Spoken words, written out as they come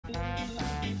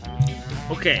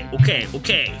Okay.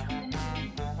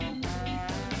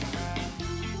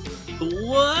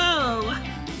 Whoa!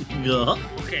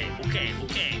 Okay.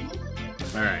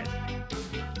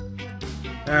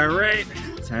 Alright.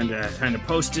 Time to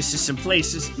post this to some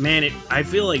places. Man, I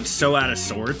feel like so out of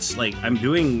sorts. Like I'm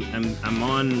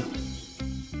on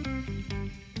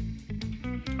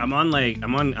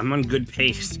good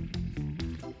pace.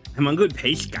 I'm on good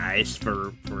pace, guys,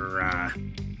 I'm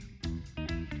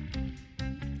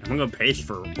on good pace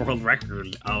for world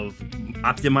record of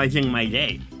optimizing my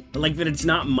day. But like that it's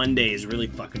not Monday is really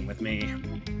fucking with me.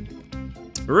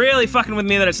 Really fucking with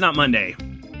me that it's not Monday.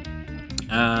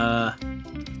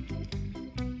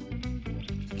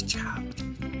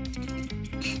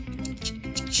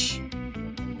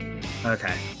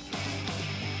 Okay.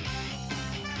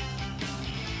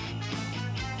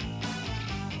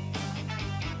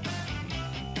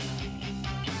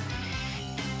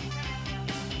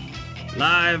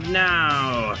 Live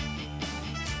now.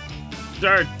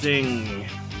 Starting.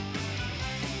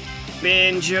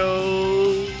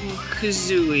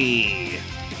 Banjo-Kazooie.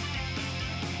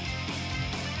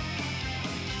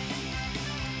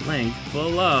 Link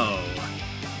below.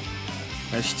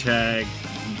 Hashtag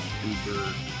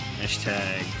Uber.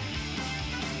 Hashtag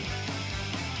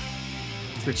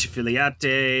Twitch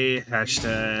affiliate.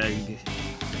 Hashtag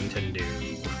Nintendo.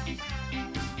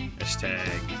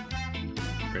 Hashtag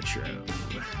retro. I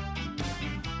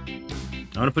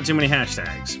don't want to put too many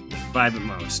hashtags. 5 at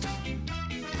most.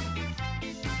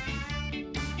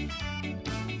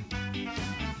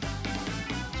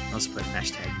 I'll also put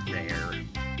hashtag rare.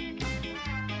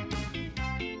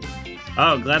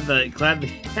 Oh, glad the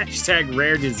hashtag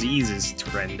rare disease is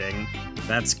trending.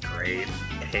 That's great.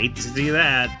 I hate to see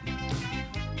that.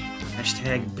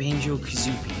 Hashtag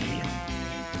Banjo-Kazooie.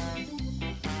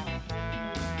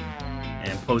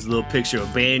 And post a little picture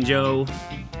of Banjo.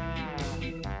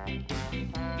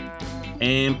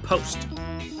 And post.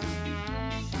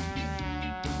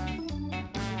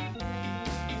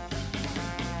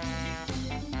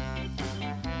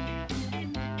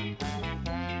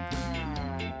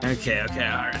 Okay,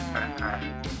 alright.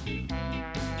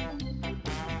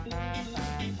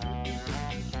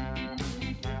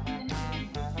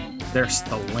 There's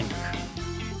the link.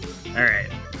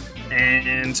 Alright.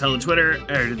 And tell the Twitter,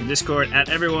 or the Discord, at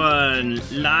everyone,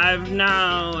 live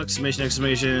now!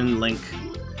 Exclamation, link.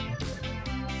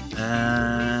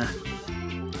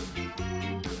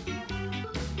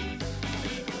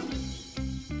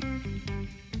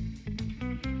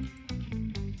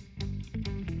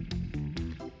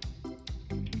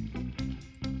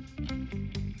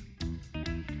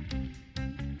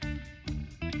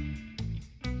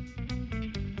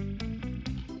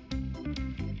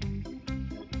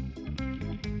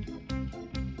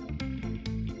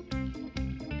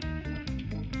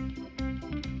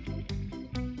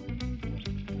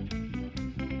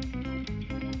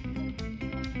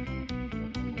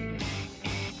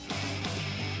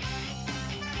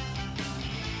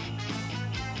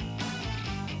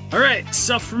 Alright,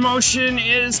 self-promotion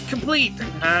is complete.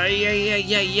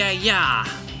 Yeah.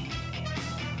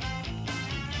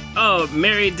 Oh,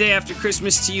 merry day after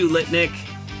Christmas to you, Litnick.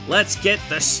 Let's get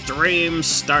the stream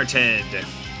started.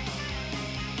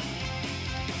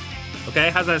 Okay,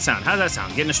 how's that sound?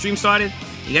 Getting the stream started?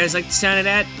 You guys like the sound of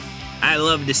that? I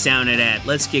love the sound of that.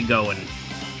 Let's get going.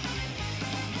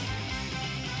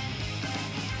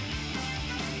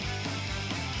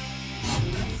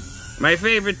 My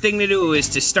favorite thing to do is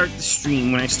to start the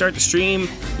stream. When I start the stream,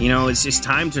 you know, it's just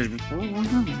time to...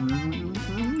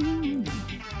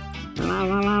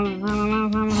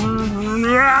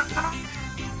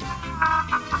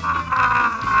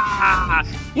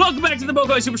 Welcome back to the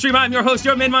Bokoi Super Stream. I'm your host,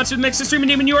 your main monster, the Mixer Streaming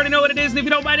Demon. You already know what it is, and if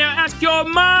you don't by now, ask your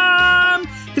mom!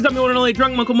 Because I'm the one and only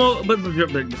Drunk Uncle Mokoi,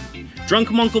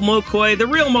 the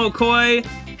real Mokoi.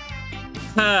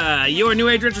 Your new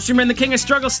age retro streamer and the king of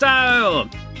struggle style.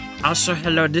 Also,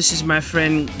 hello, this is my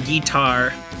friend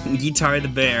Guitar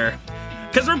the Bear.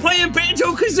 Because we're playing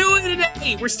Banjo-Kazooie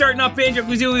today! We're starting off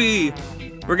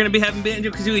Banjo-Kazooie. We're going to be having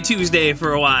Banjo-Kazooie Tuesday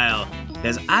for a while.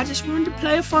 Because I just wanted to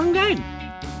play a fun game.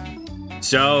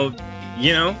 So,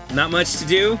 you know, not much to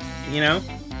do, you know,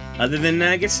 other than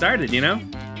get started, you know?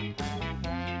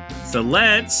 So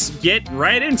let's get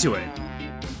right into it.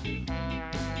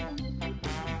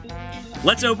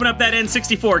 Let's open up that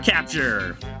N64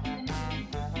 capture.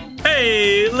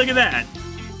 Hey, look at that.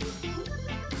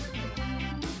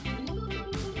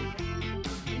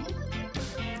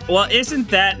 Well, isn't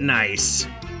that nice?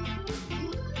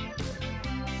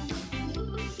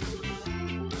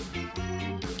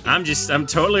 I'm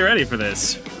totally ready for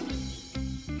this.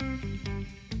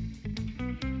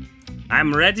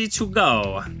 I'm ready to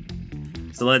go.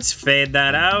 So let's fade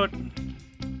that out.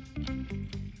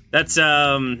 That's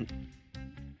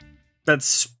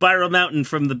Spiral Mountain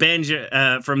from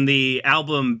the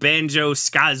album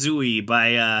Banjo-Kazooie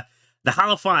by the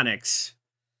Holophonics.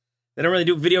 They don't really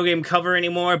do video game cover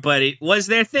anymore, but it was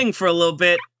their thing for a little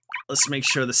bit. Let's make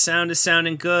sure the sound is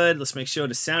sounding good. Let's make sure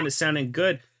the sound is sounding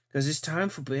good, because it's time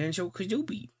for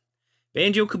Banjo-Kazooie.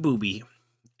 Banjo-Kabooby.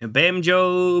 And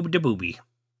Banjo-da-Booby.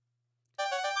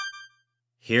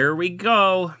 Here we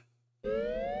go.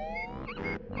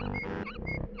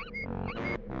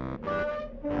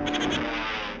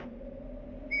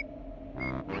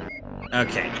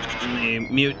 Okay, let me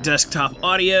mute desktop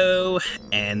audio,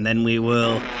 and then we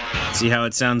will see how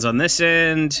it sounds on this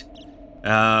end.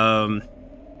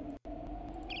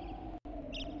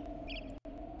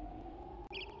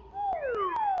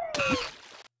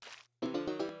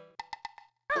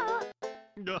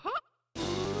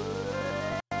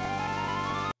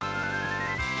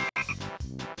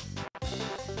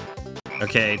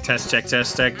 Okay, test, check,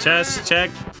 test, check, test, check.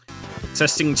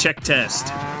 Testing, check, test.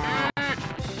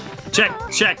 Check,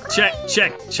 check, check,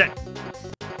 check, check.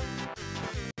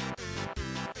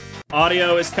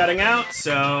 Audio is cutting out,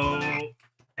 so...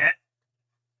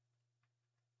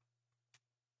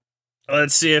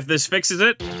 Let's see if this fixes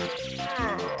it.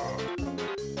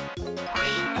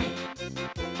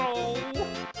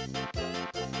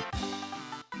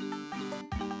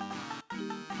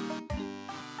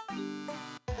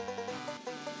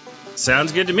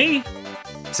 Sounds good to me.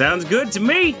 Sounds good to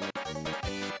me.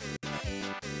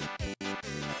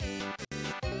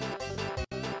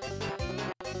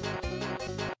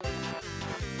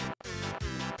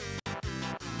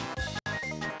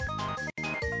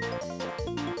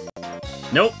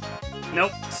 Nope.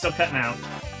 Nope. Still cutting out.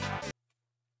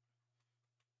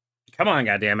 Come on,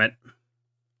 goddammit.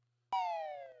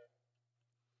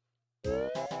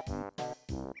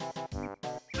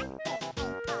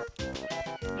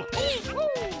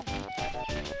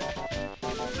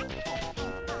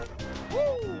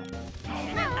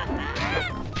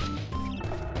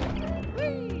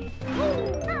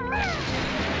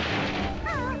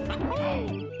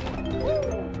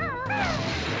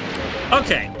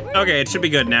 Okay, it should be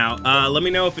good now. Let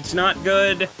me know if it's not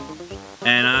good,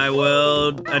 and I will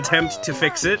attempt to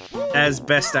fix it as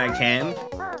best I can.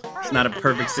 It's not a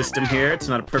perfect system here. It's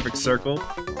not a perfect circle.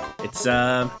 It's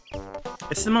the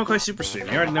Mokoi Super Stream.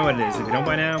 You already know what it is. If you don't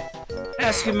by now,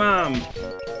 ask your mom.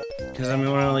 Because I'm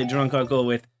your only drunk uncle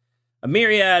with a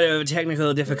myriad of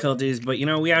technical difficulties, but you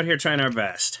know, we out here trying our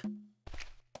best.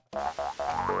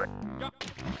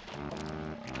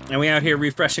 And we out here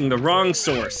refreshing the wrong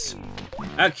source.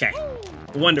 Okay.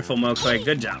 Wonderful, Mokoi.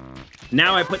 Good job.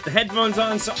 Now I put the headphones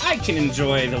on so I can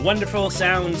enjoy the wonderful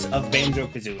sounds of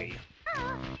Banjo-Kazooie.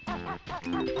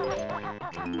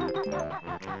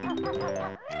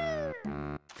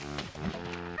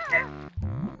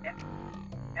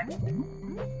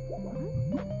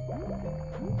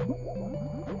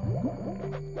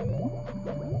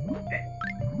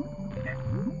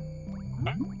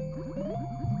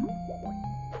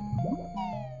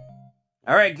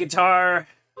 All right, guitar,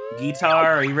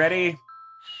 are you ready?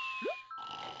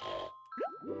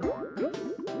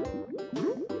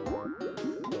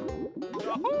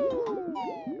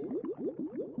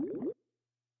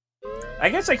 I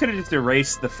guess I could have just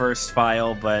erased the first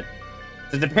file, but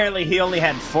since apparently he only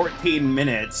had 14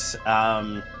 minutes,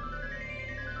 but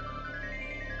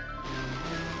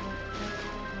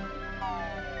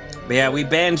yeah, we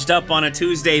banged up on a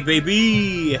Tuesday,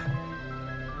 baby!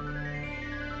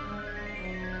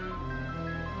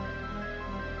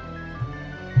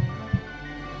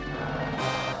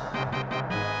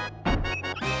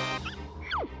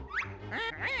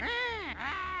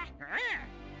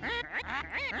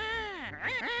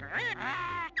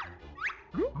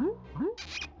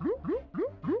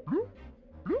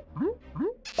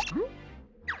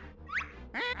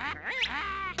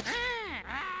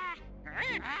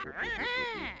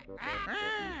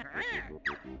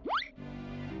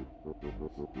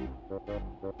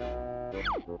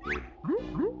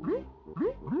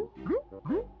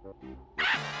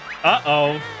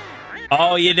 Uh-oh.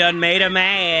 Oh, you done made him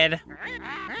mad.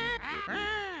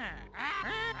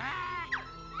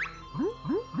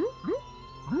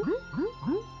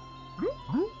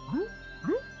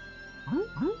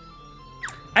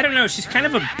 I don't know, she's kind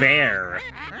of a bear.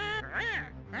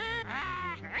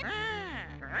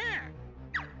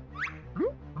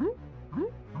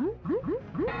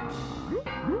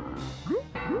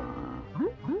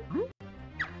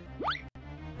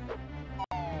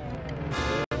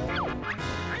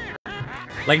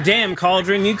 Like, damn,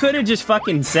 Cauldron, you could have just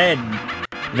fucking said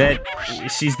that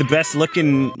she's the best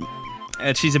looking,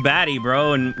 she's a baddie,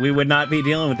 bro, and we would not be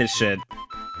dealing with this shit.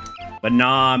 But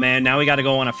nah, man, now we gotta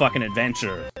go on a fucking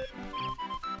adventure.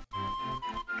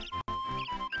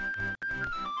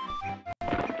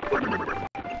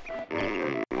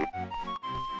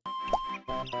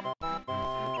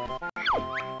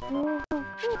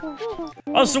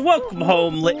 Oh, so welcome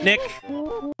home, Litnick.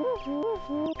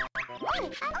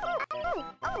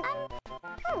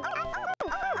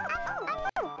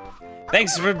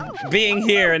 Thanks for being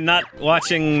here and not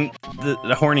watching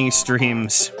the horny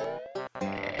streams.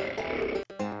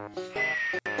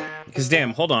 Because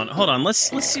damn, hold on.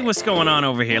 Let's see what's going on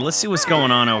over here. Let's look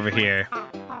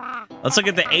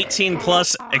at the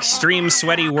 18+ extreme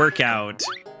sweaty workout.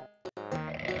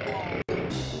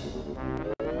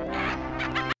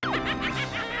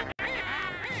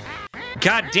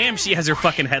 God damn, she has her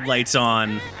fucking headlights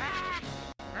on.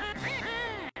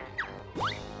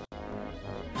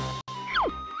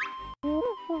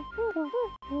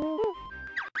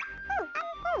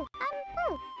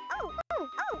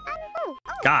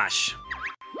 Gosh.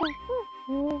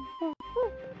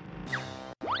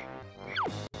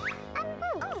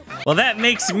 Well, that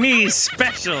makes me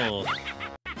special.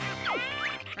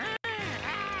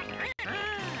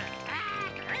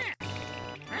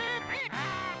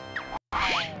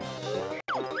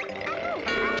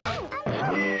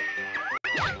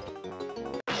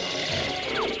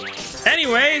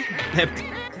 Anyway,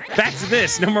 back to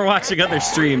this. No more watching other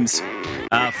streams.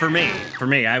 For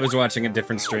me, I was watching a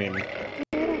different stream.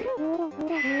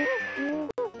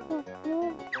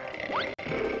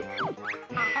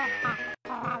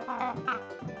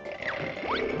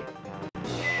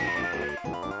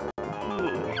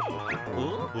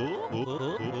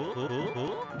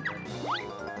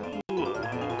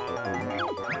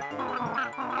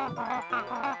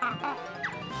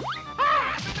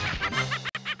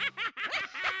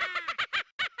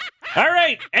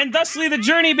 Alright, and thusly the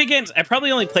journey begins. I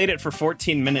probably only played it for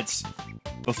 14 minutes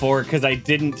before because I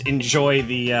didn't enjoy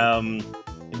the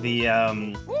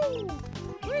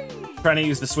trying to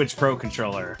use the Switch Pro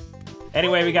controller.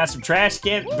 Anyway, we got some trash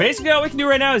can. Basically, all we can do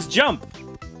right now is jump.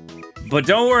 But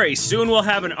don't worry, soon we'll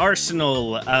have an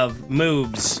arsenal of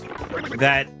moves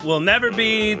that will never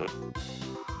be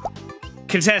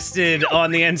contested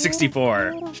on the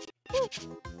N64.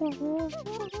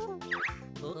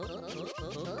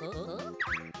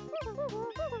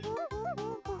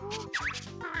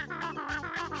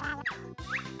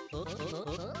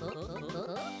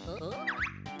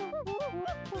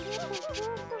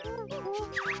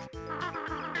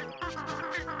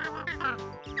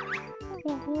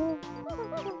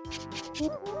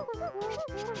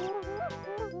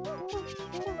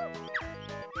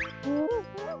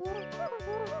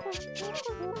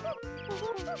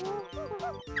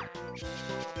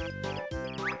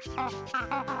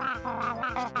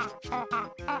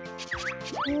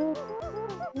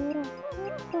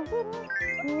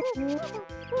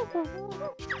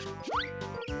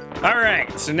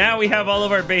 Alright, so now we have all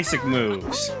of our basic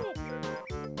moves.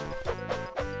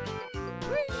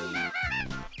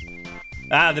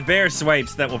 The bear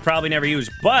swipes that we'll probably never use,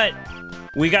 but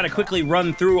we gotta quickly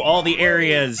run through all the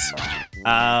areas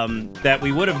that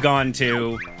we would have gone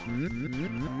to.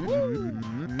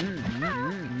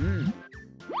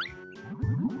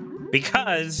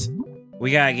 Because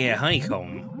we gotta get a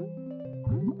honeycomb.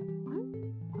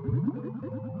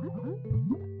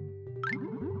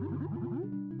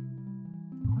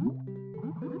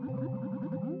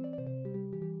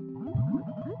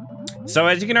 So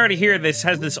as you can already hear, this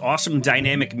has this awesome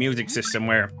dynamic music system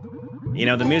where, you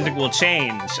know, the music will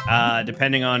change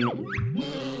depending on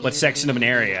what section of an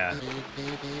area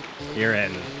you're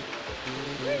in.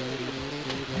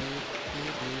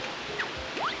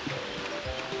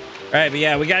 Alright, but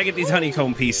yeah, we gotta get these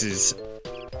honeycomb pieces.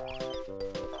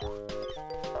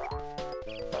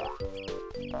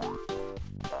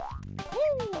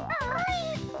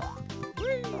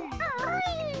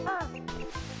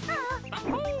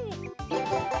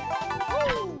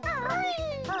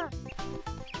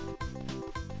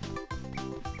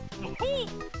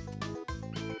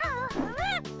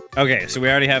 Okay, so we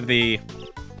already have the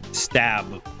stab.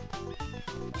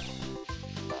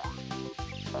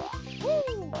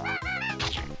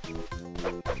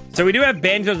 So we do have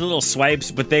Banjo's little swipes,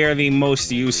 but they are the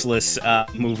most useless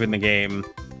move in the game.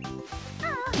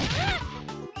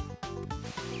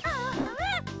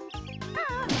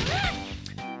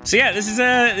 So yeah, this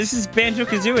is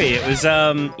Banjo-Kazooie. It was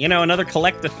you know, another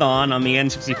collectathon on the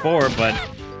N64, but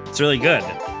it's really good.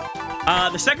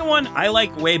 The second one I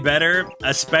like way better,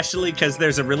 especially because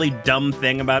there's a really dumb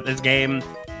thing about this game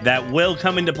that will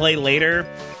come into play later.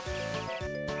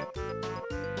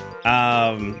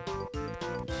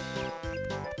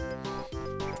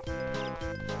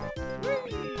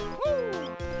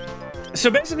 So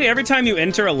basically, every time you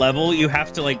enter a level, you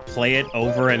have to like play it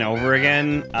over and over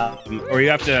again, or you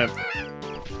have to.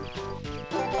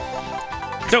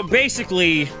 So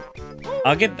basically,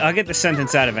 I'll get the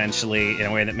sentence out eventually in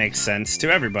a way that makes sense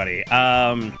to everybody.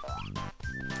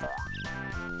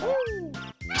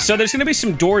 So there's gonna be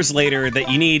some doors later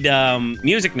that you need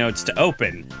music notes to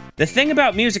open. The thing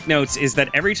about music notes is that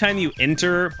every time you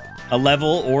enter a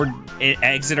level or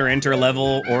exit or enter a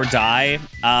level or die,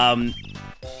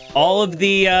 all of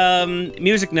the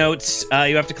music notes,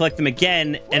 you have to collect them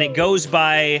again, and it goes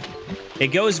by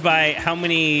how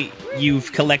many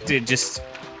you've collected just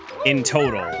in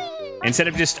total. Instead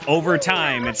of just over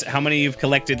time, it's how many you've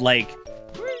collected like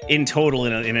in total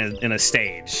in a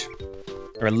stage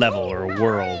or a level or a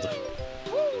world.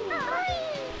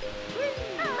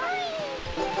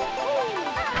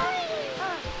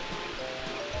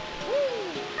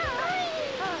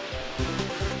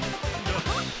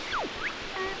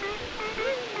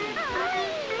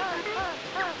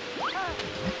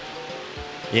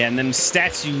 Yeah, and then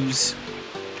statues.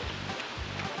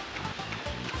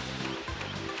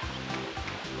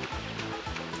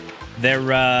 They're,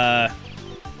 nah.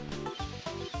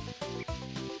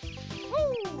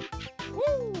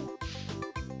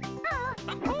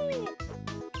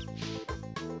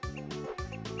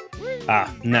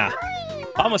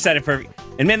 Almost had it perfect.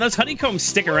 And man, those honeycombs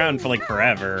stick around for like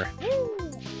forever.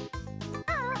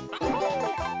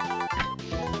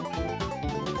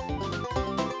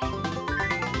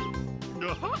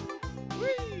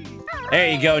 There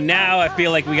you go. Now I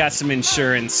feel like we got some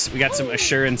insurance. We got some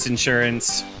insurance. And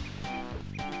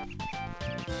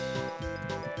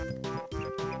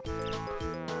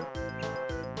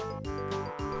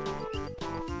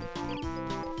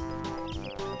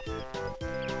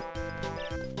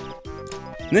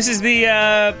this is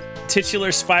the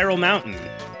titular spiral mountain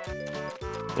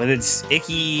with its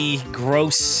icky,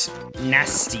 gross,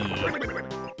 nasty,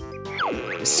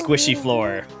 squishy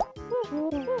floor.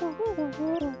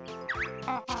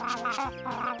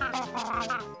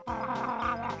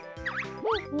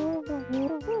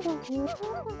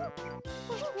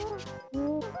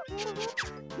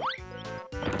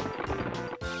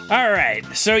 Alright,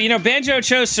 so, you know, Banjo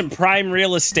chose some prime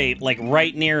real estate, like,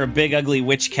 right near a big ugly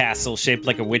witch castle shaped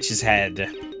like a witch's head.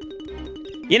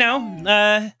 You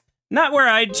know, not where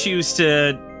I'd choose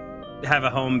to have a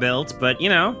home built, but, you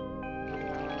know.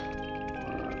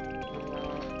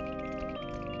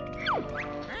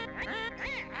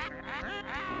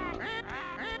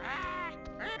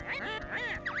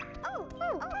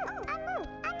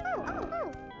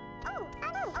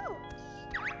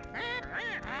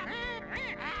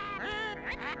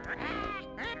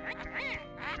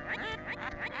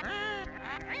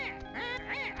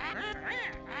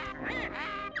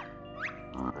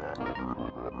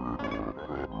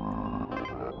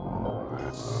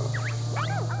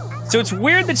 So it's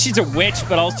weird that she's a witch,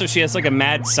 but also she has like a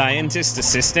mad scientist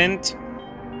assistant.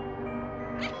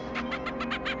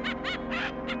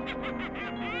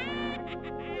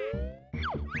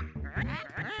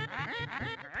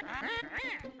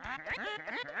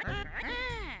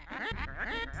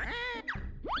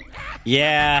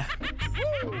 Yeah.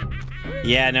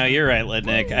 Yeah, no, you're right,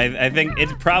 Litnick. I think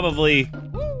it's probably...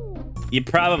 You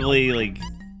probably, like...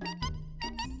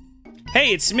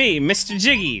 Hey, it's me, Mr.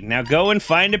 Jiggy. Now go and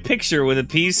find a picture with a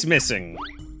piece missing.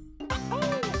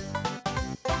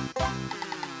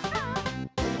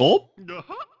 Oh?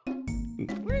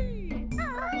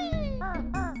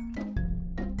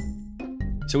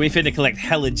 So we finna collect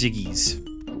hella Jiggies.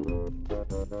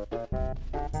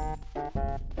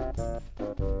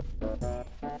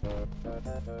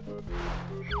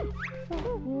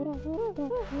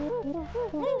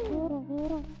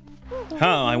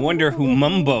 Huh, I wonder who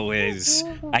Mumbo is.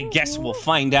 I guess we'll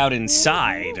find out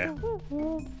inside.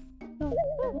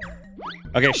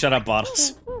 Okay, shut up,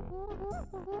 Bottles.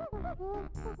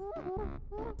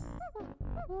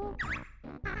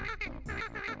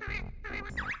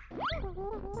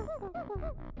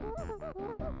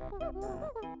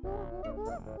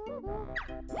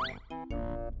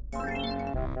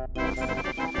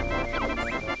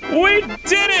 We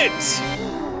did it!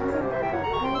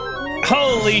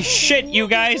 Holy shit, you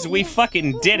guys, we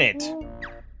fucking did it.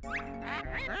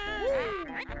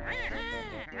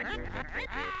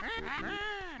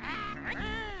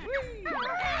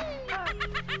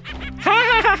 Ha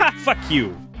ha ha ha, fuck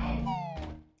you.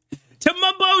 To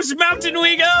Mumbo Moose Mountain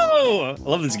we go! I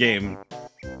love this game.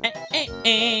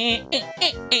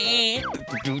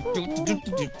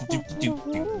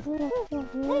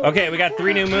 Okay, we got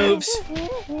 3 new moves.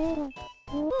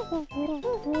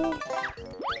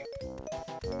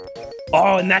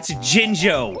 Oh, and that's a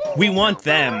Jinjo. We want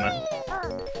them.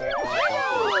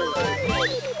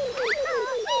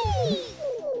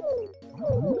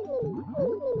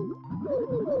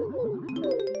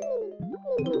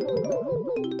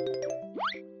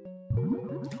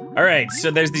 All right,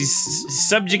 so there's these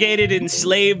subjugated,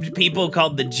 enslaved people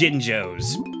called the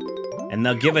Jinjos, and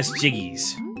they'll give us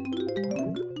jiggies.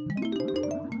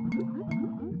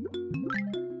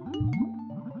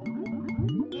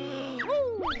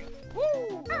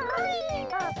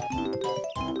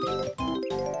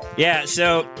 Yeah,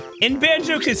 so in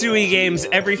Banjo-Kazooie games,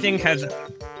 everything has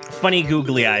funny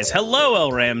googly eyes. Hello,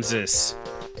 El Ramses.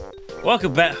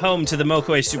 Welcome back home to the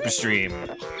Mokoi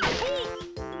Superstream.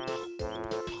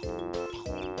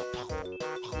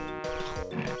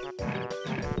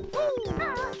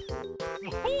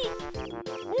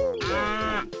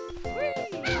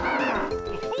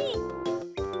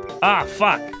 Ah,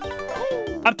 fuck.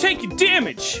 I'm taking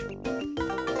damage!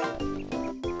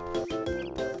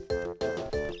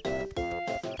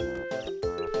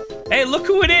 Hey, look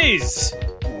who it is!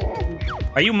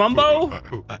 Are you Mumbo?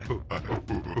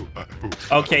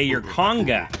 Okay, you're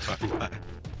Conga.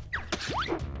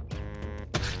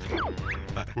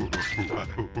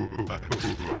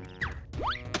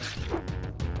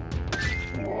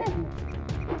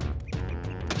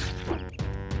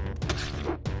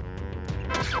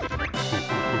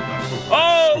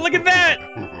 Oh, look at that!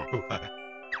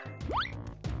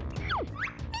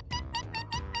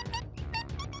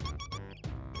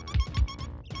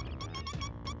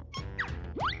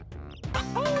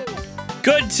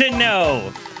 Good to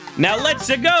know. Now let's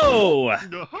go.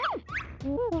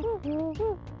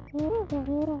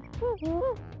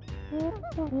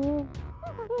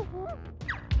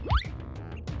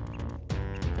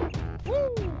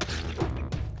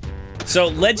 So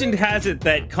legend has it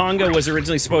that Conga was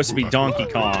originally supposed to be Donkey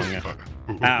Kong.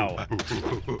 Ow.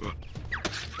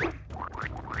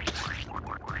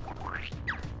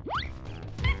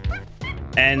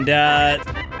 And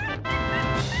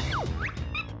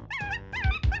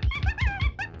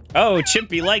oh,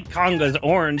 Chimpy liked Conga's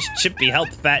orange. Chimpy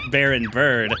helped Fat Bear and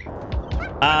Bird.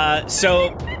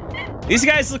 So these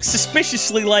guys look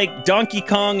suspiciously like Donkey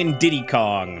Kong and Diddy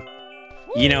Kong.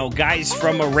 You know, guys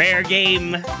from a Rare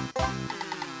game.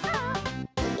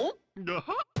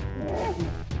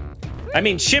 I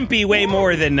mean, Chimpy way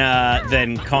more than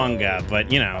Conga,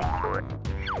 but you know.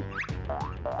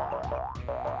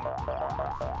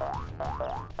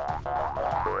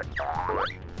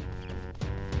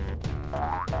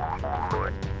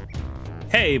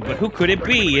 Hey, but who could it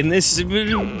be in this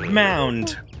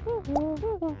mound?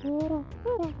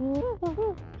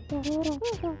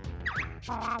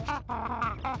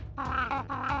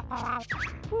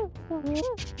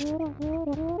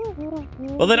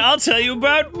 Well, then I'll tell you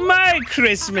about my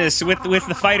Christmas with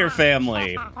the Fighter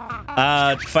family.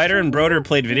 Fighter and Broder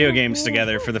played video games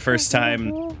together for the first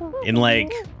time in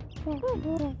like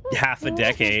half a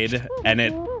decade, and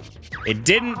it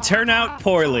didn't turn out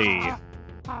poorly.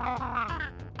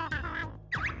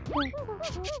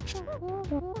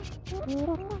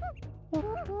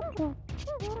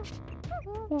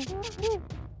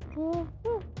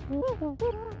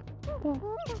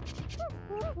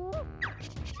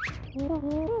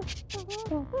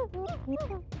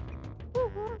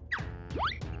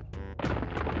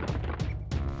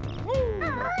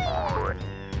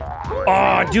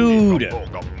 Oh, dude!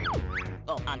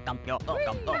 Oh,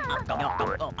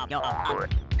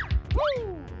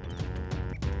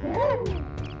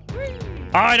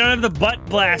 I don't have the butt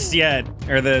blast yet,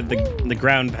 or the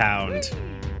ground pound.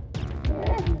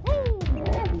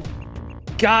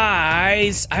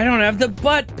 Guys, I don't have the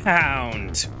butt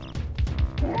pound.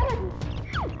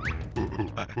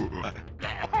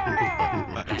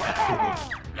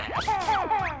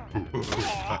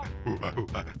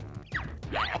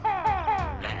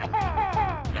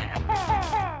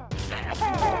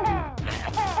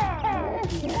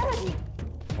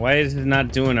 Why is it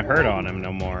not doing a hurt on him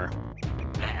no more?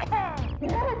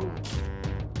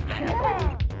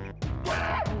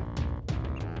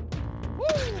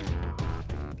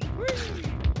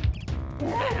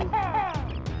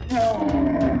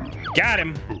 Got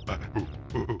him.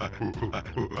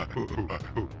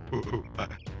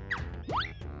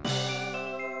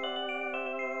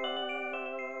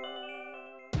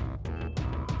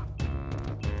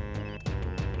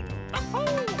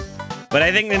 But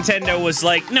I think Nintendo was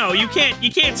like, no, you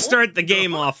can't start the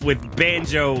game off with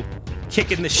Banjo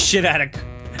kicking the shit out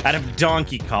of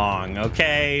Donkey Kong,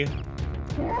 okay?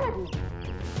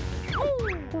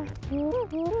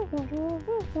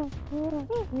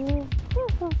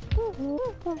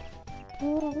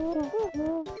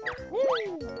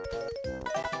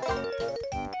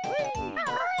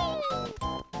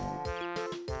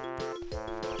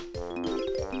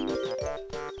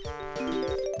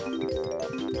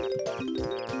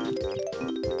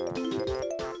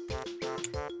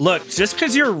 Look, just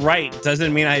because you're right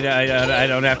doesn't mean I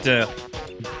don't have to...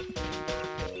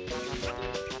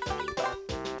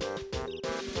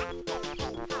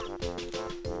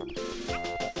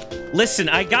 Listen,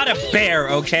 I got a bear,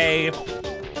 okay?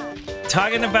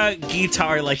 Talking about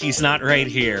guitar like he's not right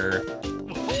here.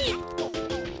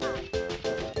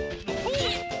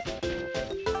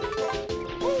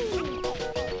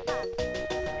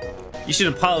 You should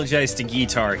apologize to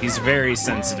Guitar. He's very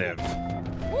sensitive.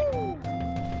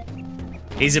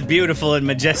 He's a beautiful and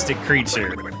majestic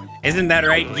creature. Isn't that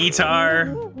right,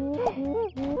 Guitar?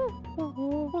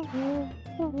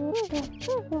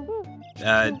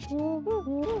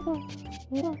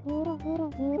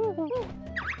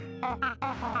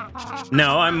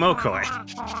 No, I'm Mokoi.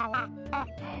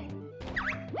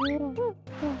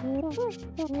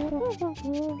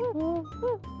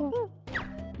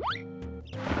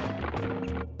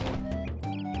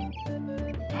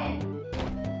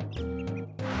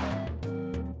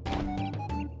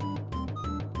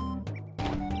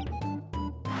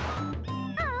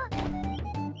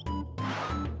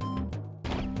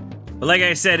 But like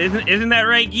I said, isn't that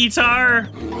right, Guitar?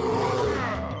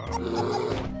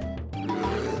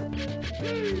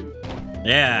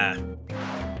 Yeah.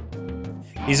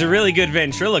 He's a really good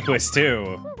ventriloquist,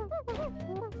 too.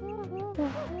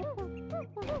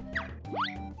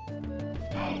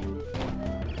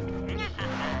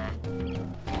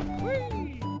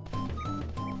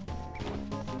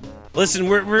 Listen,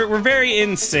 we're very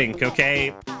in sync,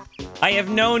 okay? I have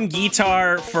known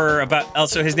Guitar for about...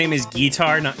 Also, his name is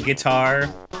Guitar, not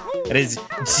Guitar. It is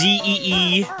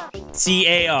G-E-E-C-A-R.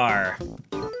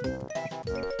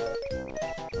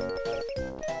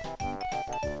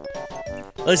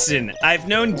 Listen, I've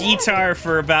known Guitar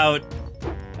for about...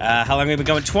 how long have we been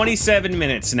going? 27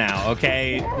 minutes now,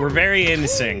 okay? We're very in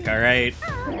sync, alright?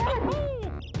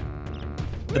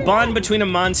 The bond between a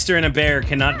monster and a bear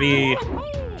cannot be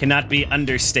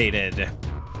understated.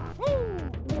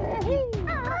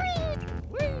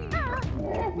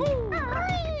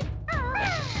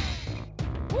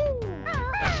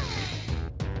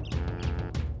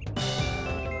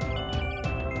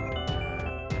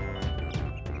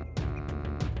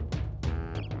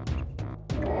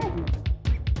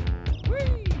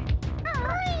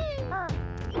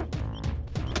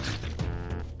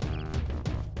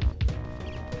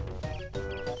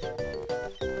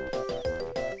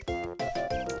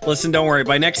 Listen, don't worry.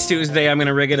 By next Tuesday, I'm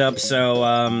gonna rig it up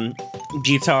so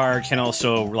Guitar can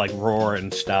also like roar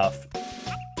and stuff.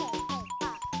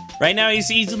 Right now,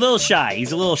 he's a little shy.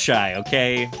 He's a little shy.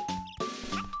 Okay.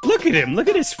 Look at him. Look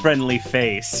at his friendly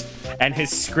face and his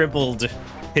scribbled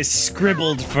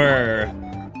fur.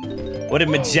 What a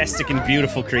majestic and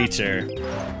beautiful creature.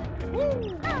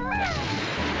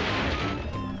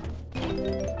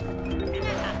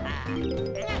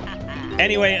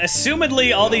 Anyway,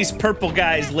 assumedly all these purple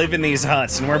guys live in these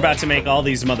huts, and we're about to make all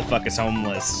these motherfuckers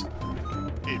homeless.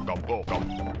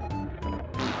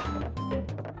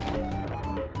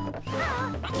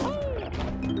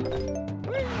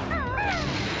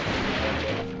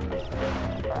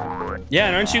 Yeah,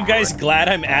 and aren't you guys glad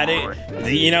I'm adding...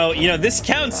 You know, this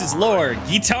counts as lore.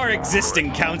 Guitar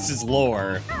existing counts as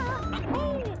lore.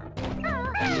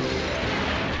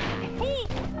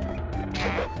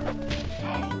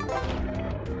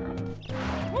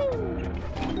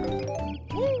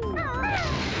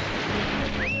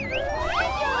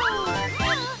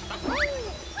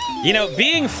 You know,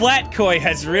 being Flatkoi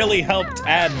has really helped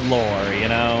add lore, you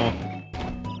know?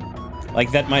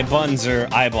 Like that my buns are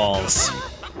eyeballs.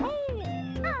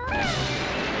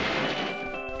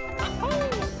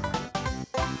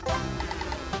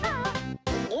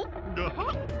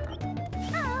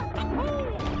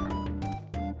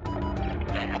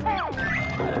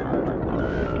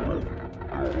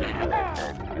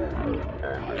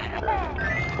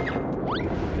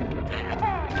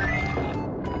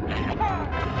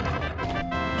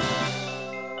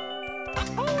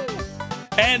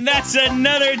 And that's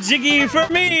another Jiggy for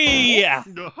me!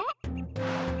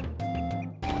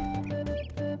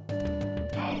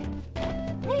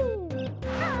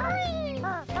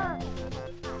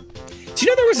 Do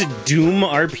you know there was a Doom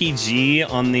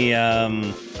RPG on the,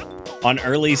 on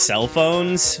early cell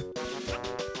phones?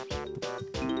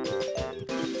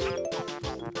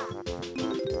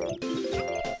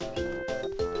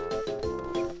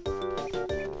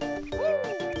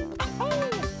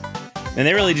 And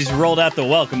they really just rolled out the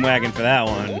welcome wagon for that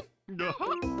one.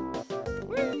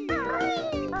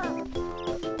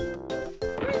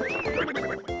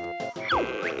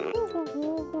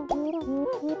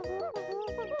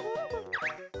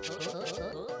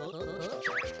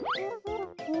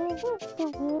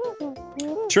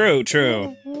 True,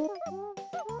 true.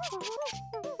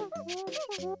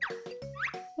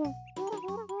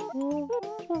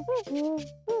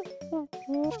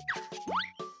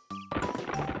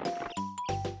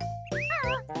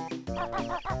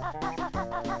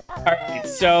 Alright,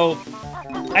 so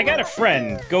I got a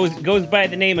friend, goes by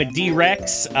the name of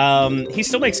D-Rex. He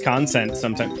still makes content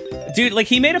sometimes. Dude, like,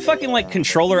 he made a fucking, like,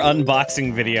 controller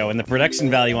unboxing video, and the production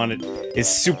value on it is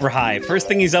super high. First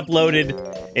thing he's uploaded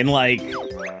in, like,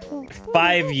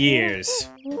 5 years.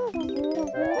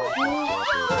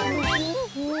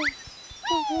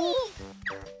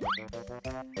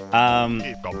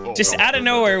 Just out of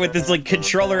nowhere with this, like,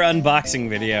 controller unboxing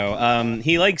video.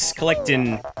 He likes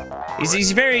collecting...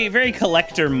 He's very, very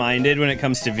collector-minded when it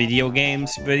comes to video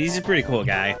games, but he's a pretty cool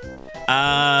guy.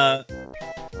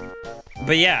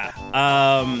 But yeah,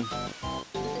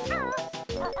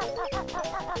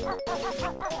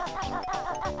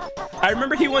 I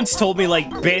remember he once told me, like,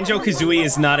 Banjo-Kazooie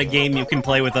is not a game you can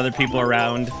play with other people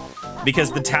around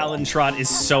because the Talon Trot is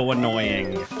so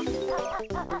annoying.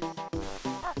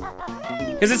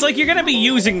 Because it's like you're gonna be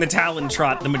using the Talon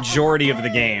Trot the majority of the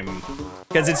game.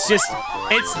 Because it's just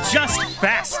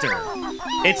faster.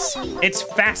 It's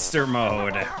faster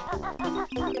mode.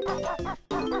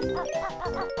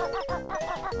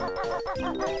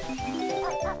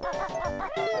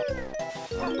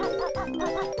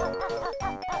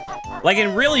 Like, it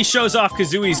really shows off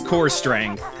Kazooie's core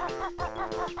strength.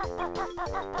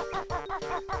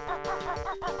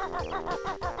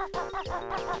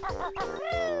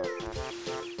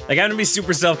 Like, I'm gonna be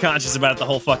super self-conscious about it the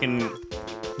whole fucking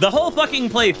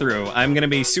playthrough. I'm gonna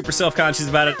be super self-conscious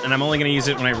about it, and I'm only gonna use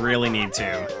it when I really need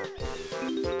to.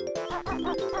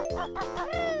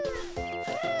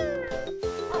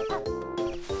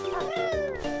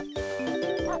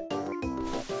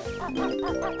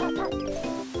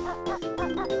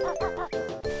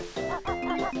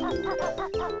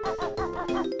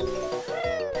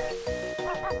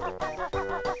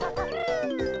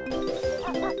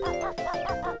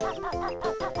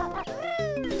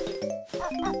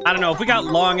 I don't know, if we got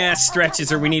long-ass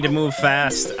stretches or we need to move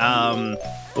fast,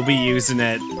 we'll be using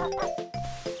it.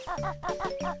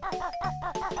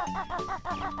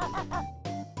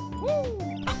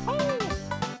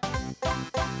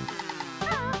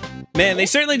 Man, they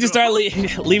certainly just are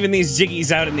leaving these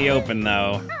jiggies out in the open,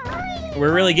 though.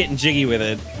 We're really getting jiggy with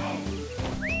it.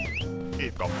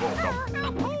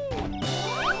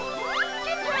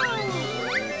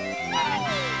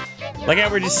 Like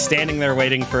how we're just standing there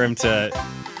waiting for him to...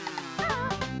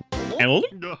 And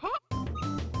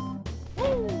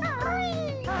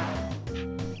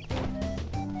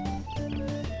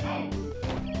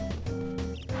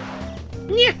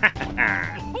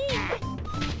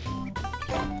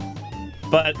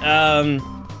but, I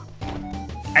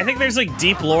think there's, like,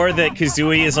 deep lore that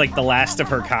Kazooie is, like, the last of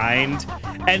her kind.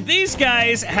 And these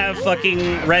guys have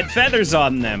fucking red feathers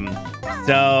on them.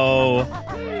 So...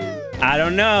 I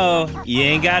don't know. You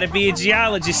ain't gotta be a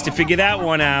geologist to figure that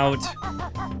one out.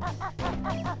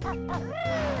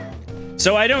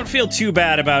 So I don't feel too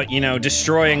bad about, you know,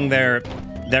 destroying their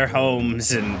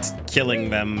homes and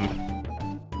killing them.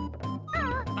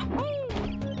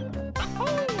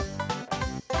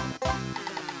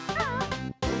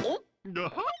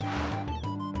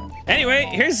 Anyway,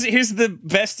 here's the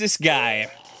bestest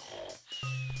guy.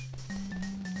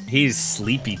 He's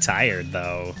sleepy tired,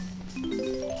 though.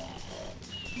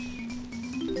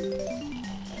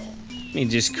 Let me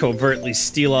just covertly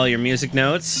steal all your music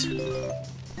notes.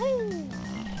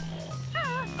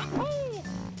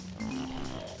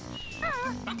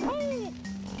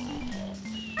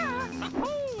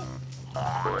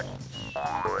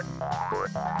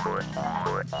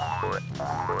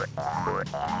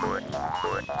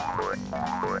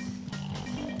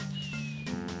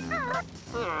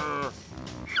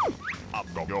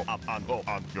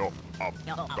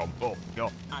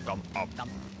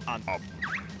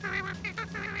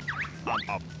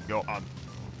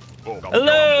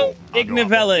 Hello,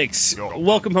 Ignivelix!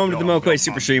 Welcome home to the Mokoi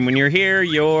Super Stream. When you're here,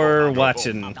 you're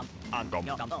watching.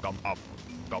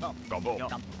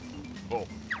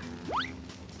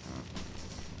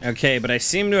 Okay, but I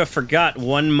seem to have forgot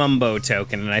one Mumbo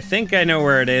token, and I think I know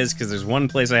where it is, because there's one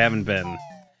place I haven't been.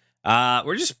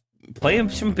 We're just playing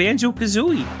some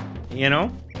Banjo-Kazooie, you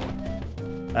know?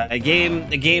 A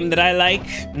game that I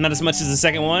like, not as much as the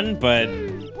second one, but...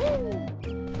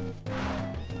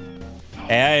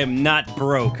 Hey, I am not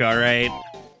broke, alright?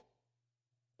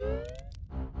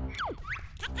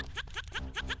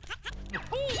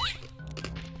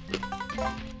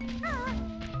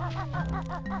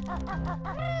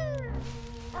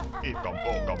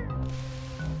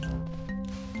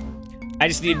 I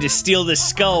just need to steal this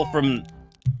skull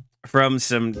from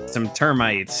some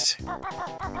termites.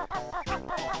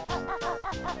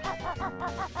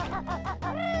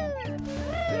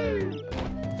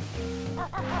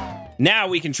 Now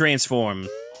we can transform.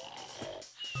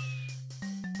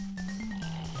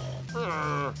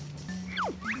 All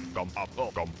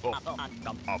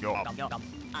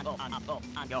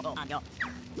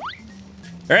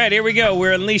right, here we go.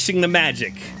 We're unleashing the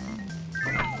magic.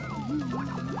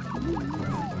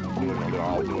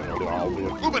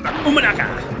 Umanaka.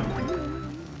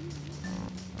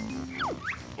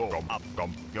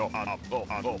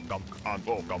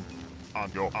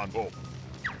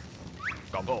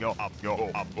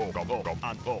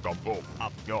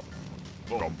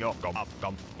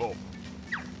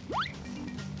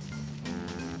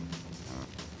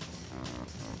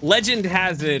 Legend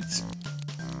has it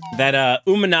that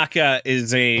Umanaka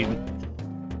is a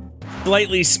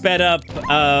slightly sped up,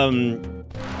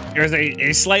 there's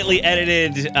a slightly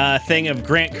edited thing of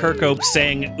Grant Kirkhope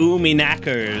saying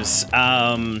 "Uminakers,"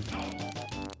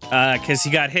 because he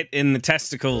got hit in the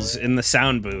testicles in the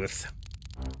sound booth.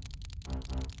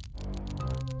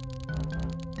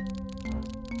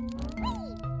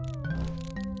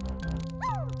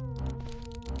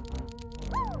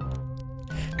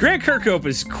 Grant Kirkhope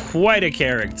is quite a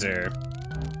character.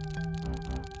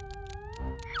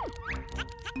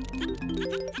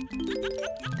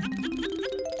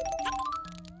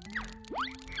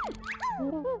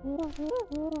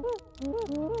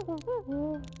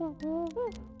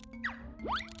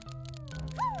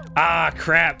 Ah,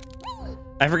 crap.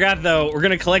 I forgot, though. We're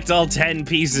gonna collect all 10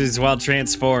 pieces while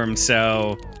transformed,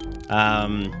 so...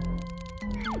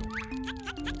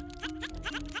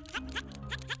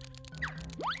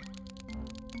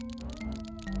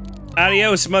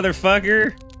 Adios,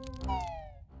 motherfucker.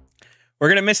 We're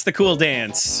gonna miss the cool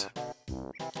dance.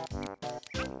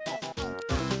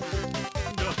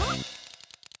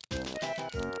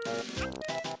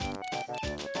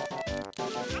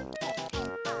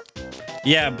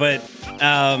 Yeah, but,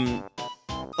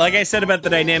 like I said about the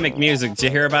dynamic music, did you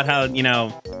hear about how, you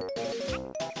know...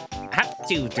 Hop,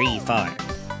 2, 3, 4.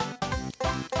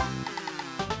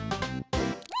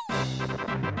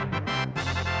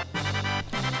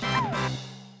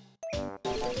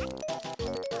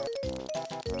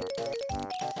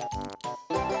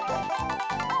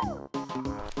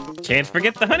 Can't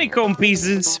forget the honeycomb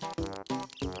pieces.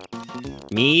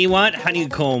 Me want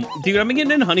honeycomb. Dude, I've been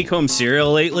getting in honeycomb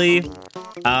cereal lately.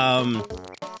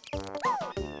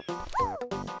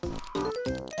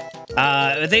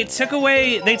 They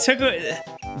took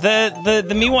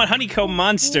the Me Want Honeycomb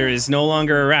monster is no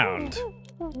longer around.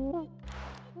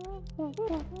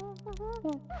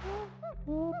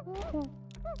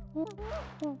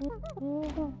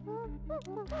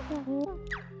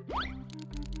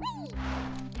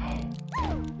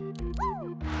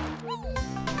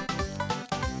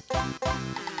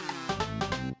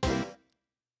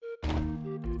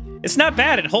 It's not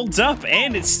bad, it holds up,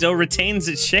 and it still retains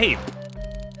its shape.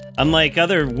 Unlike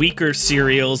other weaker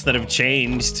cereals that have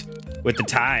changed with the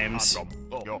times.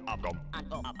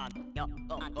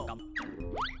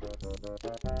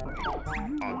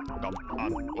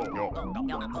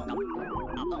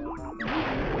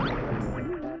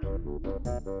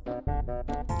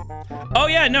 Oh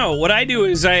yeah, no, what I do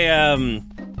is I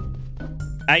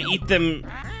eat them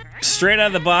straight out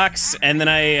of the box, and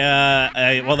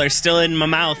then while they're still in my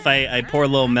mouth, I pour a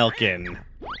little milk in.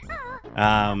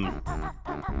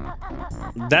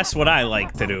 That's what I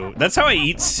like to do. That's how I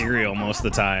eat cereal most of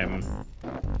the time.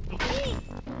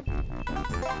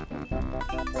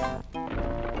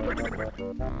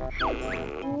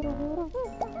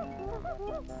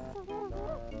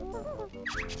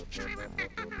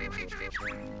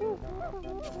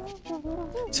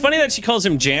 It's funny that she calls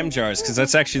him Jam Jars, because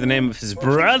that's actually the name of his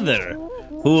brother,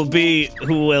 who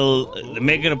will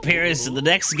make an appearance in the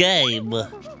next game.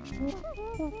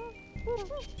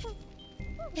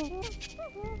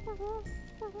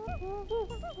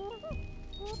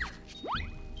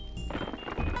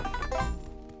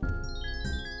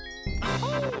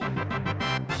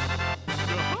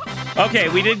 Okay,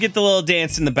 we did get the little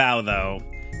dance in the bow, though.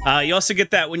 You also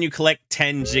get that when you collect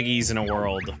 10 Jiggies in a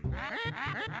world.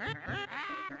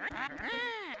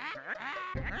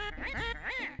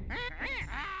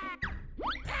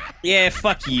 Yeah,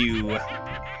 fuck you.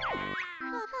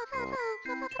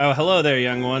 Oh, hello there,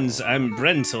 young ones. I'm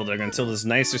Brentilda, Gruntilda's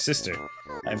nicer sister.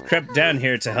 I've crept down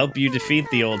here to help you defeat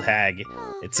the old hag.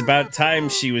 It's about time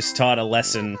she was taught a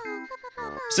lesson.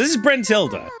 So this is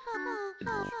Brentilda.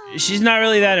 She's not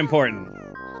really that important.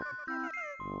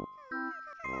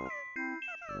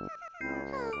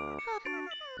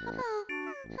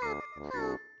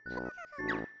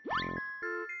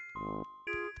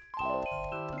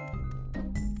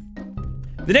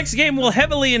 The next game will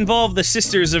heavily involve the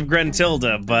sisters of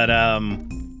Gruntilda, but,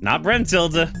 not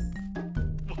Brentilda.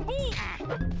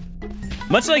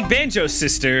 Much like Banjo's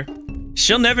sister,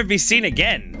 she'll never be seen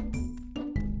again.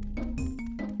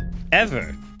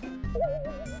 Ever.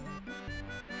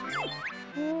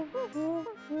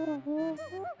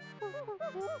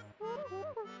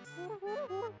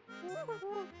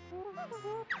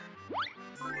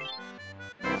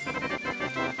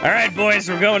 Alright, boys,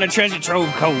 we're going to Treasure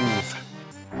Trove Cove.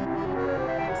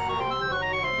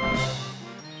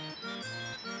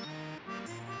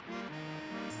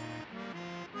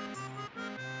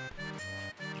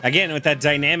 Again, with that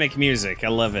dynamic music, I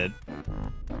love it.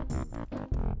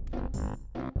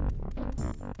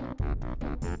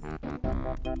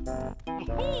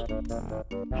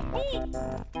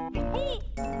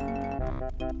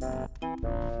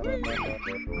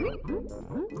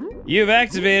 You've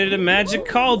activated a magic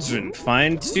cauldron.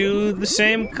 Find two the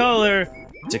same color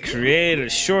to create a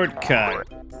shortcut.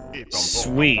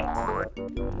 Sweet.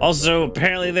 Also,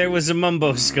 apparently there was a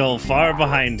Mumbo skull far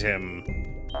behind him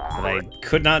that I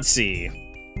could not see.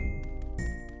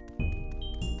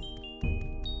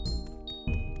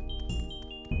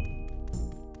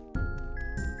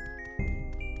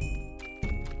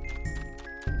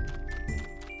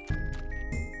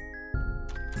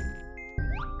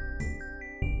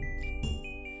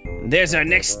 There's our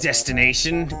next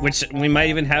destination, which we might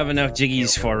even have enough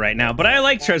Jiggies for right now, but I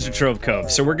like Treasure Trove Cove,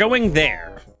 so we're going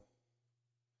there.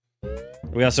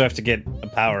 We also have to get a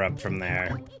power-up from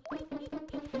there.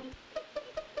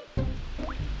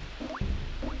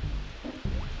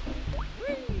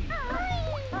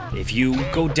 If you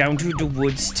go down to the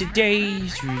woods today...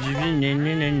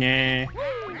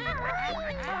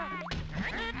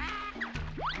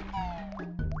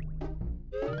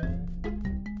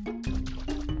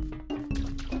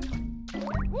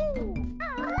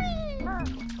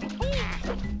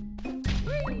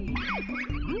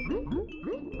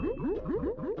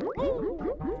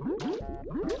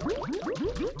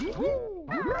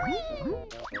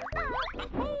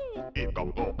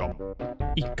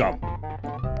 Ikam.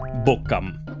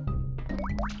 Bokam.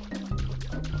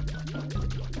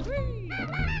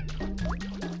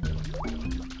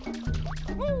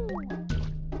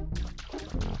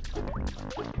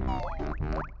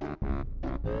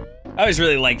 I always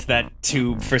really liked that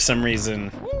tube for some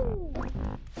reason.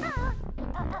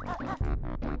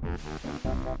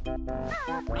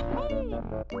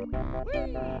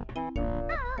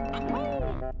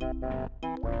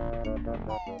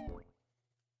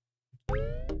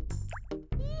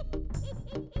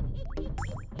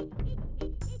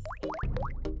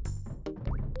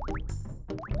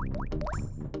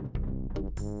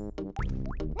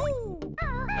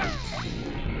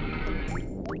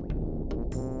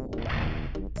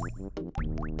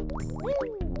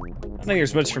 I don't think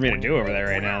there's much for me to do over there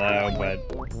right now, though, but...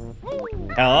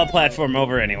 Hell, I'll platform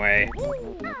over anyway.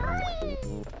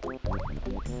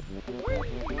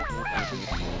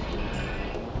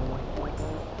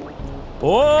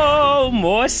 Whoa,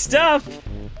 more stuff!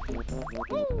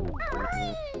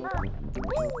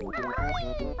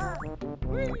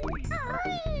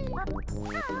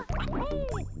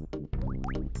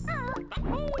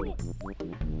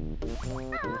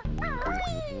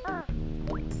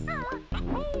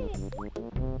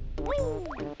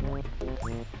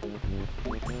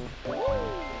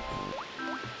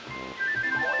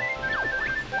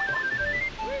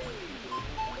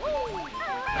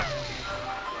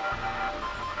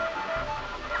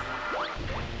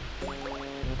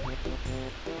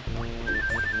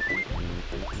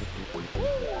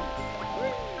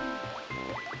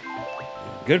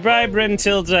 Goodbye,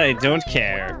 Brentilda, I don't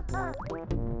care.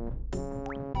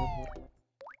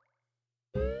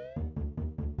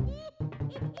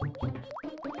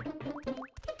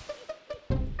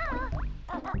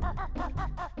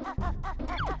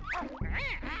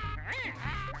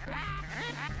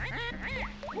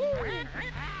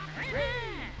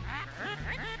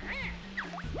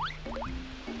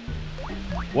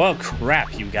 Well,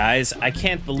 crap, you guys. I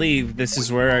can't believe this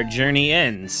is where our journey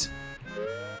ends.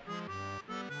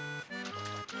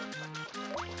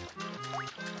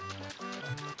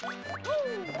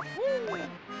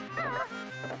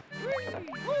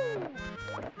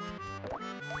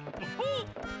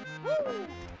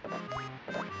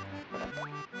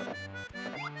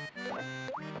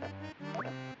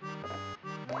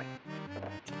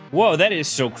 Whoa, that is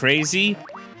so crazy.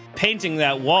 Painting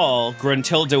that wall,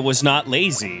 Gruntilda was not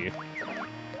lazy.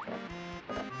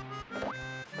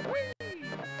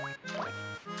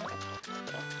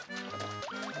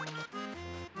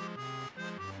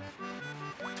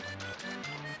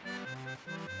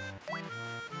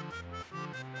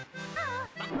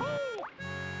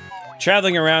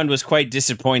 Traveling around was quite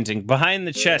disappointing. Behind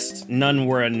the chest, none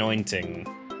were anointing.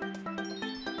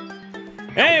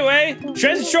 Anyway,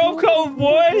 treasure trove cove,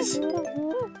 boys!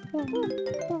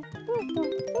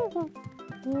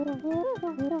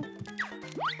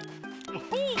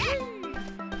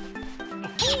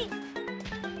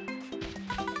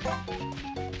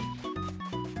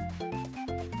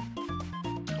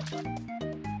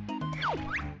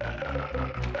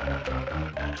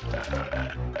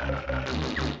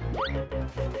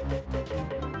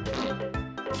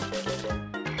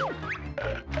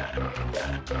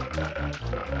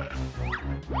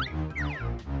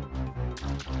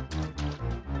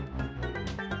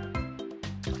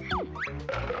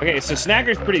 Okay, so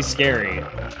Snacker's pretty scary.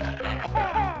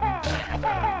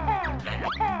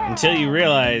 Until you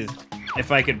realize,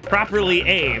 if I could properly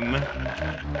aim...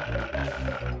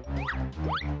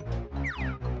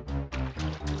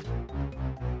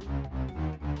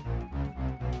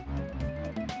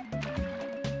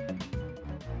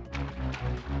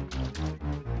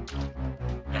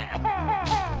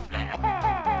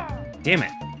 Damn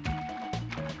it.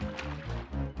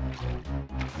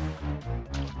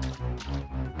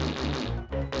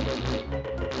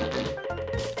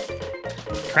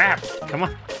 Crap! Come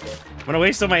on. I'm gonna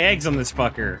waste all my eggs on this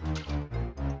fucker.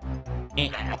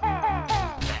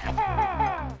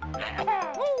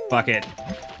 Fuck it.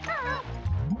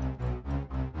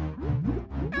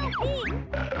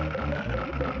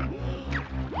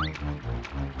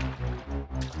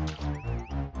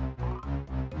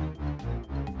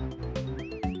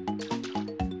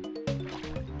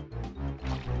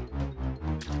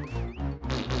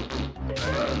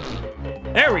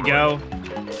 There we go.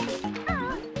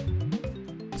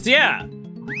 So yeah,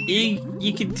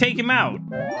 you can take him out.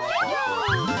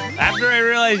 After I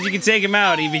realized you can take him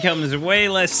out, he becomes way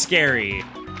less scary.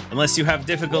 Unless you have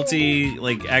difficulty,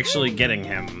 like, actually getting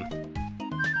him.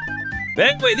 But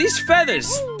anyway, these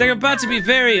feathers, they're about to be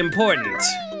very important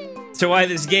to why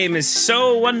this game is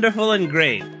so wonderful and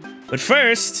great. But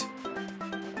first,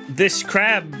 this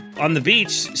crab on the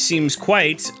beach seems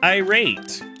quite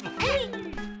irate.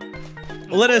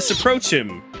 Let us approach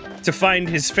him to find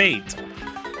his fate.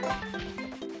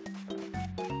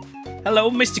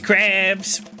 Hello, Mr.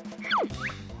 Krabs.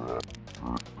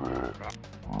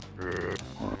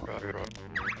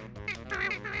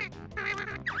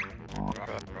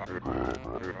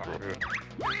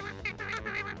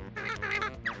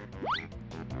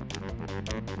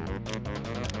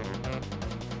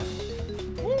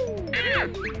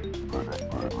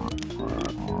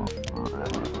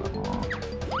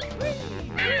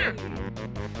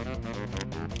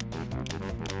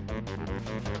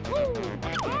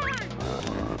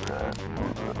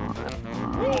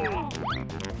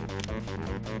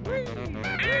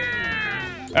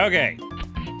 Okay.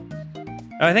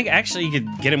 Oh, I think actually you could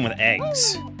get him with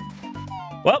eggs.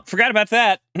 Well, forgot about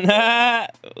that.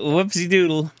 Whoopsie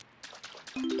doodle.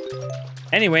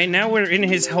 Anyway, now we're in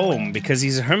his home because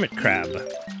he's a hermit crab.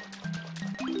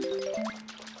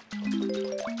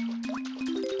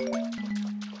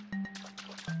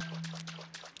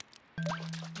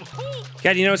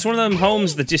 God, you know, it's one of them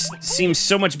homes that just seems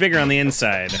so much bigger on the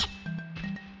inside.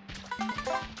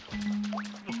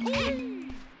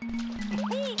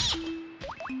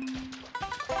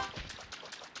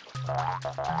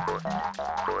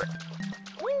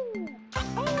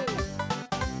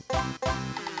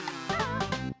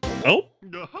 Oh.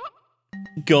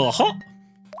 Gah.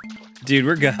 Dude,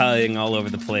 we're gahing all over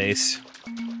the place.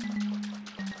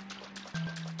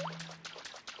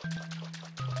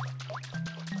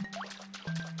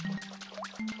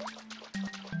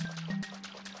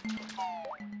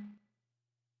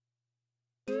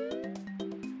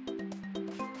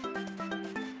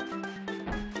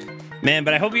 Man,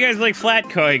 but I hope you guys like flat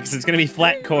koi, because it's gonna be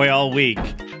flat koi all week.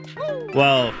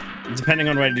 Well, depending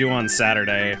on what I do on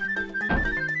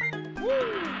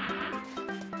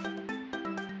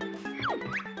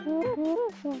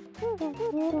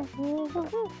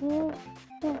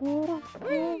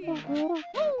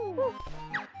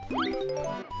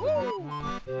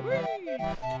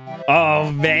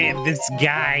Oh man, this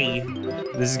guy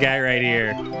right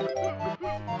here.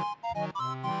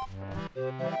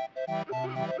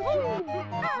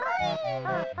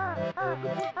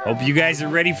 Hope you guys are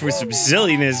ready for some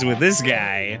silliness with this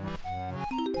guy.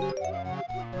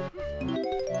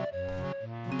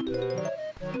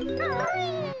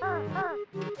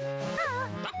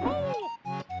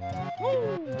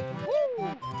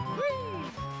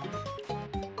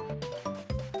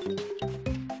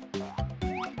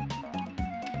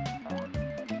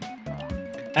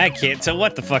 I can't tell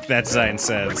what the fuck that sign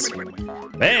says.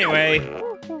 But anyway,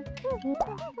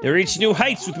 you reach new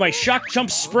heights with my shock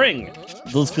jump spring.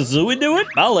 Does Kazooie do it?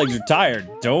 My legs are tired.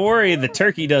 Don't worry, the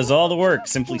turkey does all the work.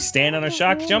 Simply stand on a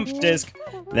shock jump disc,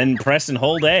 then press and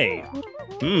hold A.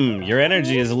 Your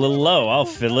energy is a little low. I'll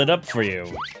fill it up for you.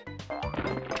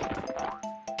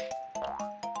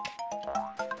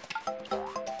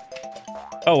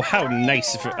 Oh, how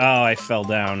nice. Oh, I fell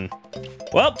down.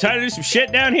 Well, time to do some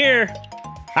shit down here.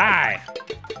 Hi.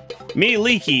 Me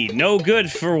leaky, no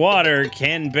good for water.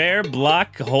 Can bear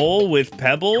block hole with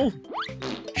pebble?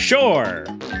 Sure.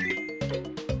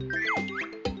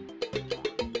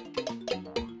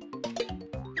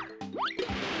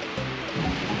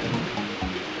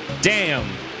 Damn,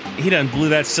 he done blew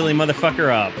that silly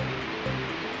motherfucker up.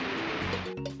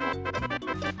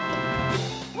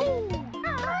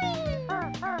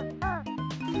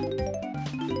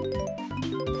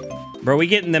 Bro, we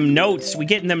getting them notes. We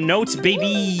getting them notes,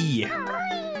 baby.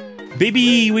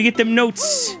 Baby, we get them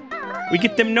notes. We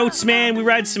get them notes, man. We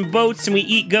ride some boats and we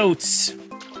eat goats.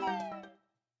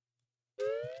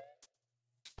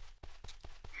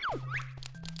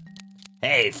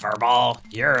 Hey, Furball.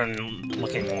 You're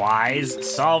looking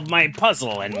wise. Solve my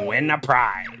puzzle and win a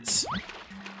prize.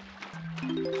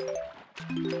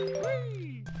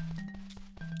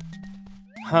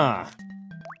 Huh.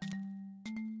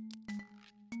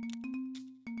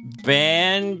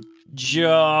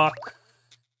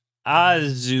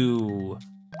 Banjo-Kazooie.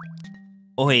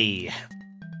 Oi.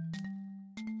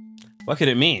 What could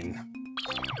it mean?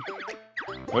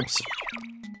 Whoops.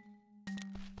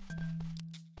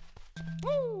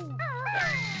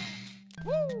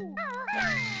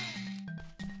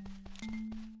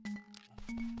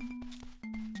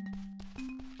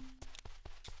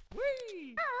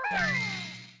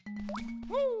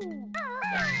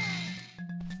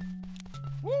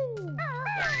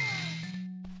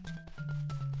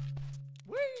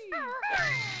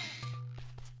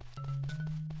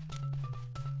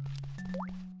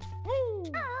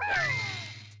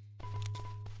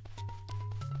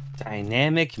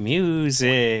 Dynamic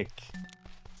music.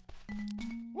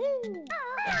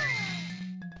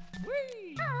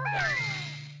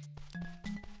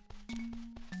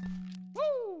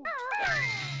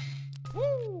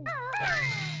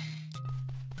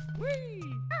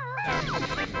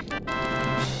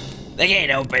 The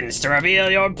gate opens to reveal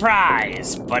your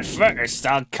prize, but first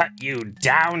I'll cut you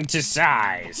down to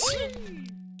size.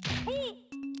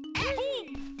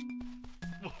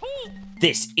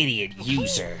 This idiot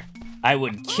user. I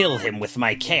would kill him with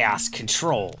my chaos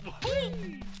control.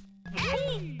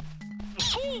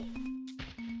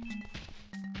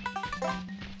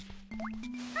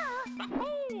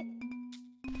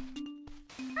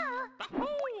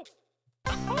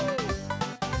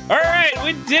 Alright,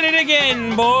 we did it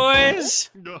again,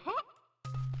 boys!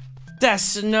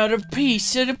 That's another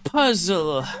piece of the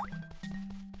puzzle.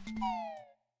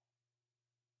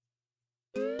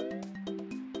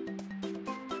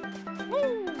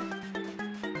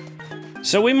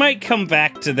 So we might come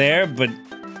back to there, but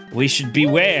we should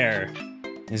beware.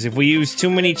 As if we use too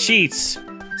many cheats,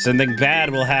 something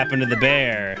bad will happen to the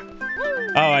bear.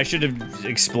 Oh, I should have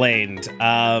explained.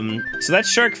 So that's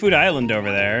Shark Food Island over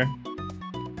there.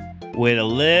 With a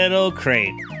little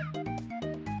crate.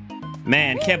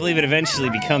 Man, can't believe it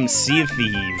eventually becomes Sea of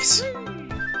Thieves.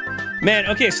 Man,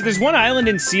 okay, so there's one island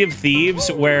in Sea of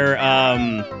Thieves where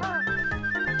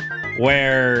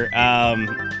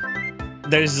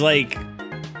there's like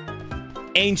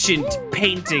ancient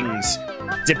paintings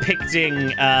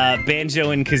depicting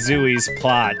Banjo and Kazooie's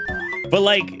plot. But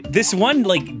like, this one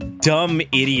like dumb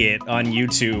idiot on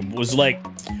YouTube was like,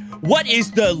 what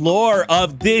is the lore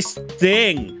of this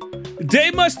thing?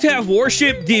 They must have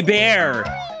worshipped the bear,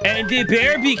 and the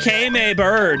bear became a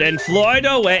bird and flew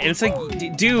away. And it's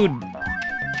like, dude,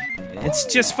 it's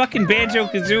just fucking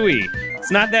Banjo-Kazooie.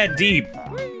 It's not that deep.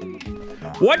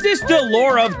 What is the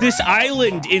lore of this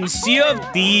island in Sea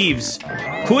of Thieves?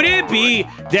 Could it be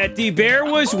that the bear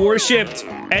was worshipped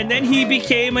and then he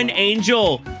became an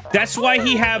angel? That's why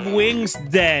he have wings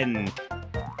then.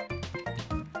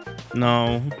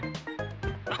 No.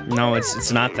 No,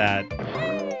 it's not that.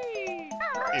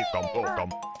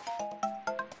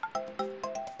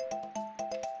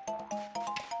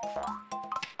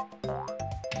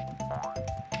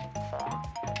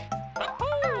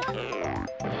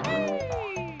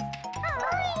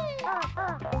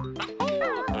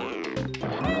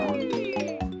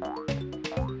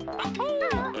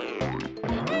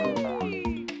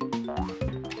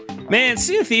 Man,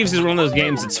 Sea of Thieves is one of those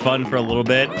games that's fun for a little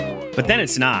bit, but then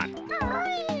it's not.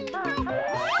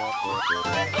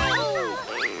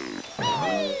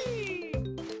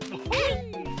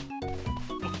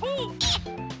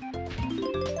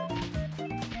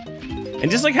 And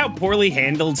just like how poorly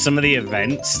handled some of the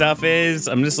event stuff is,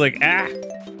 I'm just like, ah.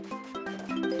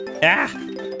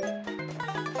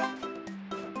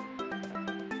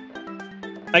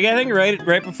 Like, I think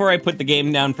right before I put the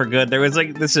game down for good, there was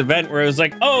like this event where it was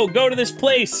like, oh, go to this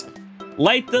place,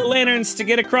 light the lanterns to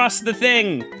get across the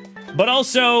thing. But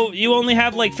also, you only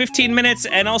have like 15 minutes,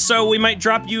 and also we might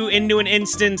drop you into an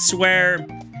instance where,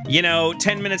 you know,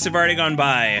 10 minutes have already gone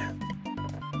by.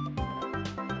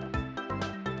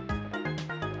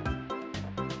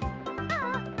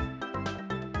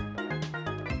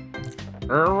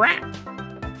 Rat.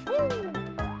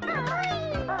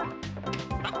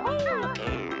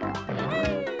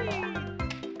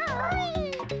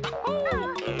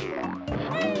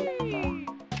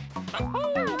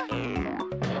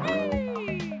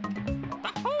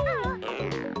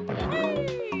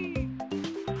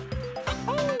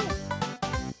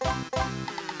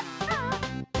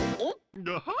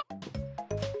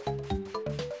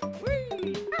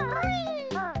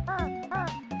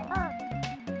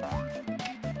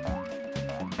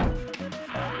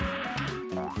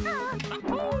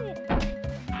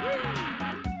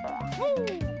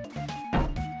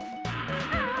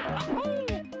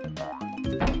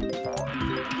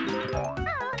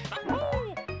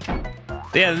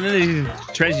 Yeah, and then there's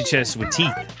treasure chests with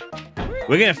teeth.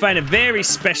 We're gonna find a very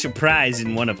special prize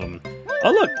in one of them.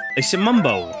 Oh look, it's a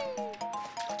mumbo.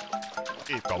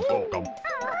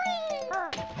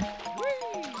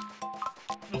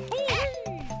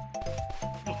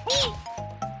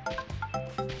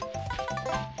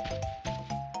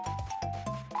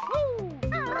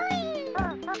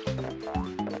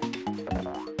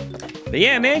 But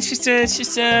yeah, man, it's just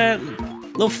a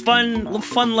little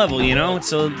fun level, you know?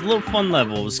 It's a little fun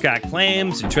level. It's got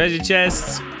claims and treasure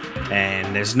chests,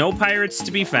 and there's no pirates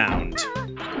to be found.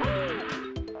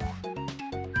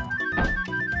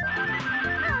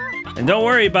 And don't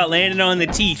worry about landing on the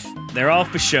teeth. They're all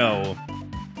for show.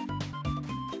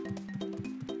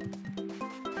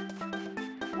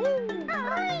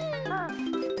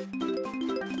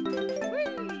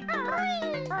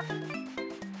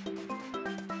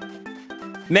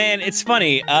 Man, it's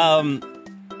funny.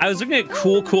 I was looking at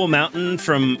Cool Mountain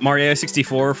from Mario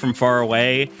 64 from far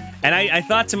away, and I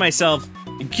thought to myself,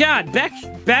 God,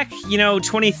 back, you know,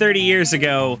 20, 30 years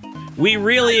ago, we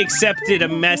really accepted a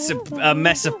mess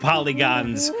of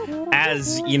polygons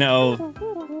as, you know,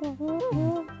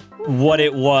 what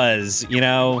it was, you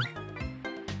know?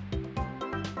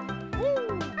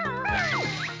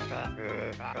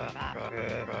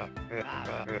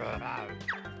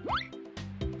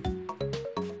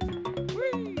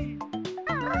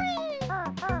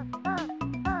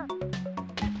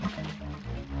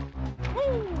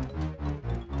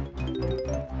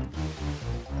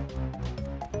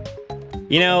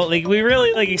 You know, like, we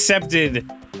really, like, accepted,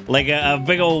 like, a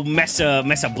big old mess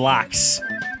of blocks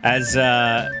as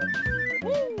a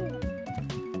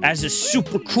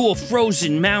super cool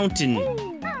frozen mountain.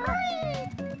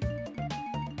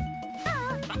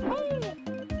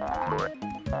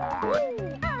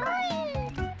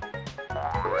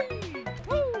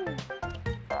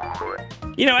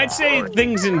 You know, I'd say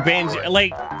things in Banjo,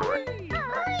 like,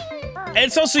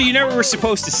 it's also, you never were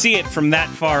supposed to see it from that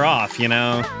far off, you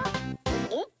know?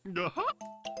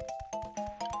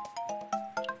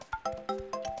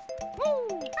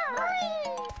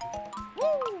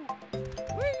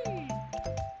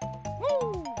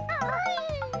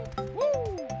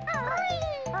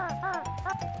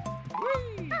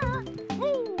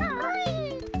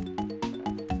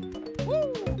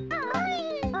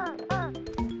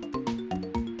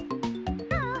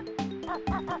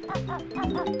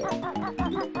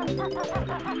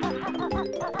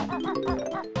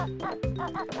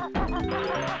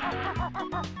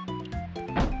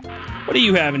 What do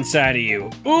you have inside of you?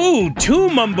 Ooh, 2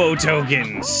 Mumbo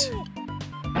tokens.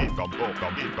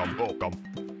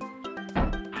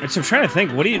 So I'm trying to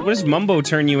think. What does Mumbo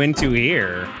turn you into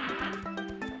here?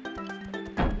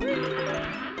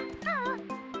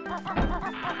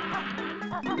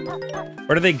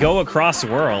 Or do they go across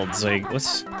worlds? Like,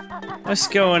 what's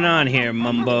going on here,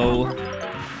 Mumbo?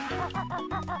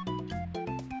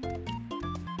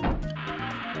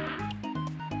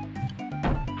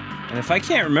 And if I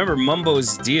can't remember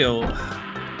Mumbo's deal...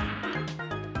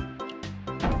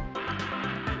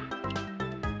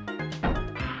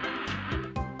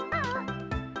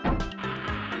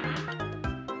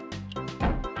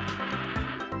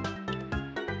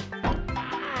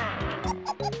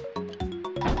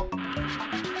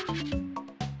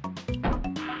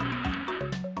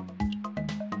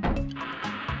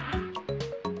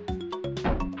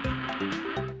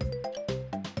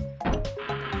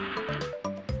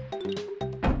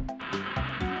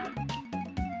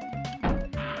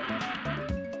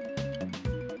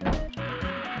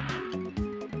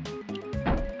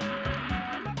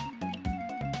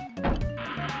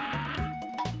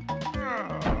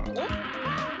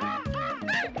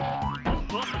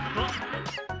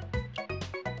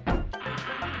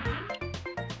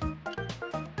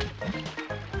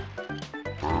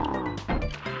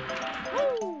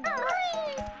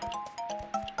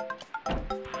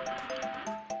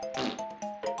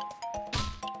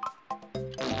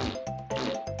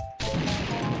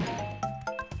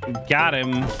 Got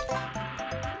him.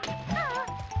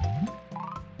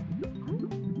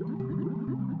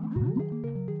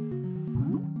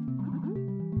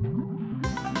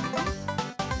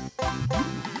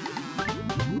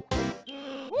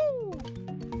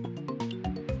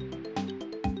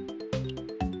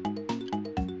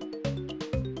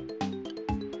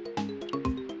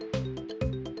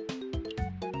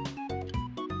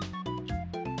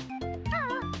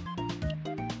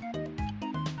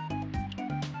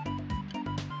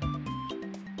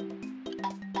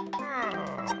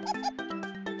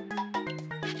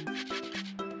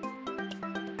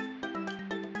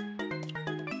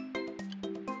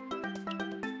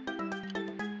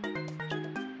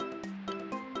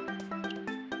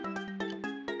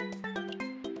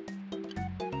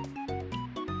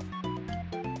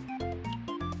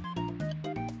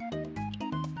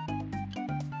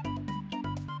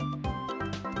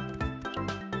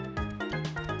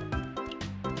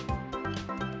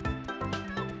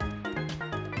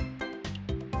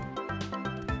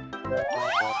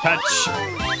 Touch.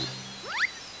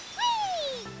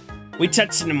 We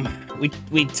touching him.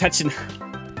 We touching.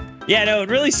 Yeah, no, it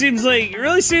really seems like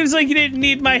you didn't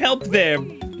need my help there,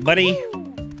 buddy.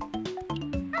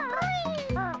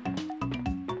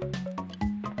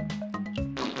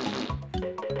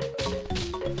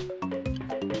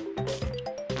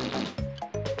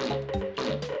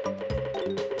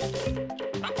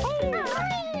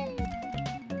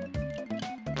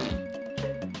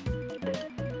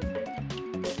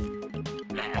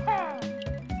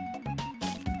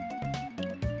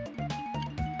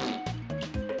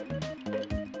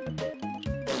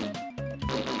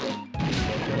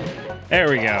 There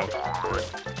we go.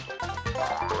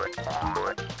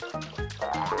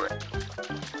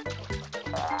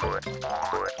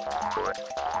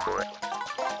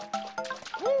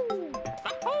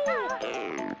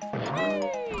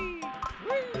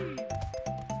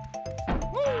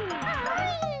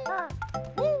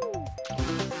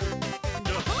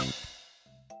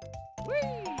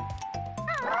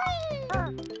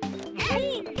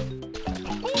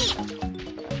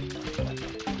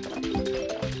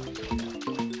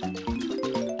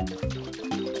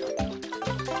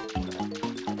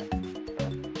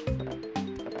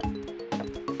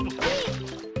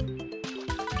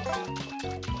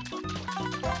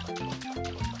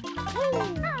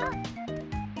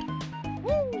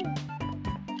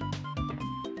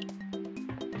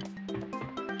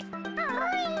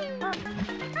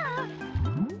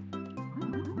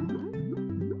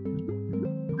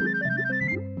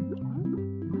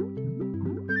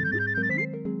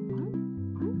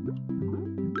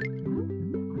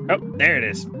 Oh, there it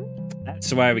is.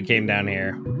 That's why we came down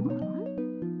here.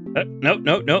 Nope,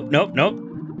 nope, nope, nope, nope.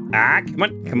 Ah, come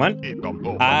on, come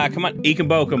on. Ah, come on,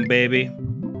 Ekambokum, baby.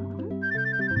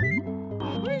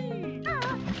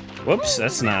 Whoops,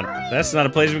 that's not a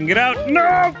place we can get out.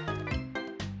 No!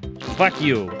 Fuck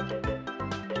you.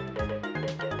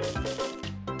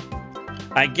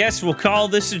 I guess we'll call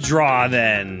this a draw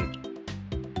then.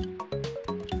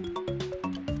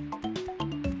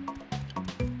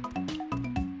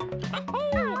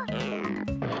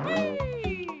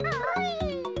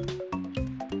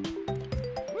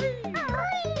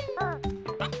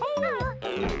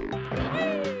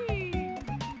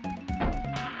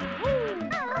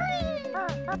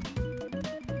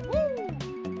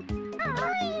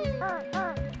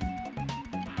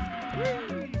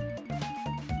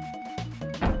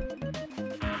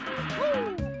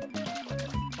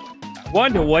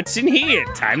 Wonder what's in here.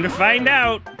 Time to find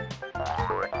out.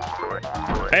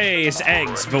 Hey, it's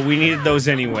eggs, but we needed those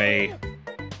anyway.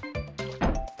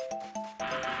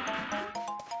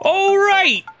 All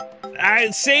right. I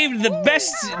saved the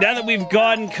best now that we've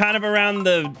gone kind of around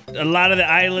a lot of the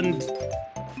island.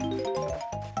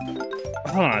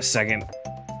 Hold on a second.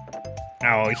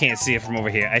 Oh, we can't see it from over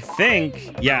here. I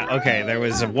think, yeah, okay, there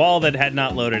was a wall that had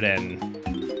not loaded in.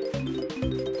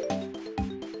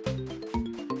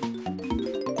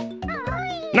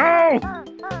 No!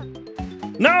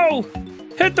 No!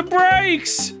 Hit the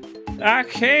brakes! I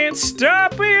can't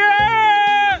stop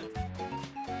it!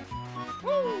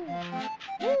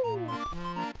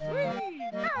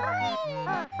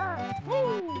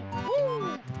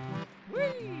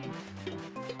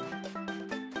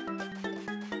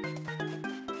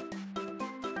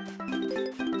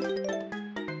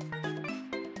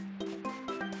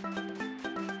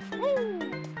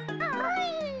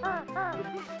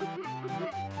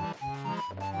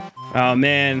 Oh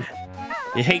man,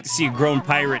 you hate to see a grown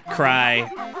pirate cry.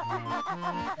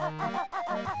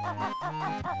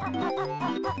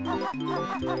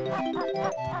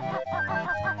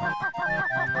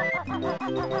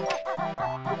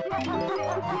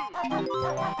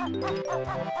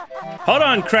 Hold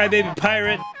on, crybaby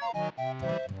pirate.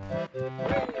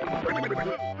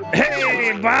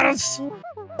 Hey, Bottles!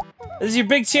 This is your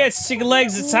big chance to take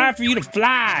legs. It's time for you to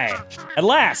fly. At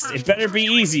last, it better be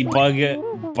easy, boo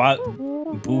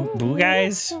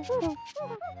guys.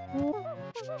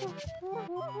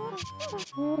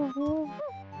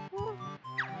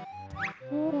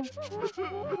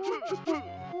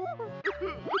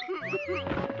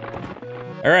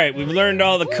 All right, we've learned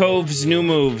all the Cove's new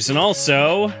moves, and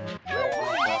also.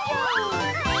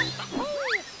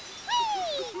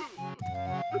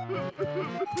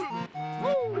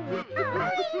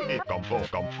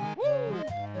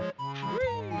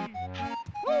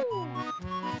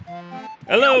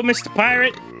 Hello, Mr.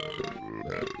 Pirate.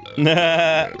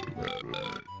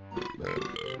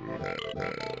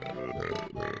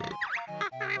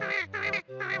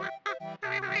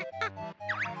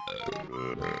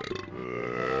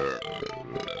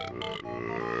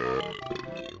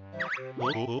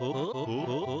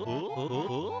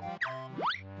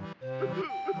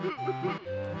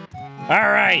 All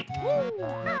right.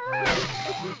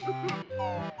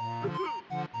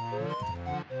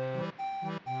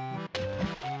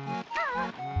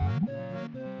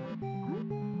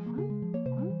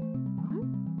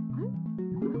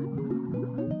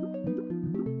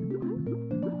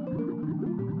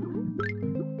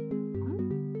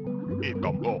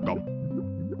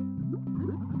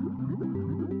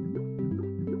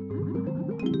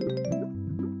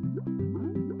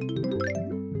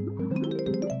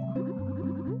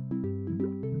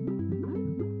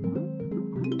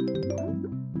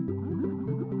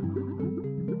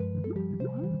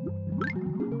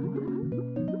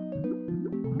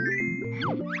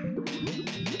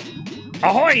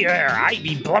 Ahoy there! I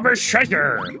be Blubber's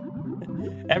treasure!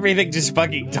 Everything just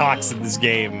fucking talks in this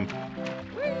game.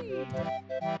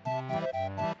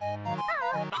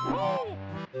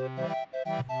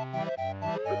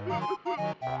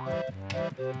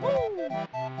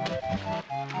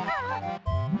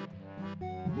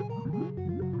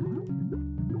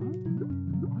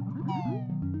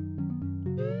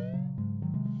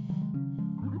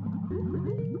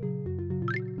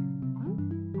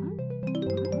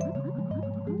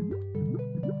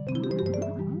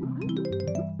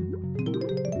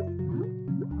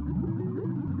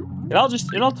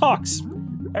 It all talks.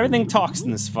 Everything talks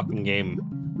in this fucking game.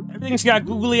 Everything's got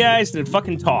googly eyes and it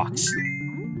fucking talks.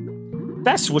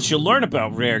 That's what you'll learn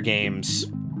about rare games.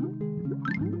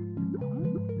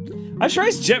 I'm sure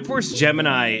Jet Force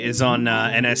Gemini is on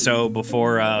NSO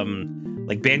before,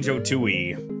 like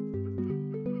Banjo-Tooie.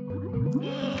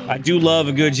 I do love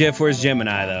a good Jet Force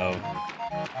Gemini, though.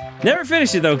 Never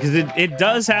finished it, though, because it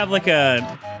does have, like,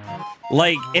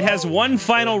 it has one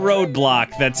final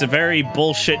roadblock that's a very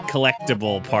bullshit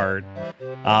collectible part.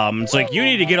 It's like, you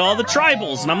need to get all the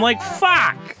tribals, and I'm like,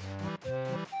 fuck!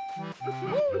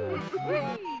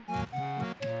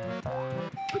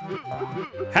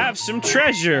 Have some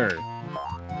treasure!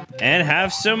 And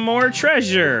have some more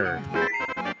treasure!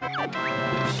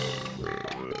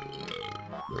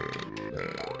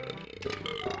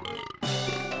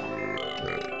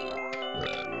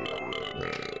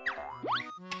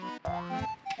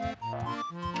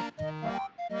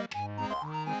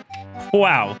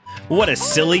 Wow, what a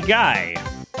silly guy.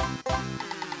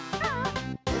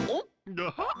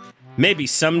 Maybe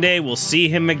someday we'll see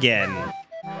him again.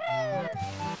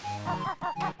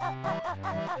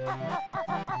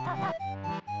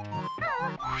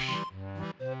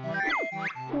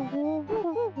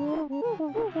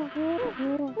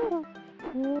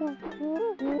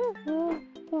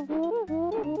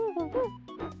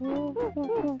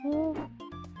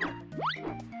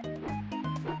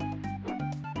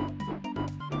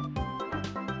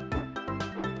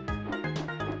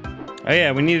 Oh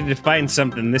yeah, we needed to find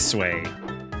something this way.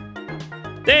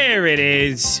 There it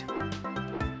is.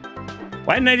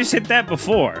 Why didn't I just hit that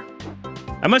before?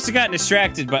 I must have gotten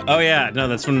distracted, but oh yeah, no,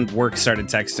 that's when work started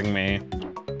texting me.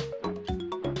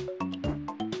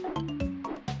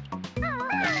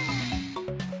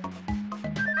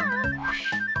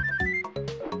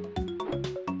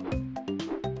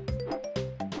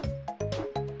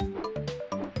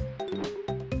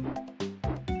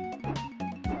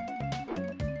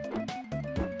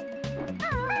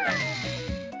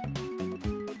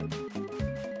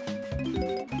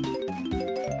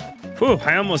 Whew,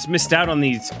 I almost missed out on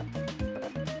these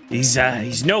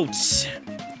notes.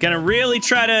 Gonna really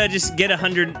try to just get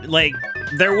 100, like,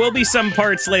 there will be some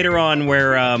parts later on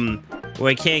where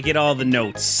I can't get all the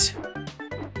notes.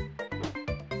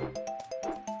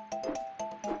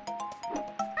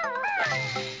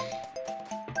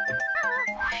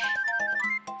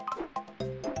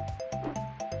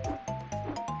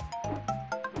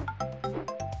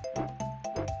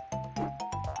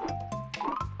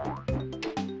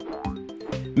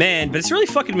 Man, but it's really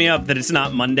fucking me up that it's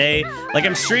not Monday. Like,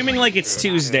 I'm streaming like it's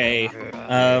Tuesday.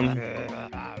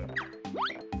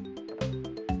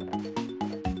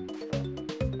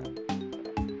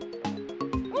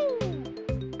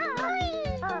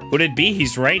 Would it be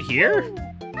he's right here?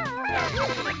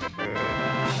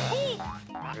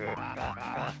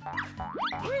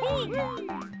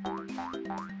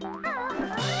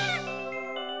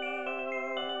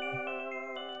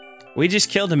 We just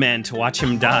killed a man to watch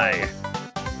him die.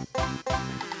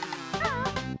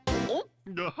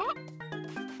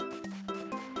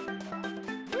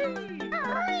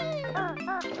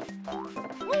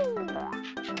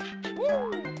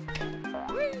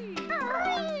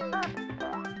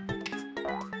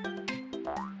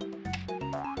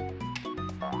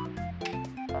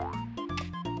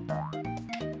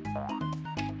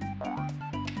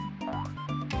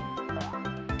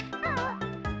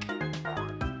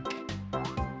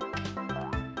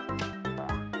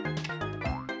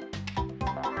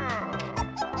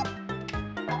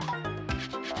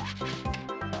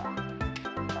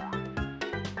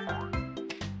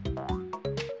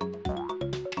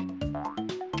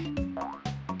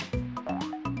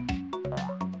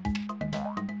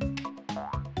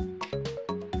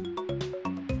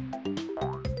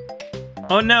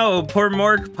 Oh no, poor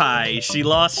Morg Pie. She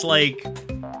lost like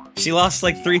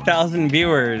 3,000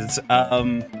 viewers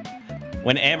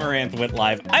when Amaranth went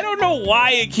live. I don't know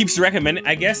why it keeps recommending.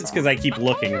 I guess it's because I keep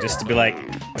looking just to be like,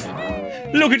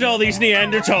 look at all these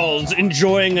Neanderthals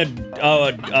enjoying a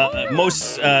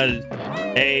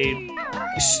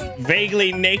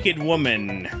vaguely naked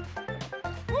woman.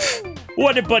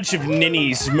 What a bunch of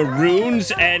ninnies,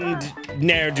 maroons, and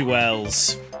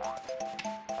ne'er-do-wells.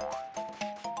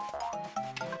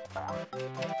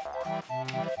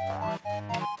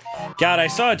 God, I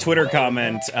saw a Twitter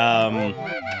comment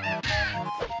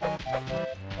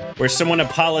where someone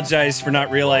apologized for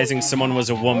not realizing someone was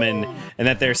a woman and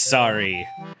that they're sorry.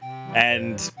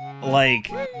 And, like,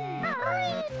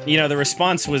 you know, the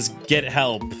response was get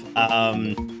help.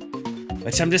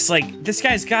 Which I'm just like, this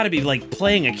guy's gotta be, like,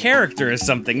 playing a character or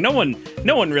something. No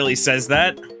one really says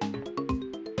that.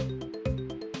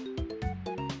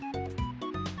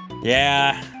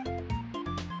 Yeah.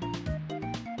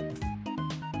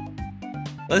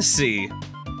 Let's see.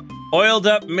 Oiled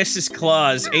up Mrs.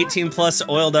 Claus, 18 plus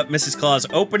oiled up Mrs. Claus,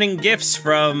 opening gifts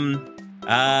from,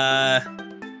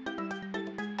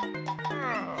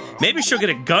 maybe she'll get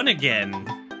a gun again.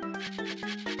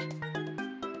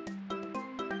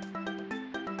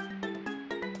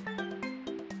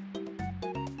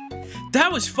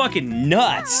 That was fucking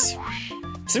nuts.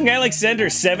 Some guy like sent her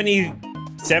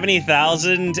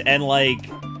 70,000 and like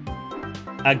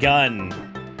a gun.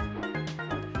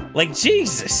 Like,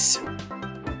 Jesus.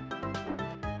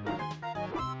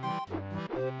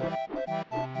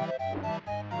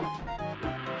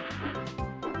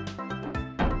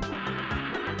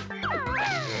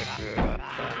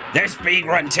 This big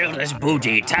Runtilda's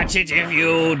booty. Touch it if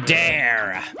you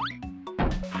dare.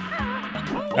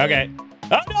 Okay.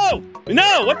 Oh, no!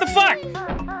 No! What the fuck?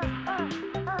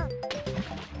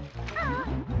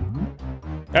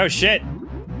 Oh, shit.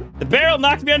 The barrel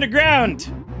knocked me underground.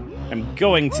 I'm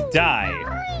going to die.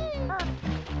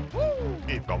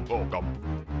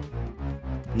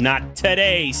 Not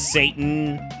today,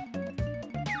 Satan.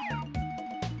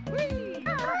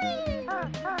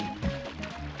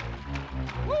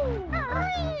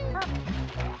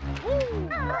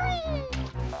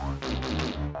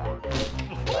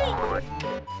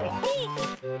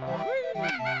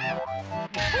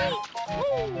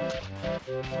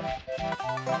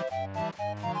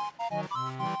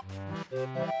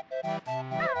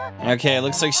 Okay, it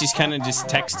looks like she's kind of just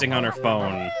texting on her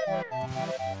phone.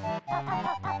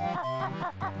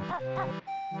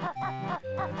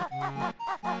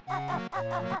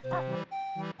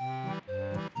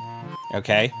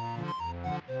 Okay.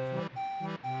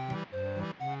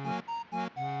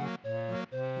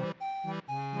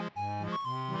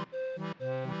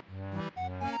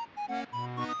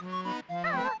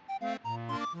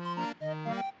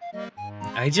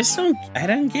 I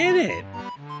don't get it.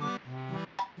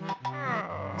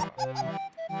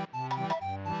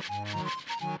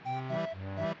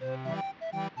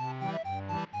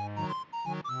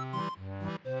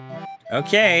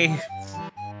 Okay.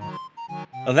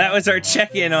 Well, that was our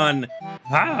check-in on,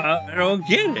 I don't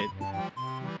get it.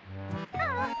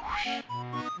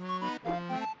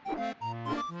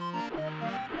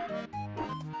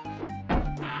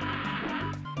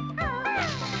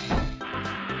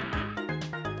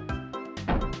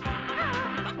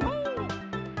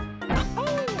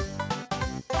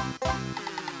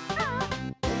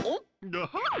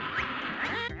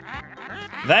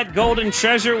 That golden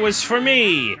treasure was for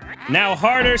me. Now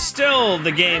harder still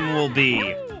the game will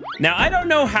be. Now, I don't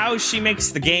know how she makes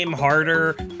the game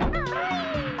harder,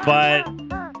 but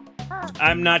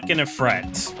I'm not gonna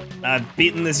fret. I've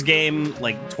beaten this game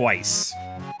like twice.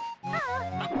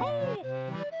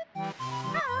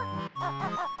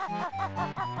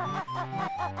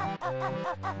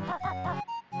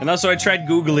 And also I tried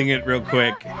Googling it real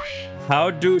quick. How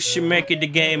do she make the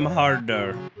game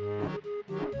harder?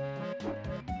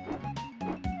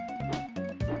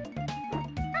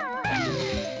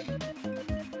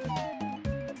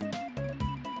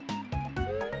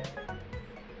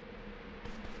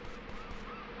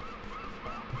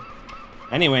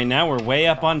 Anyway, now we're way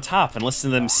up on top, and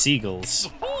listen to them seagulls.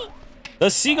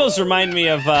 Those seagulls remind me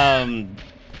of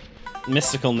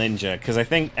Mystical Ninja, because I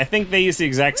think they use the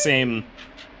exact same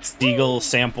seagull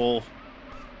sample.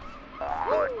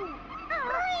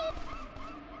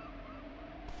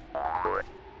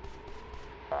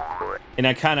 In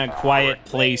a kind of quiet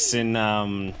place in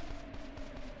man,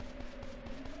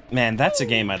 that's a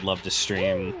game I'd love to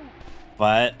stream.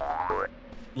 But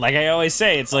like I always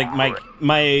say, it's like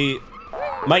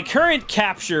my current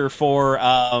capture for,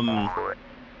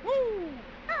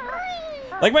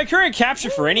 like, my current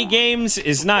capture for any games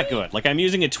is not good. Like, I'm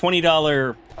using a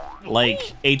 $20,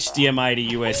 like, HDMI to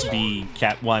USB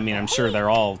cap. Well, I mean, I'm sure they're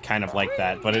all kind of like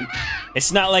that, but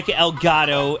it's not like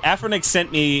Elgato. Afrinic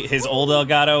sent me his old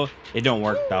Elgato. It don't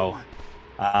work, though.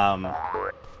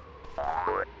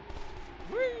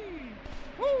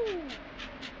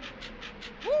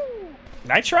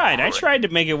 I tried to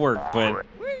make it work, but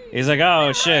he's like,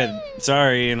 oh, shit,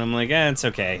 sorry, and I'm like, it's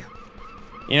okay.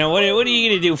 You know, what are you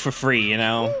gonna do for free, you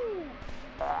know?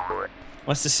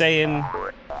 What's the saying?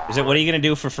 Is it, what are you gonna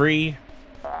do for free?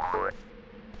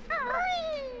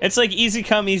 It's like, easy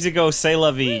come, easy go, say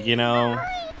la vie, you know?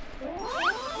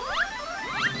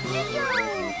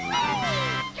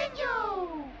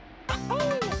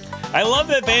 I love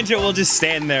that Banjo will just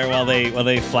stand there while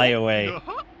they fly away.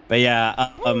 But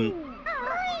yeah,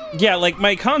 yeah, like,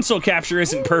 my console capture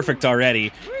isn't perfect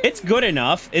already. It's good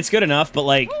enough, but,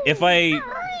 like, if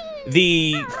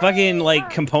the fucking, like,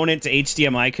 component to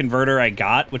HDMI converter I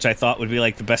got, which I thought would be,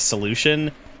 like, the best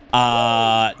solution,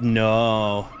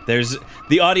 no.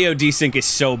 The audio desync is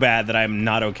so bad that I'm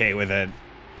not okay with it.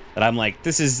 That I'm like,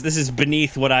 this is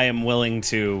beneath what I am willing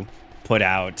to put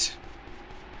out.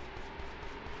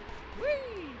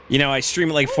 You know, I stream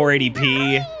at, like,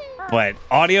 480p, but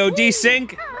audio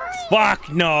desync?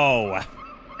 Fuck no!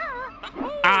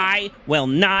 I will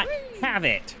not have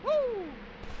it!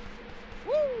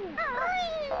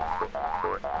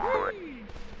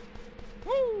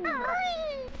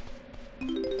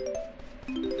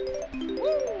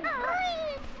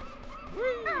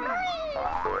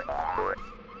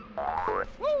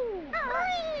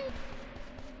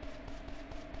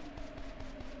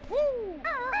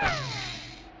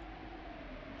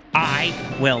 I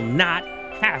will not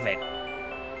have it.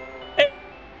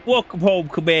 Welcome home,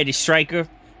 Commander Striker.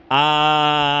 No,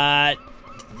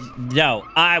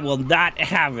 I will not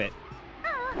have it.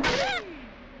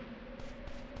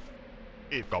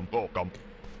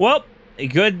 Well,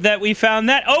 good that we found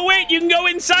that. Oh, wait, you can go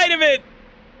inside of it!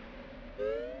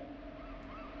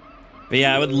 But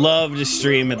yeah, I would love to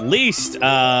stream at least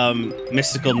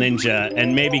Mystical Ninja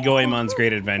and maybe Goemon's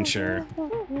Great Adventure.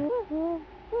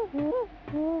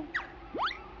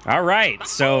 All right,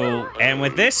 so, and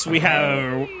with this, we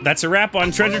have, that's a wrap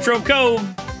on Treasure Trove Cove.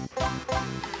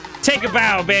 Take a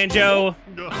bow, Banjo.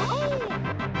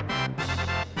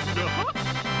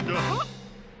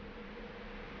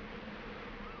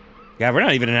 Yeah, we're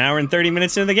not even an hour and 30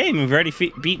 minutes into the game. We've already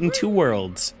beaten 2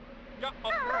 worlds.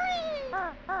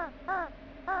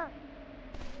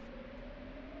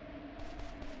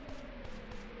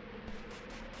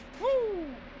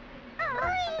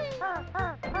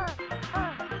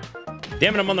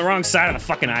 Damn it, I'm on the wrong side of the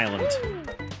fucking island.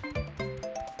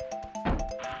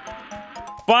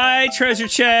 Bye, treasure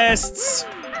chests!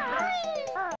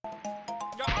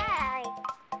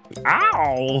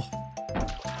 Ow!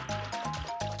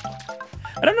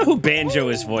 I don't know who Banjo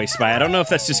is voiced by. I don't know if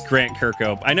that's just Grant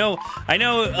Kirkhope. I know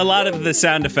a lot of the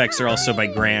sound effects are also by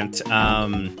Grant. I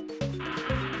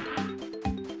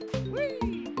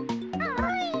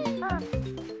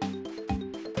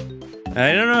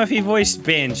don't know if he voiced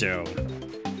Banjo.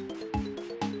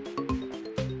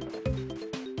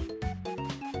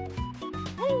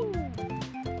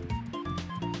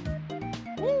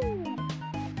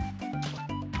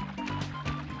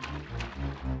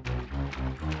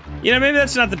 You know, maybe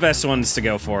that's not the best ones to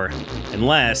go for.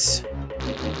 Unless...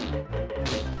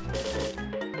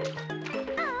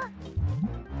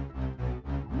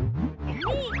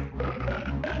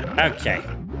 Okay.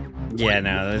 Yeah,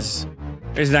 no, there's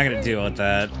not gonna deal with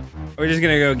that. We're just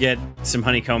gonna go get some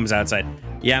honeycombs outside.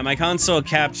 Yeah, my console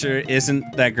capture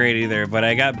isn't that great either, but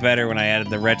I got better when I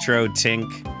added the Retro Tink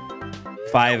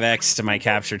 5X to my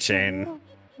capture chain.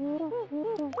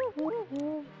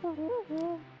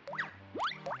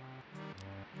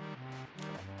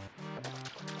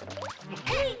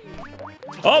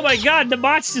 Oh my god, the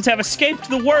monsters have escaped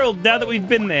the world now that we've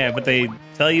been there, but they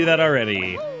tell you that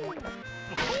already.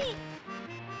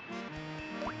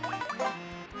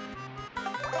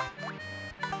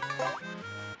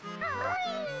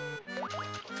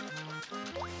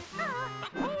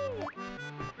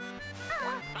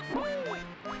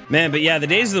 Man, but yeah, the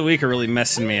days of the week are really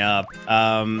messing me up.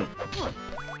 And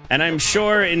I'm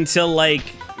sure until, like,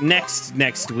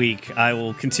 next week, I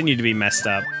will continue to be messed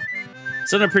up.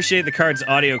 So I don't appreciate the card's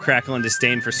audio crackle and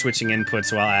disdain for switching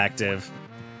inputs while active.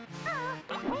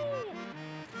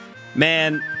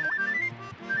 Man.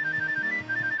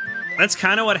 That's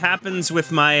kind of what happens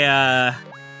with my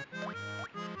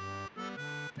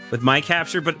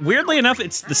capture, but weirdly enough,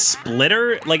 it's the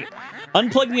splitter. Like,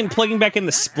 unplugging and plugging back in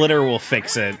the splitter will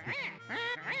fix it.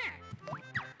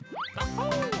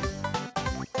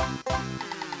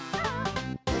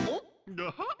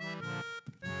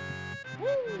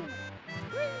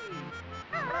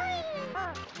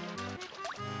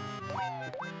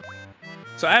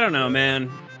 So I don't know,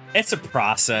 man. It's a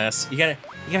process. You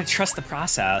gotta trust the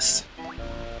process.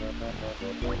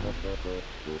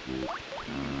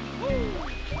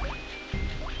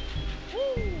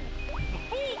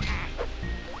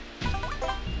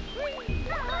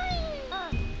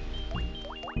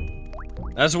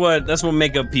 That's what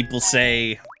makeup people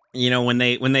say, you know, when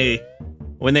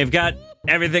they've got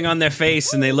everything on their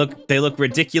face and they look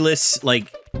ridiculous,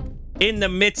 like in the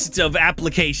midst of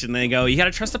application. They go, you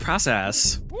gotta trust the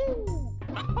process.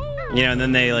 You know, and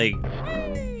then they like,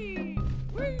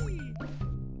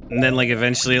 and then like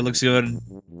eventually it looks good.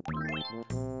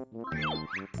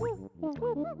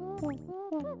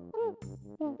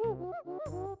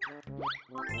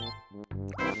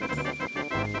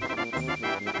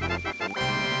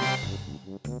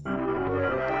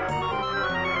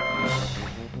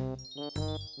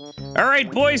 All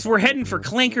right, boys, we're heading for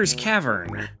Clanker's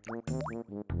Cavern.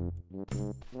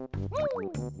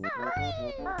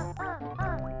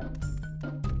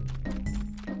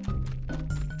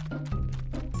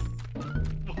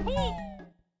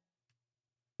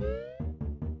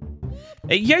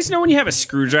 Hey, you guys know when you have a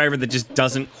screwdriver that just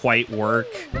doesn't quite work?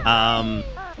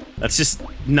 That's just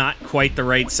not quite the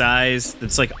right size.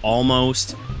 It's like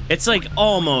almost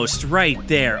right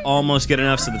there, almost good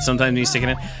enough so that sometimes when you stick it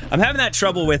in. I'm having that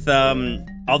trouble with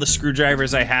all the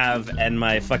screwdrivers I have and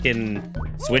my fucking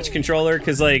Switch controller,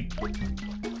 because like,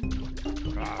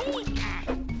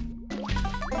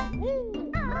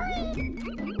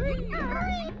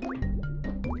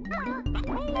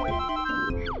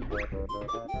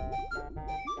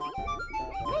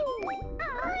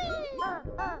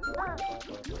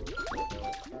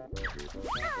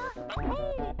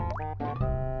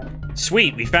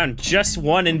 sweet, we found just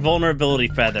one invulnerability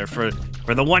feather for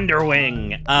For the Wonder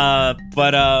Wing.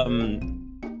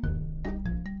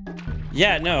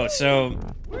 Yeah, no, so...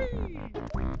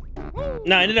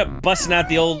 No, I ended up busting out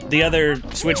the other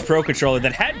Switch Pro controller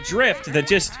that had drift that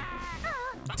just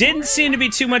didn't seem to be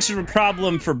too much of a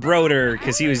problem for Broder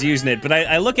because he was using it. But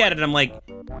I look at it and I'm like,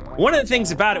 one of the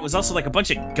things about it was also like a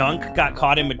bunch of gunk got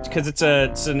caught in because it's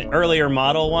an earlier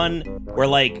model one where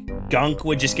like gunk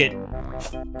would just get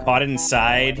caught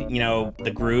inside, you know,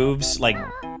 the grooves, like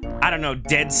I don't know,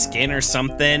 dead skin or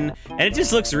something, and it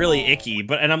just looks really icky.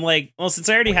 And I'm like, well, since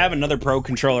I already have another Pro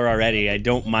controller already, I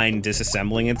don't mind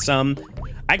disassembling it some.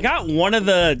 I got one of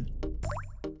the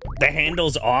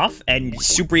handles off, and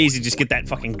super easy to just get that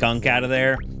fucking gunk out of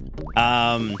there.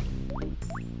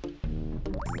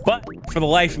 But for the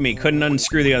life of me, couldn't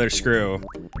unscrew the other screw,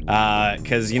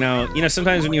 because you know,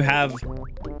 sometimes when you have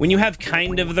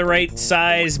kind of the right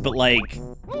size, but like,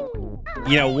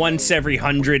 you know, once every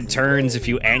 100 turns, if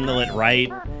you angle it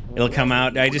right, it'll come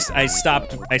out. I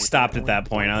stopped at that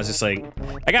point. I was just like,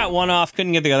 I got one off,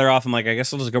 couldn't get the other off. I'm like, I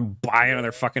guess I'll just go buy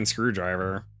another fucking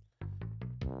screwdriver.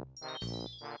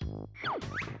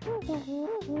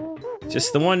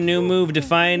 Just the one new move to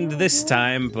find this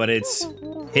time, but it's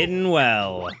hidden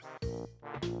well.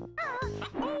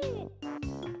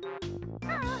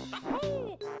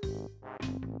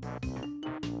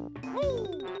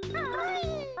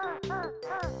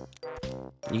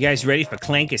 You guys ready for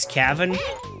Clankus Cavern?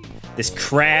 This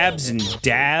crabs and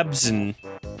dabs and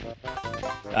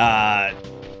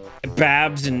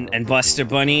Babs and Buster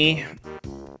Bunny,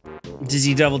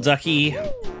 Dizzy Double Ducky,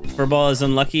 Furball is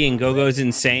unlucky, and Go-Go's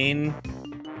insane.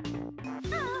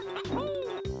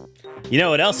 You know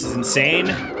what else is insane?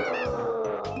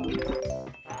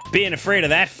 Being afraid of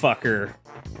that fucker.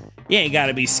 You ain't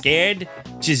gotta be scared.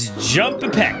 Just jump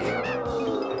and peck.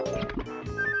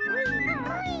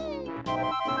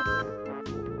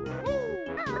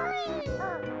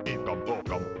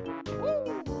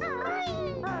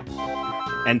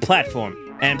 And platform.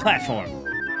 And platform.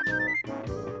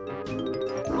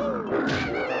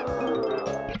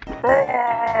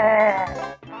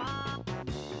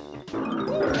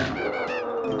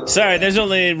 Sorry, there's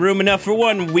only room enough for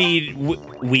one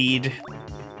weed.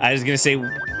 I was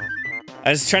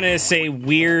trying to say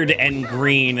weird and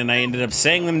green, and I ended up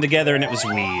saying them together, and it was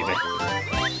weed.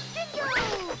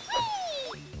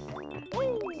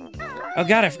 Oh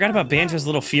god, I forgot about Banjo's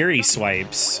little Fury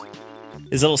swipes.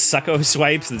 His little sucko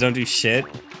swipes that don't do shit.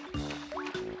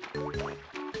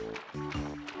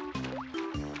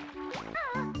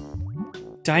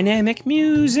 Dynamic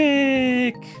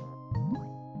music!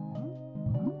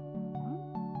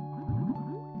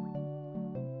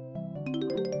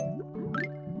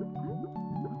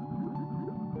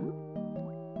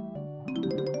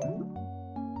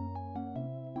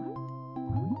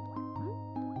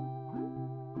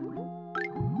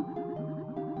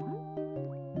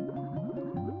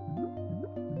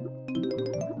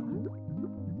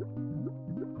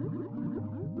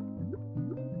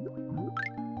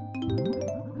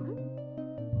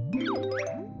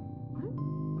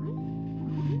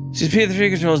 Just pay the 3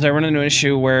 controls, I run into an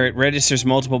issue where it registers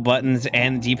multiple buttons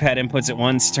and D-pad inputs at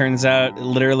once. Turns out,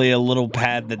 literally a little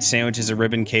pad that sandwiches a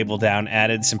ribbon cable down,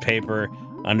 added some paper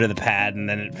under the pad, and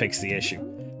then it fixed the issue.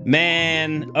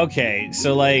 Man, okay,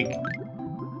 so like...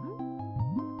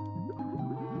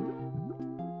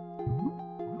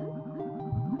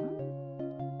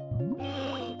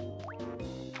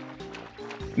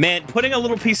 Man, putting a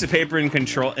little piece of paper in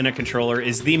a controller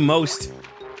is the most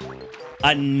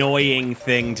annoying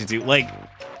thing to do. Like,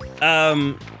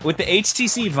 with the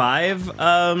HTC Vive,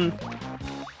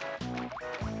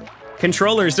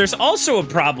 controllers, there's also a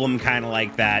problem kind of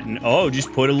like that. And, oh,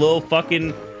 just put a little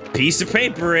fucking piece of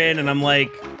paper in, and I'm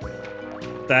like,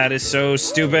 that is so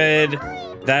stupid.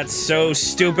 That's so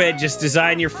stupid. Just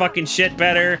design your fucking shit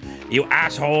better, you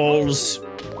assholes.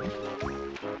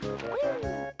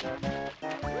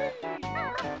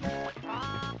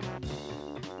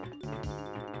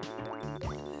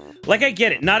 Like, I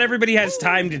get it. Not everybody has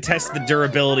time to test the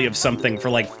durability of something for,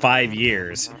 like, 5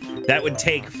 years. That would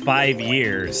take 5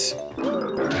 years.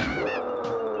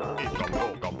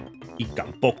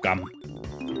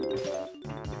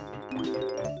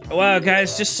 Wow,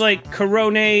 guys, just like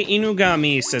Korone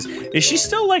Inugami says. Is she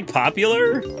still, like,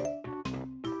 popular?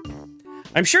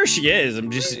 I'm sure she is.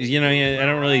 I'm just, you know, I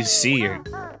don't really see her.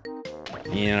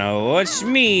 You know, it's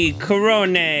me,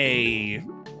 Korone.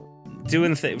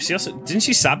 Doing things. She also didn't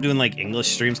she stop doing like English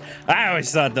streams? I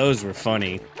always thought those were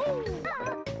funny.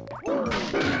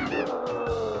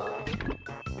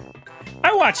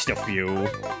 I watched a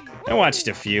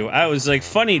few. I was like,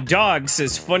 funny dog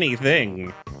says funny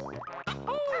thing.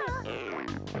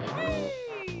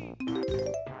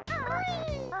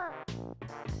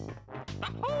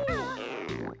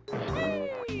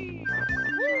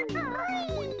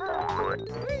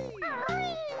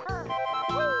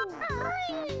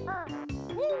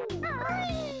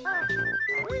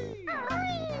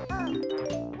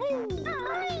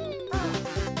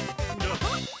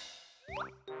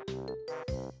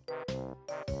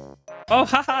 Oh,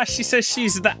 haha, she says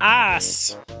she's the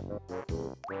ass.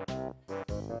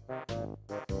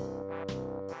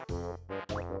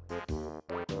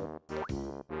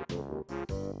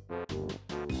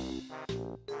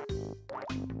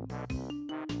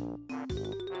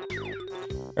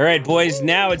 All right, boys,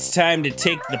 now it's time to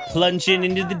take the plunging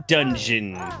into the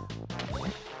dungeon.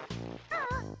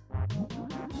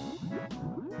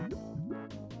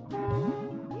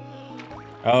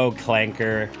 Oh,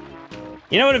 Clanker.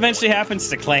 You know what eventually happens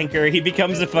to Clanker? He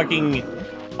becomes a fucking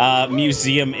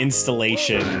museum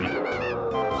installation.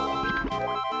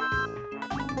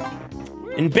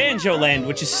 In Banjo Land,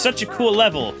 which is such a cool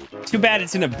level. Too bad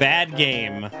it's in a bad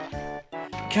game.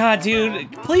 God,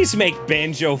 dude, please make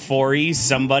Banjo 4E,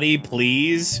 somebody,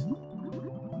 please.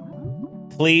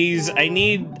 Please, I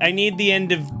need the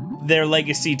end of their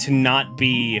legacy to not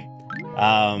be,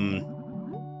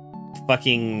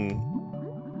 fucking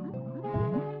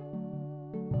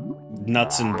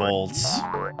nuts and bolts.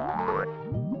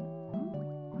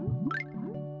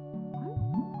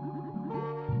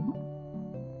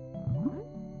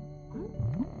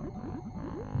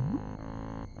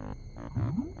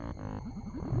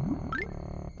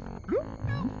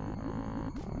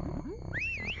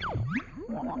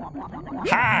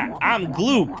 Hi, I'm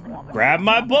Gloop. Grab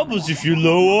my bubbles if you're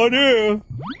low on air.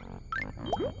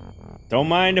 Don't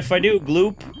mind if I do,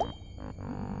 Gloop.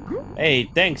 Hey,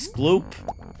 thanks, Gloop.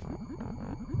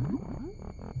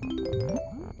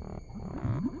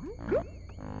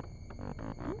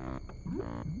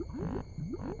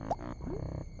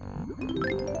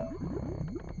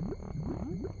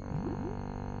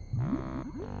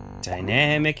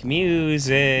 Dynamic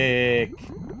music.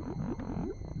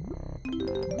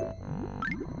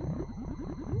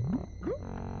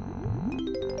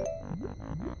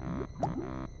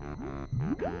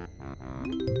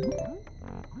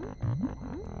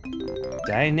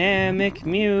 Dynamic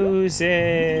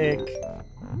music.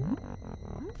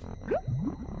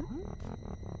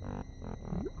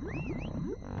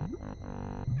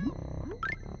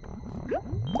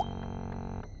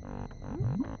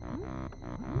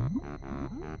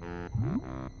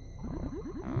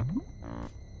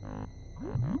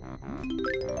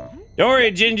 Don't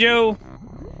worry, Jinjo.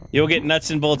 You'll get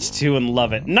nuts and bolts too and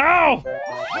love it. No!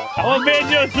 I want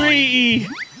Banjo 3E!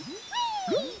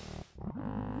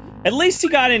 At least he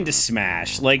got into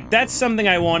Smash. Like, that's something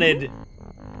I wanted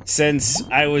since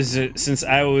I was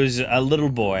a little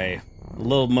boy.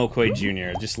 Little Mokoi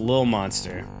Jr., just a little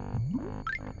monster.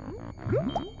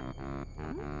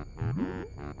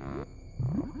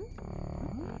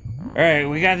 Alright,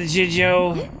 we got the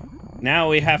Jinjo. Now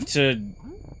we have to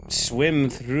swim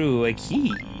through a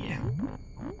key.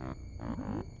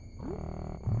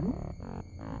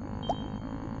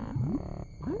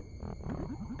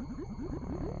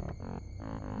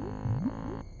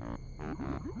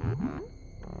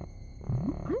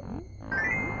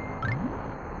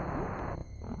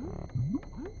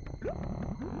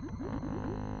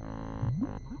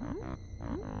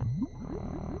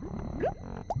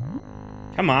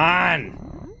 Come on!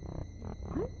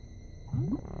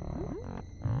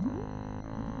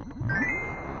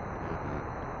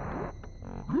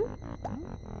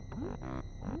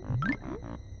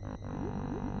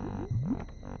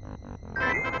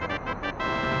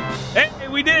 Hey,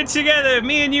 we did it together!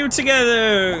 Me and you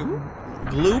together!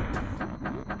 Gloop?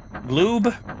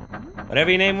 Gloob?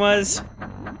 Whatever your name was.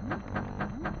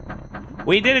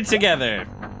 We did it together!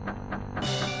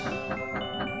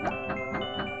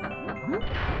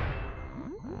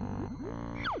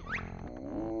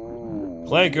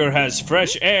 Clanker has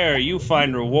fresh air. You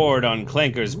find reward on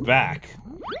Clanker's back.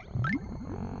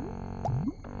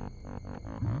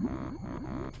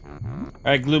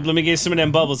 Alright, Gloop, let me get some of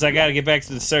them bubbles. I gotta get back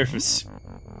to the surface.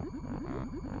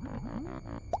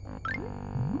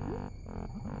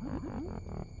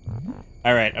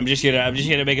 Alright, I'm just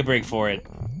gonna make a break for it.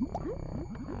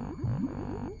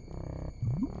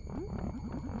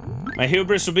 My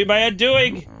hubris will be my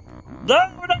undoing. No,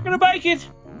 we're not gonna make it.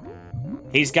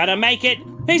 He's gonna make it!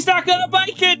 He's not gonna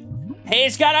make it!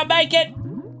 He's gonna make it!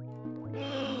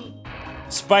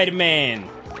 Spider-Man.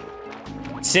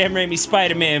 Sam Raimi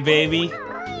Spider-Man, baby.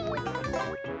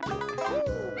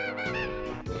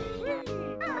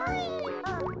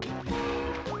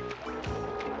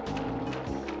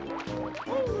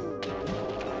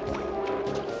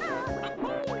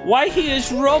 Why he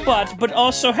is robot, but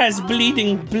also has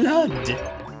bleeding blood?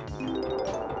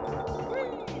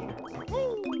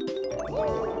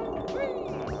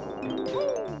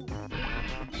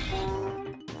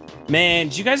 Man,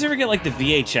 did you guys ever get, like, the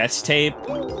VHS tape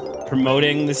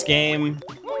promoting this game?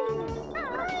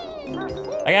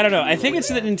 I Like, I don't know. I think it's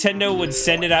that Nintendo would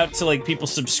send it out to, like, people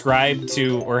subscribed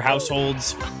to, or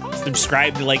households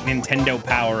subscribed to, like, Nintendo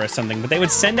Power or something. But they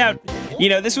would send out, you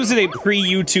know, this was in a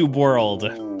pre-YouTube world.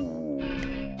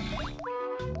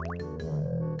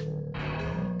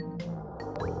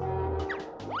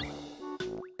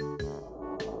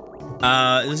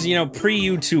 This is, you know,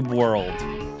 pre-YouTube world.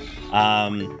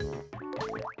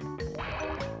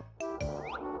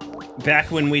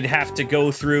 Back when we'd have to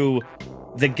go through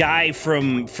the guy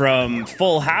from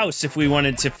Full House if we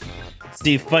wanted to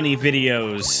see funny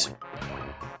videos.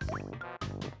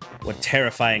 What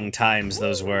terrifying times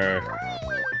those were.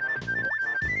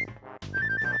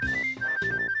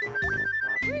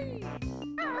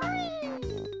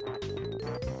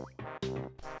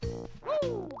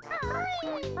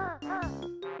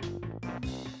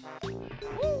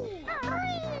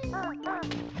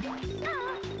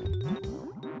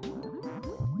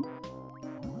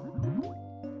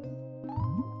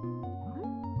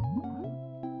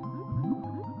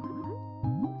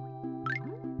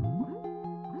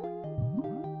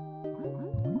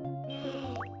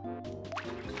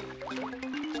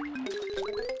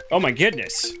 Oh my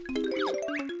goodness.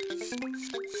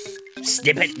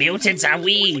 Snippet mutants are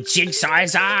we, Jigsaw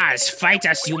is ours, fight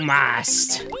us you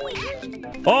must.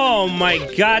 Oh my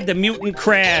god, the mutant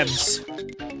crabs.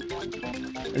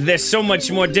 They're so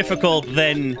much more difficult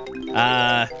than,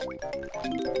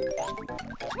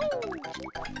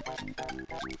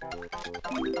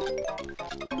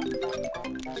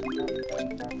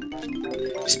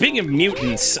 Speaking of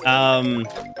mutants, you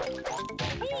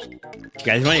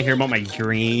guys want to hear about my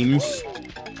dreams?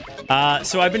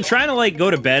 So I've been trying to, like, go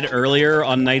to bed earlier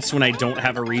on nights when I don't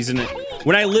have a reason,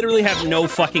 when I literally have no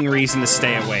fucking reason to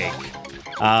stay awake.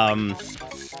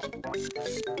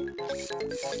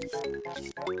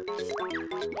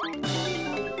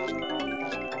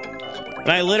 When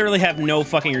I literally have no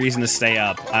fucking reason to stay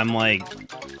up, I'm like,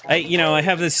 you know, I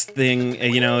have this thing,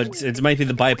 you know, it might be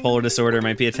the bipolar disorder, it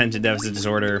might be attention deficit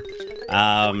disorder,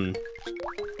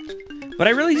 but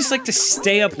I really just like to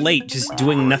stay up late, just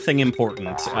doing nothing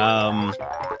important. I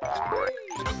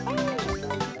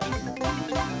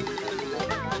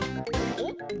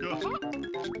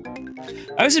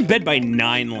was in bed by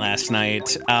 9 last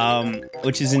night,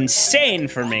 which is insane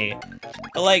for me.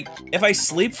 Like, if I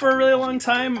sleep for a really long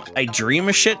time, I dream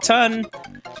a shit ton,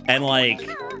 and like...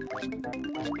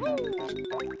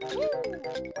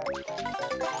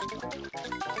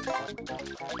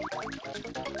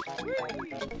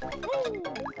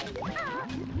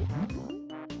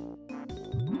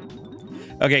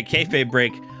 Okay, kayfabe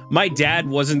break. My dad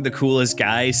wasn't the coolest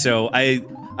guy, so I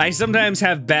sometimes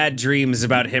have bad dreams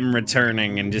about him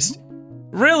returning and just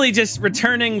really just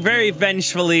returning very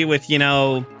vengefully with, you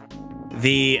know,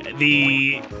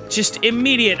 the just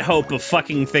immediate hope of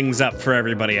fucking things up for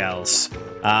everybody else.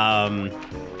 Not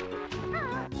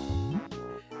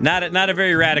a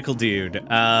very radical dude.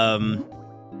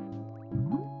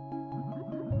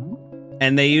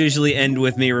 And they usually end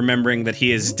with me remembering that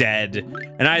he is dead.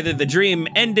 And either the dream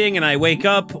ending and I wake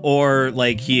up, or,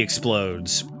 like, he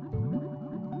explodes.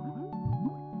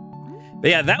 But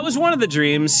yeah, that was one of the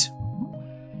dreams.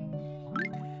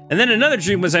 And then another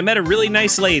dream was I met a really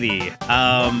nice lady.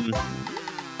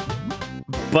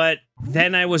 But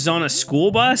then I was on a school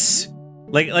bus.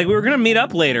 Like we were gonna meet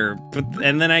up later,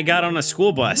 and then I got on a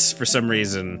school bus for some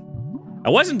reason. I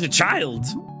wasn't a child.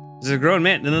 I was a grown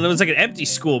man, and then there was like an empty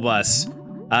school bus,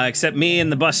 except me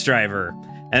and the bus driver.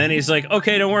 And then he's like,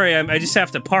 okay, don't worry, I just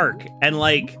have to park. And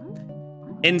like,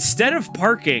 instead of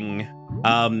parking,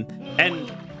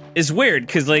 and it's weird,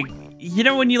 because like, you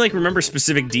know when you like remember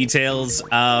specific details? So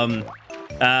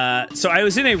I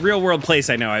was in a real world place,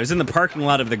 I know. I was in the parking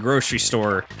lot of the grocery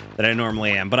store that I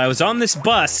normally am, but I was on this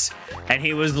bus, and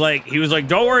he was like,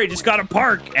 don't worry, just gotta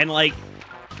park. And like,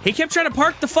 he kept trying to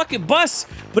park the fucking bus,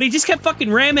 but he just kept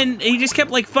fucking ramming, he just kept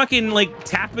like fucking like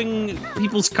tapping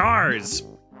people's cars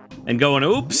and going,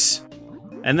 oops.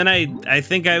 And then I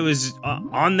think I was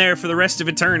on there for the rest of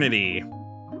eternity.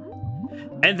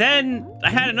 And then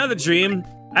I had another dream.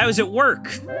 I was at work,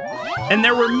 and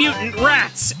there were mutant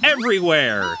rats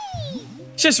everywhere,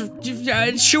 just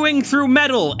chewing through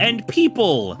metal and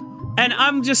people. And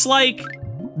I'm just like,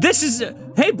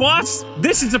 hey boss,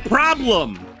 this is a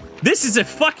problem. This is a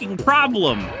fucking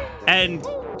problem. And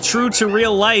true to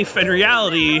real life and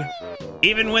reality,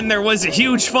 even when there was a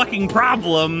huge fucking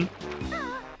problem,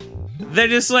 they're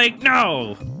just like,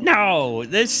 no,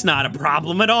 this is not a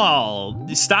problem at all.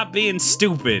 Stop being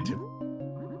stupid.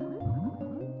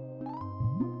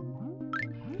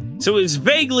 So it was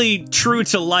vaguely true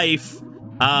to life,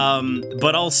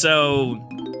 but also,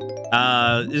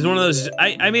 is one of those,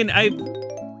 I mean,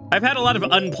 I've had a lot of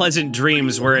unpleasant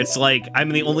dreams where it's like I'm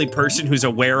the only person who's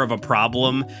aware of a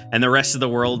problem and the rest of the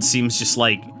world seems just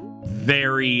like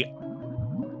very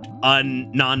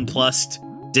nonplussed,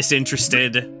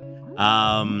 disinterested.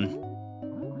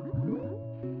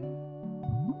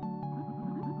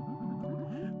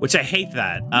 Which I hate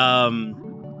that.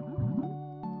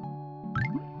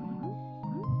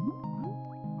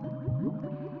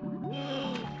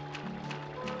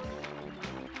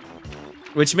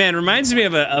 Which, man, reminds me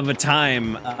of a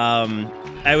time.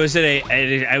 I was at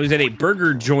a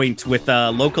burger joint with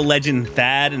local legend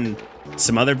Thad and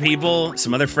some other people,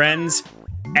 some other friends,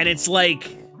 and it's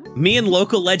like me and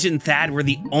local legend Thad were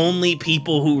the only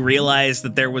people who realized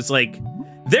that there was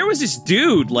this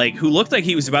dude like who looked like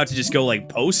he was about to just go like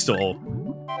postal.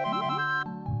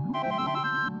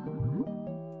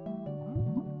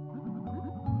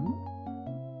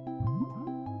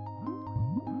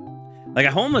 Like,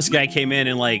 a homeless guy came in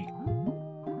and, like,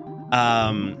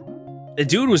 the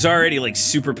dude was already, like,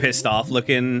 super pissed off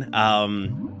looking, then,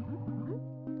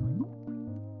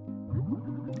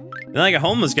 like, a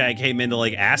homeless guy came in to,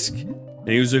 like, ask, and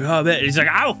he was like, oh, man, he's like,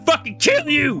 I'll fucking kill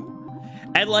you!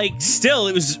 And, like, still,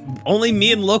 it was only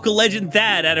me and local legend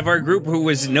Thad out of our group who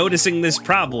was noticing this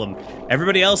problem.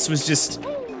 Everybody else was just,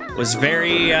 was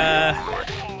very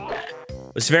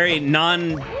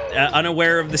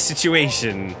unaware of the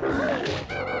situation.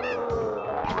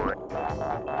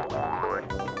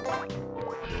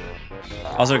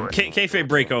 Also, kayfabe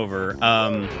break over.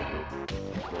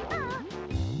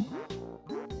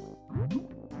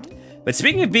 But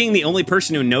speaking of being the only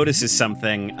person who notices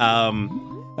something,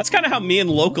 that's kind of how me and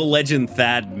local legend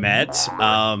Thad met.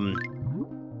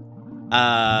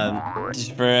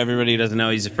 Just for everybody who doesn't know,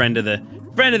 he's a friend of the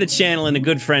channel and a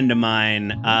good friend of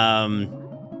mine.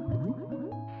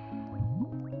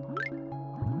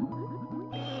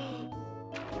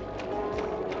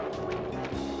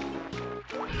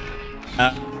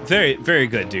 Very, very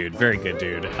good dude. Very good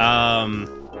dude.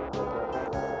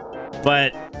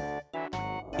 But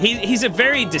he's a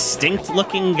very distinct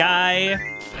looking guy.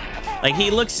 Like,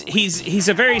 he's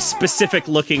a very specific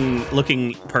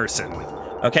looking person.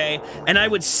 Okay? And I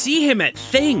would see him at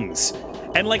things.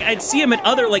 And, like, I'd see him at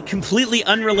other, like, completely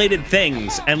unrelated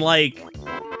things. And, like,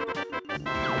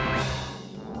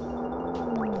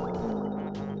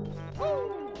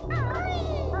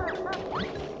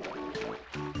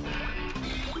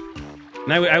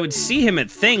 and I would see him at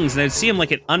things, and I'd see him,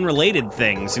 like, at unrelated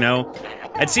things, you know?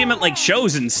 I'd see him at, like,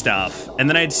 shows and stuff, and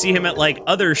then I'd see him at, like,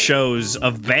 other shows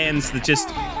of bands that just,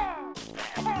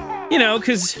 you know,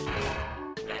 because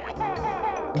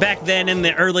back then in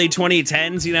the early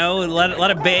 2010s, you know, a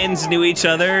lot of bands knew each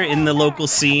other in the local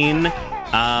scene.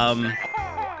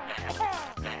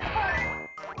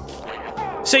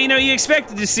 So, you know, you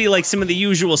expected to see, like, some of the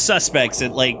usual suspects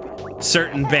at, like,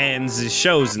 certain bands'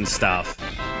 shows and stuff.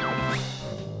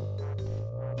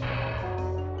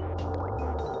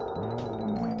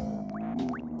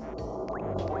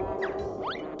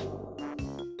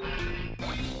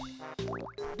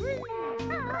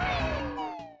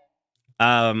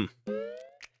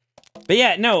 But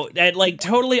yeah, no, at, like,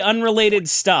 totally unrelated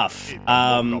stuff,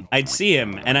 I'd see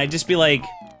him, and I'd just be like,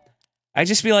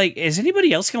 is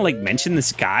anybody else gonna, like, mention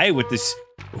this guy with this,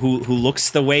 who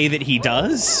looks the way that he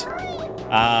does?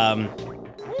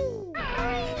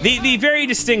 The very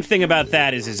distinct thing about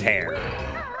that is his hair.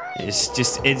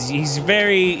 He's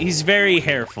very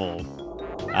hairful.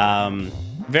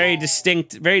 Very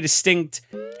distinct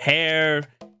hair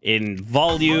in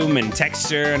volume and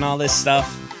texture and all this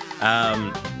stuff.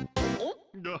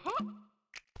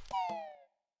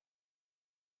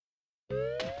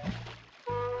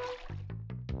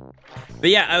 But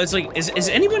yeah, I was like, is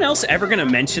anyone else ever gonna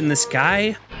mention this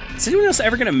guy? Is anyone else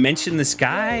ever gonna mention this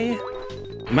guy?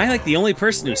 Am I, like, the only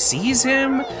person who sees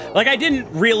him? Like, I didn't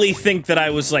really think that I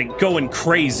was, like, going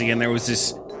crazy and there was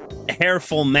this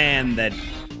hairful man that,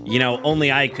 you know,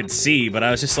 only I could see, but I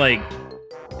was just like,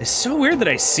 it's so weird that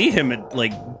I see him at,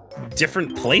 like,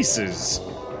 different places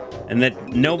and that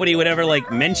nobody would ever,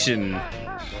 like, mention.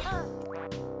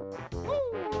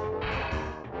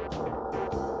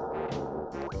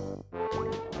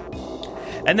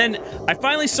 And then I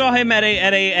finally saw him at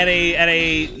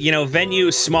a you know,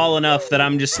 venue small enough that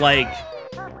I'm just like,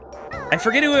 I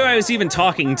forget who I was even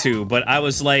talking to, but I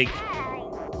was talking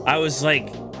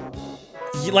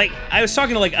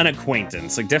to, like, an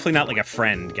acquaintance, like, definitely not like a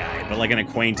friend guy, but like an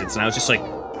acquaintance, and I was just like,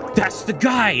 that's the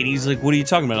guy, and he's like, what are you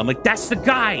talking about? I'm like, that's the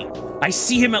guy. I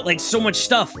see him at, like, so much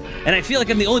stuff, and I feel like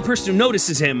I'm the only person who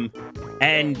notices him,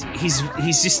 and he's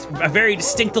just a very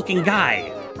distinct looking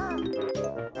guy.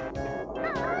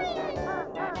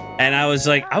 And I was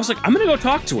like, I'm gonna go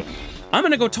talk to him. I'm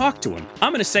gonna go talk to him.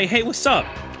 I'm gonna say, hey, what's up?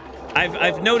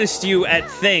 I've noticed you at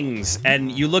things,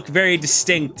 and you look very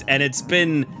distinct, and it's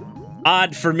been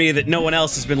odd for me that no one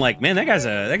else has been like, man, that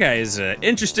guy is a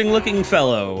interesting looking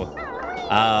fellow.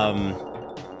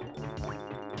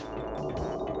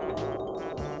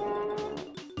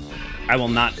 I will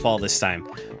not fall this time.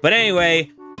 But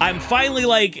anyway, I'm finally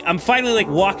like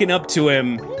walking up to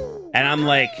him, and I'm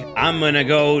like, I'm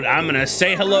gonna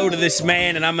say hello to this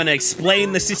man, and I'm gonna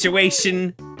explain the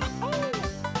situation.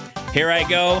 Here I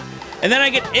go. And then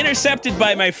I get intercepted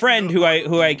by my friend who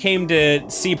I came to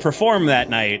see perform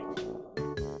that night.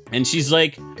 And she's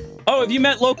like, oh, have you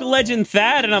met local legend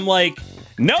Thad? And I'm like,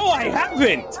 no, I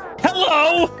haven't.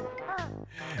 Hello?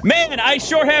 Man, I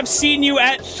sure have seen you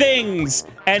at things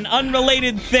and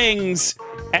unrelated things.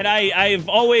 And I've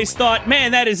always thought,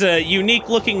 man, that is a unique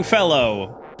looking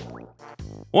fellow.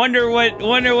 Wonder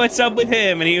what's up with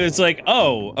him. And he was like,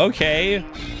 oh, okay.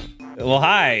 Well,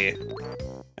 hi.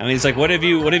 And he's like, what have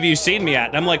you seen me at?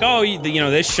 And I'm like, oh, you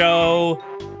know, this show,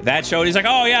 that show. And he's like,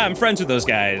 oh yeah, I'm friends with those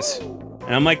guys.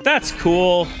 And I'm like, that's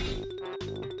cool.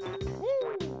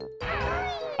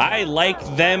 I like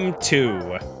them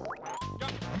too.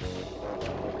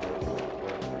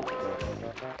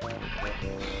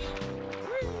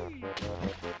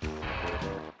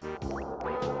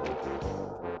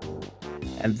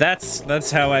 And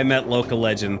that's how I met local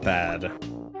legend Thad.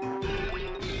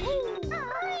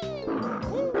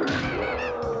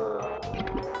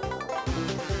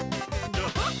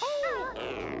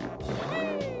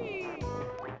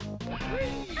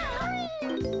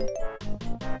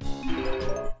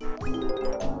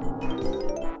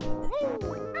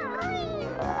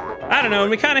 I don't know,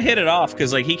 and we kind of hit it off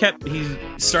because like he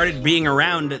started being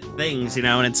around things, you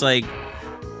know, and it's like,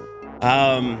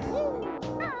 I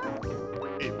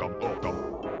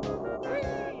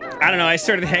don't know, I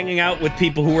started hanging out with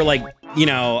people who were like, you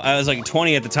know, I was like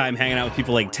 20 at the time, hanging out with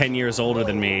people like 10 years older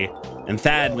than me, and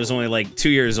Thad was only like 2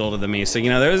 years older than me, so you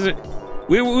know,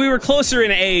 we were closer in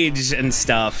age and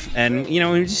stuff, and you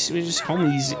know, we were just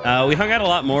homies. We hung out a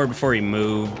lot more before he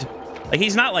moved. Like,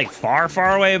 he's not, like, far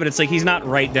away, but it's like he's not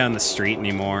right down the street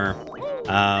anymore.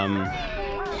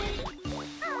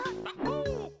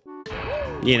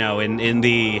 You know, in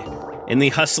the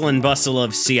hustle and bustle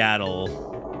of Seattle.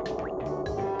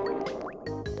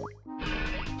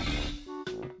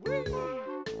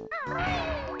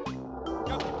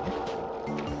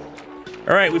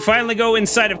 All right, we finally go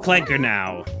inside of Clanker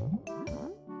now.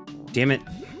 Damn it.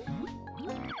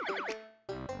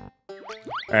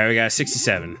 All right, we got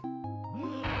 67.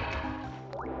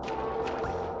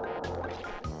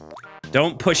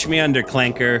 Don't push me under,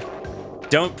 Clanker.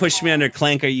 Don't push me under,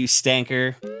 Clanker, you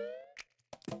stanker.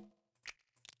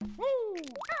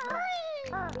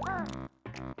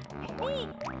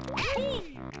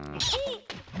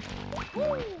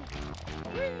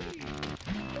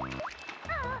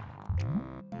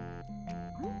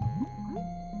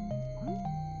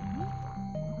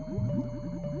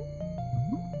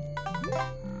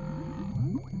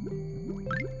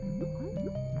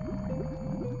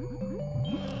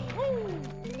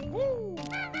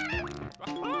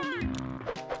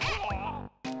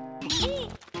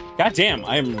 God damn,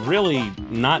 I'm really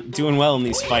not doing well in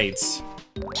these fights.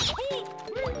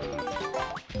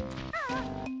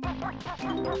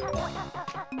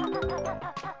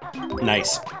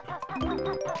 Nice.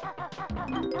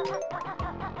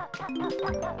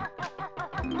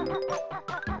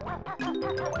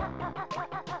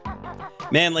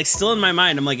 Man, like, still in my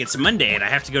mind, I'm like, it's Monday and I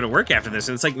have to go to work after this.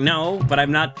 And it's like, no, but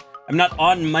I'm not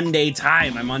on Monday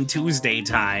time. I'm on Tuesday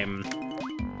time.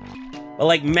 But,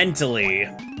 like, mentally.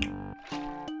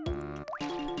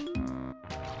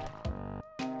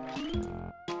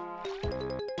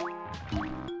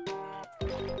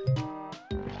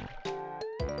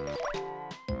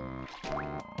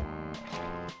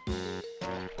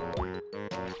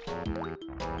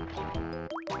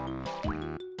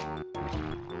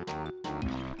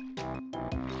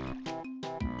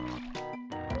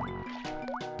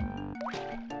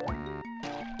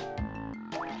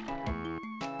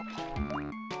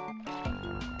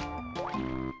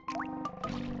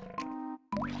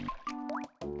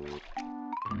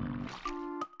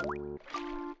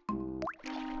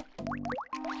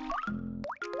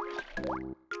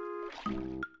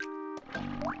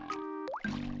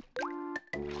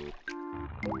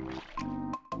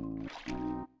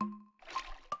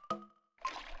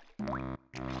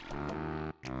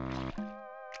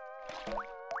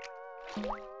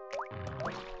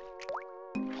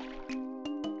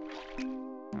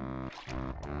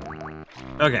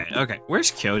 Okay, okay. Where's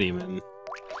Cody, man?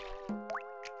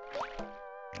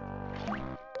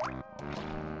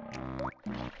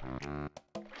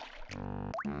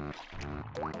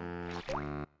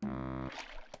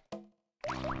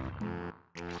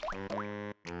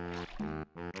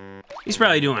 He's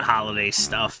probably doing holiday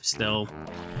stuff still.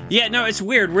 Yeah, no, it's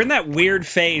weird. We're in that weird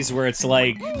phase where it's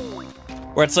like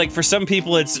for some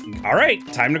people it's, all right,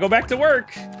 time to go back to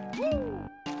work.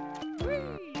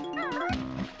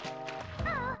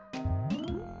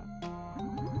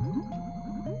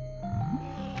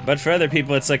 But for other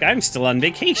people, it's like, I'm still on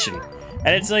vacation.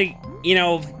 And it's like, you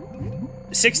know,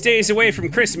 6 days away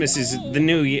from Christmas is the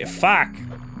new year. Fuck.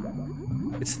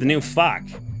 It's the new fuck.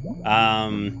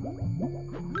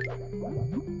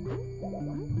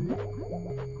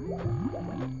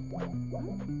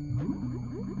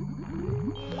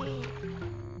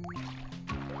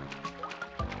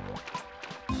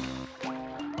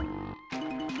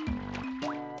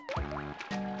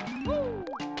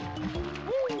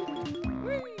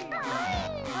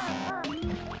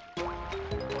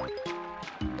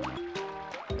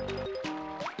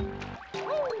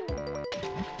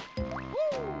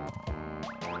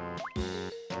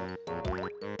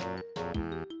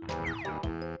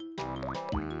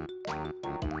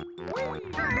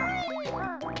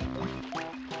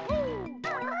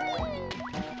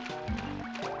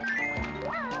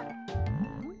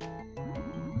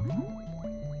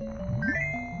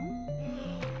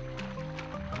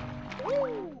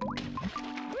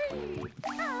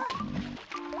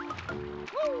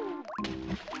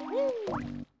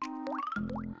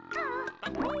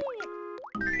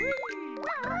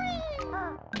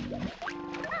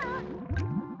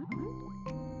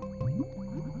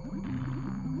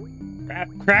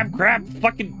 Crap,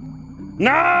 fucking...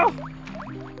 No!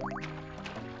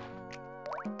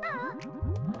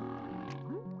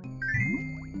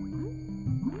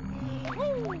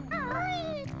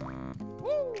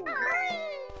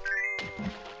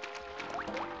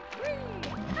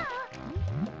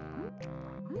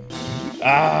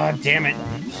 Ah, damn it.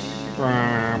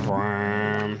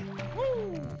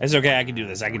 It's okay, I can do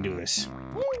this, I can do this.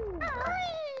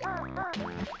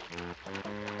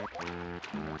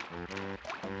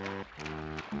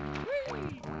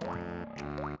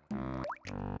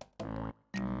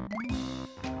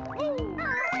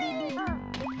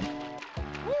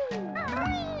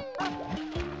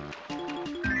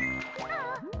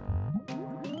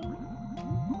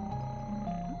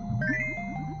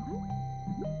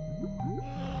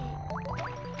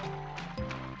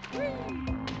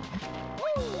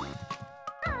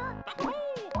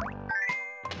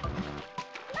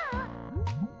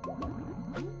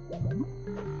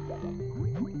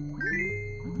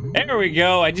 There we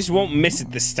go, I just won't miss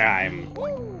it this time.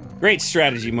 Great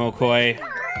strategy, Mokoi.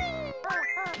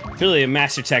 Clearly a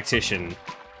master tactician.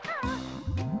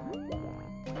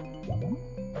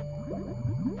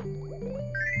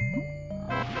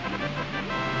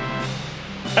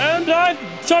 And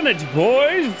I've done it,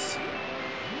 boys!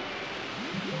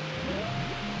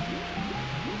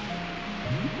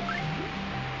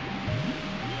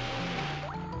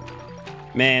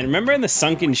 Man, remember in the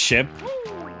sunken ship?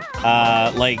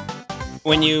 Like,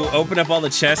 when you open up all the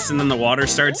chests and then the water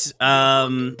starts,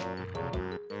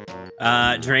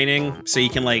 draining, so you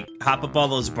can, like, hop up all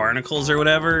those barnacles or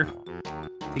whatever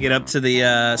to get up to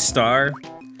the, star.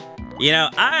 You know,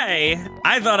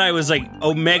 I thought I was, like,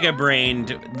 omega-brained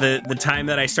the time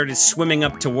that I started swimming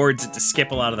up towards it to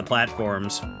skip a lot of the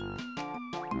platforms.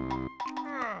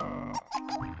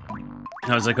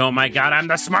 I was like, oh my god, I'm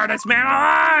the smartest man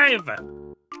alive!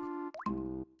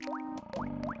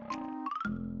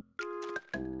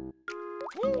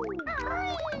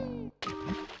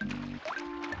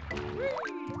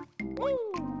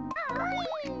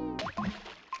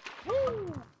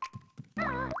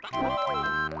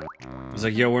 I was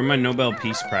like, yo, where's my Nobel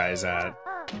Peace Prize at?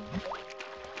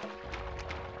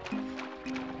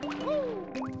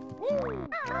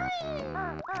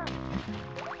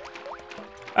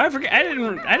 I forget. I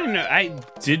didn't know. I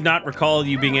did not recall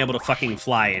you being able to fucking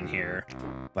fly in here,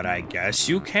 but I guess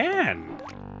you can.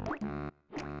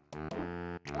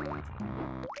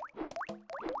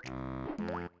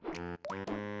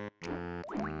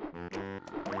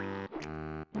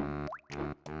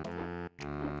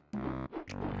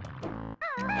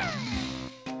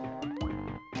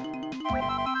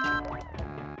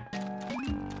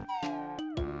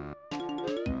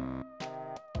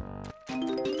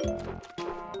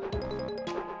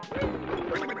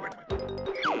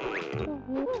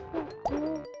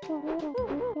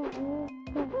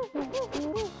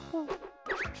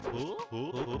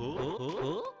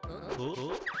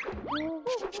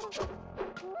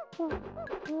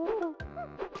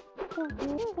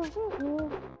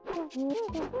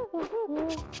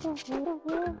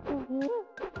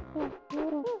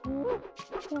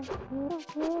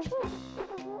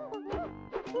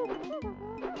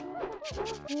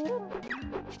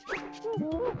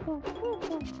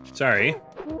 Sorry.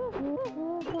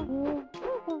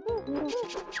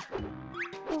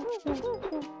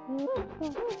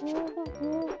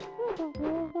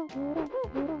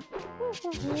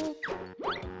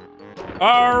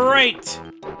 All right.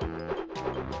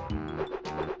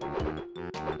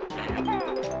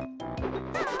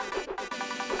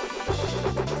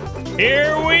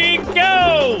 Here we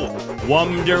go!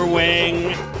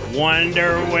 Wonderwing,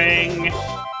 Wonderwing.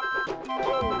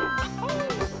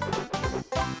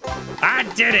 I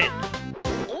did it!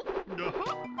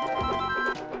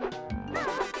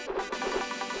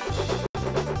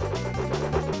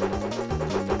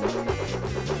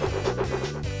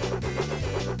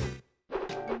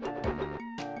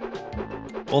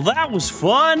 Well, that was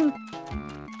fun.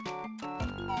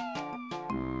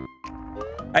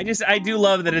 I do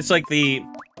love that it's like the,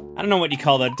 I don't know what you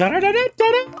call the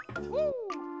da-da-da-da-da-da.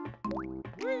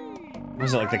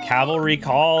 Was it like the cavalry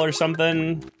call or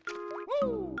something?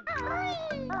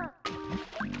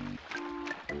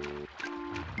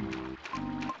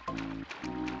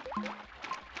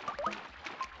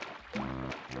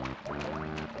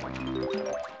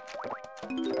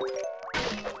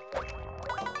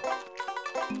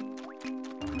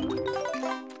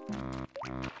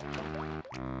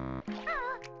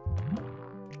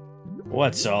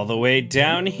 What's all the way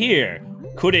down here?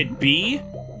 Could it be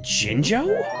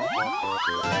Jinjo?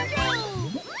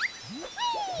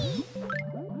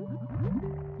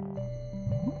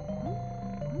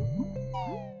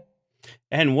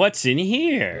 And what's in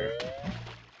here?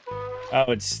 Oh,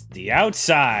 it's the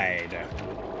outside.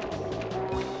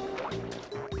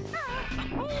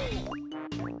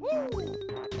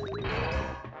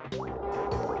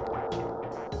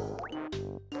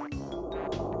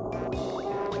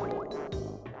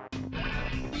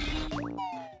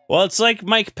 Well, it's like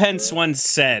Mike Pence once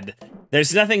said,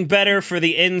 there's nothing better for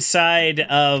the inside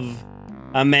of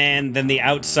a man than the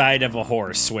outside of a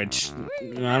horse, which,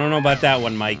 I don't know about that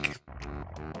one, Mike.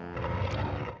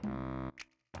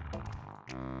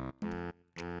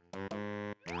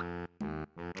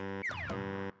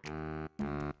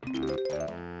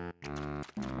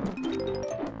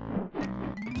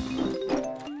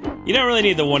 You don't really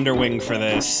need the Wonder Wing for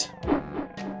this.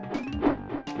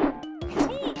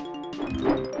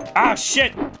 Ah,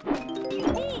 shit!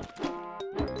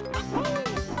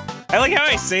 I like how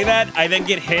I say that, I then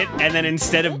get hit, and then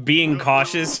instead of being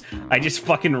cautious, I just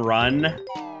fucking run.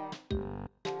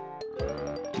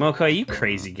 Moko, you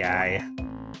crazy guy.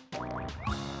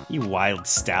 You wild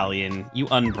stallion. You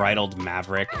unbridled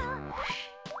maverick.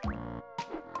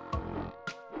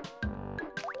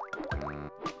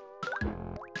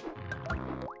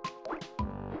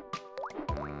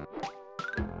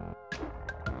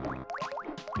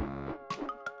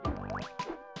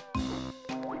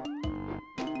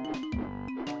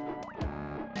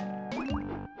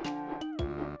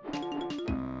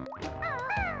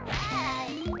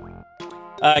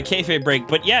 Kayfabe break,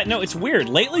 but yeah, no, it's weird.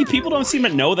 Lately, people don't seem to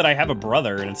know that I have a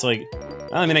brother, and it's like,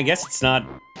 I mean, I guess it's not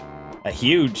a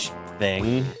huge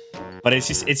thing, but it's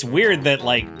just, it's weird that,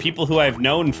 like, people who I've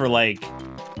known for, like,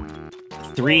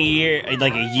 3 years,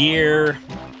 like, a year,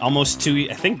 almost 2,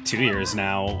 I think 2 years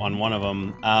now on one of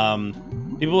them,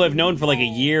 people who I've known for, like, a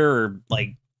year or,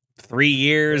 like, 3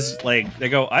 years, like, they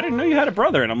go, I didn't know you had a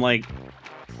brother, and I'm like,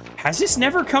 has this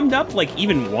never come up, like,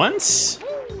 even once?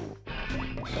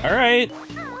 Alright.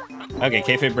 Okay,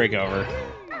 kayfabe break over.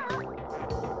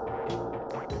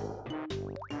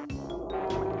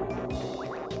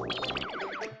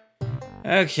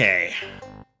 Okay.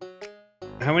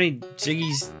 How many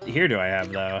Jiggies here do I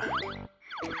have, though?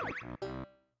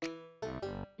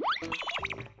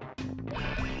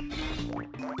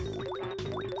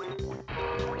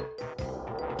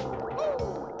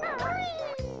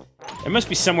 There must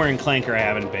be somewhere in Clanker I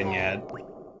haven't been yet.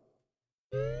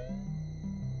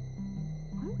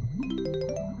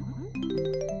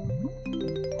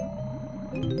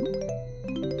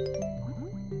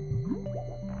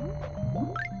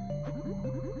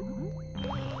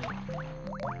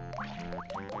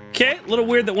 Okay, a little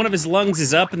weird that one of his lungs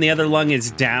is up and the other lung is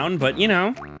down, but, you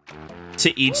know,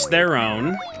 to each their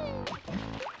own.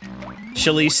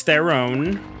 Shalice their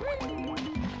own.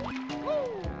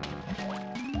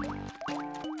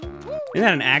 Isn't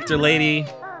that an actor lady?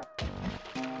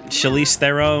 Shalice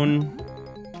their own.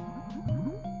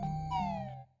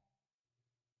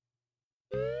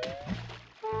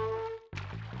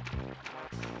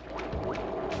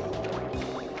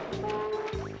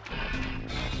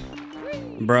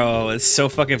 Bro, it's so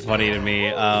fucking funny to me.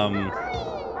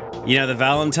 You know, the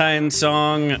Valentine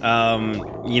song,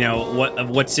 you know,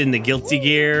 what's in the Guilty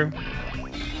Gear?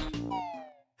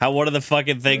 How one of the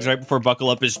fucking things right before Buckle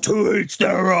Up is to each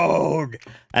their own!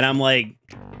 And I'm like,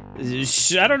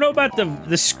 I don't know about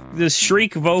the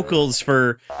shriek vocals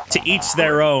for to each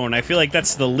their own. I feel like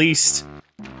that's the least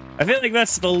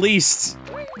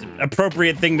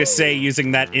appropriate thing to say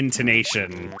using that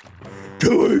intonation.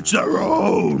 To each their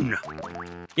own!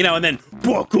 You know, and then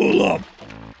buckle up!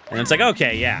 And it's like,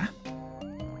 okay, yeah.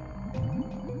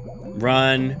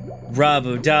 Run,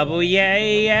 rubble double, yeah,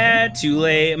 yeah, too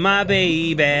late, my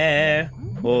baby.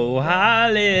 Oh,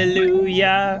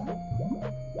 hallelujah.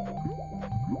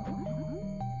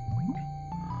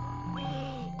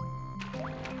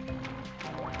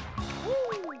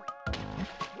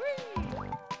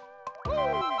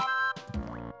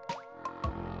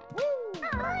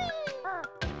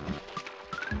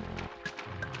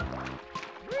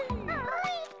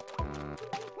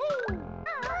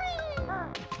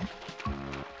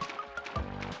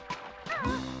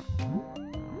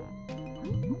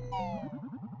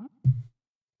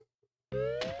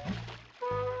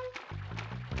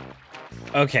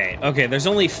 Okay, there's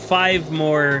only 5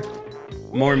 more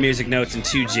music notes and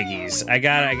 2 jiggies. I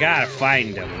gotta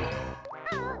find them.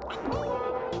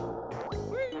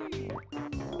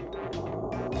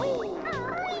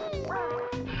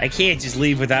 I can't just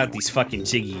leave without these fucking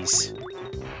jiggies.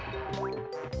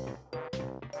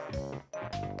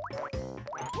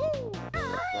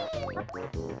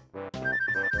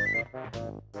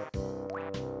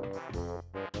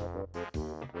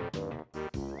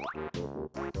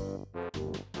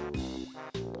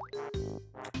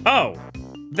 Oh,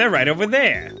 they're right over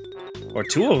there. Or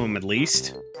 2 of them, at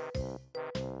least.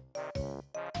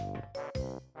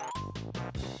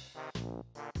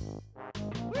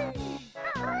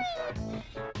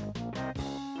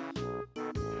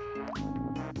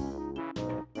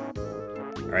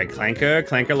 Alright,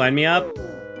 Clanker, line me up.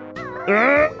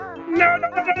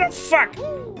 No, fuck!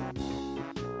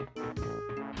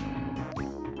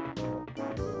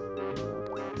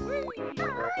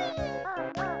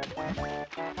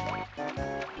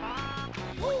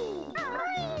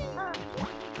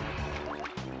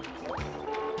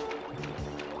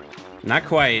 Not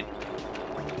quite.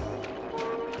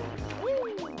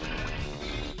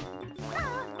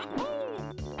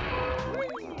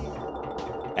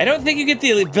 I don't think you get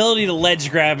the ability to ledge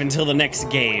grab until the next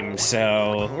game,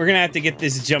 so we're gonna have to get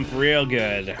this jump real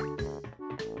good.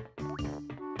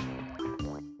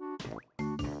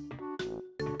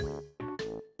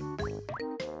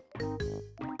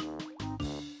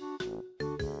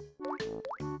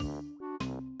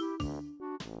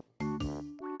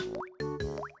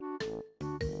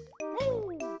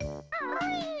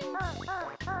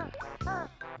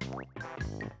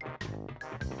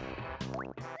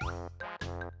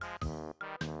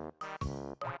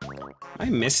 Am I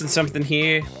missing something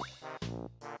here?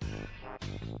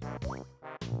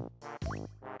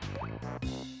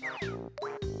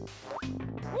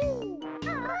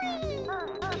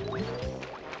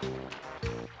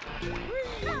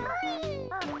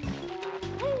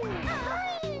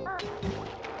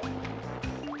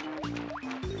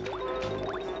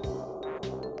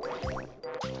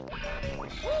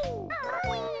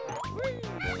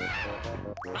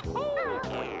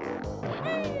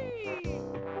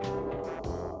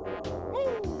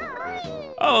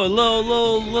 Oh,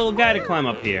 little guy to climb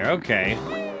up here. Okay.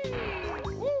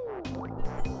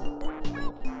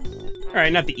 All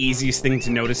right, not the easiest thing to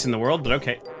notice in the world, but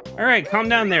okay. All right, calm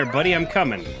down there, buddy. I'm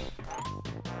coming.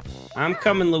 I'm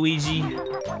coming, Luigi.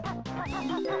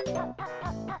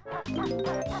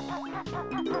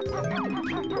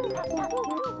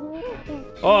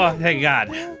 Oh, thank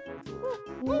God.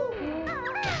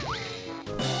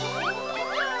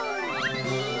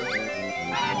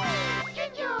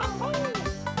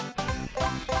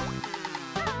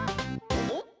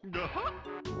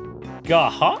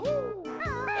 Gaha?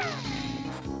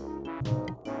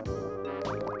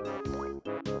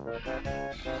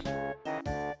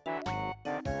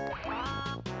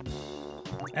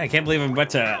 I can't believe I'm about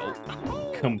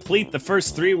to complete the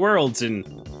first 3 worlds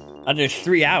in under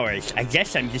 3 hours. I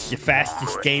guess I'm just the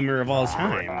fastest gamer of all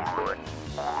time.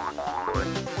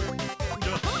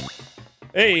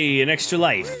 Hey, an extra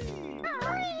life.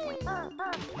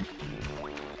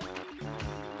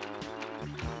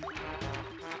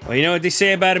 Well, you know what they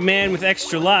say about a man with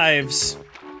extra lives?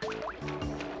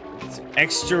 It's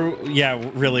extra, yeah,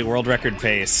 really, world record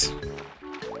pace.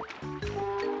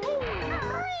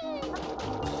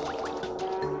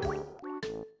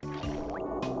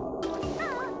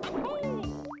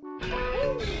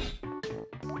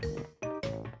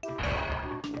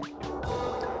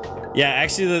 Yeah,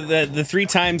 actually, the 3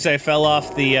 times I fell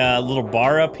off the little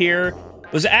bar up here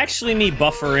was actually me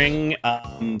buffering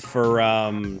for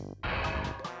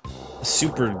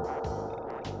super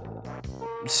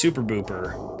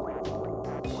booper.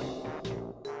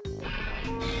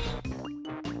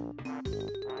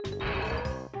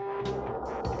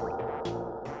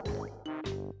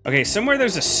 Okay, somewhere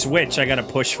there's a switch I gotta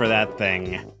push for that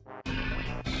thing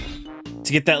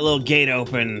to get that little gate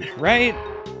open, right?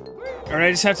 Or I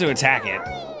just have to attack it.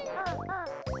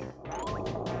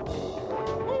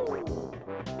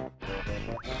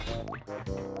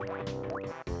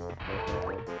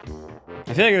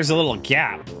 I feel like there's a little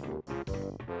gap.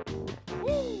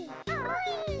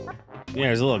 Yeah,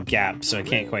 there's a little gap, so I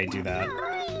can't quite do that.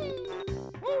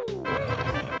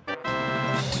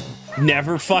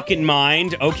 Never fucking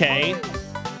mind. Okay.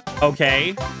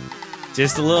 Okay.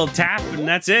 Just a little tap and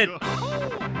that's it.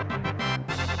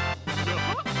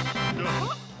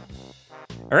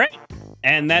 All right,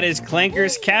 and that is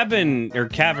Clanker's cabin, or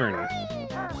cavern.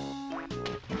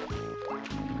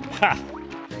 Ha!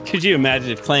 Could you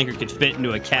imagine if Clanker could fit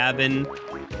into a cabin?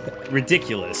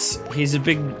 Ridiculous. He's a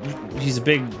big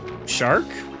shark?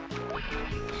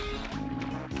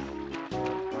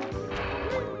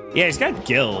 Yeah, he's got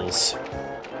gills.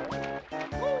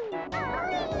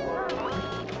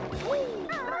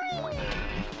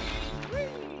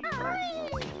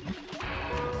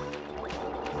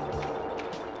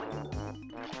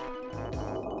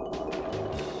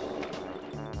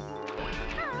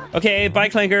 Okay, bye,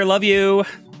 Clanker. Love you.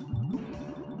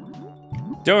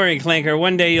 Don't worry, Clanker.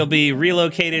 One day you'll be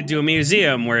relocated to a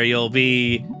museum where you'll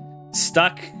be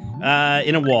stuck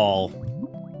in a wall.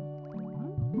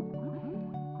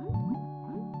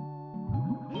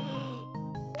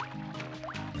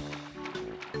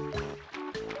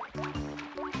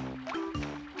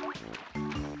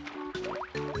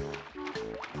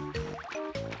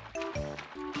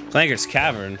 Clanker's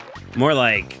cavern? More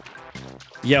like...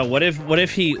 Yeah, what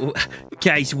if he...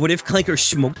 Guys, what if Clanker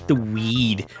smoked the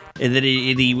weed and then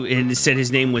he said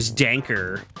his name was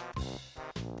Danker?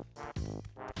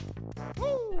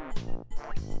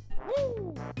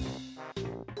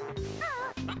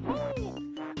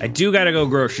 I do gotta go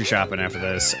grocery shopping after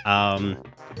this. Oh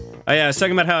yeah, I was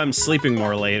talking about how I'm sleeping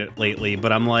more lately,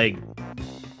 but I'm like...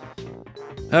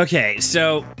 Okay,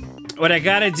 so... What I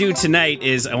gotta do tonight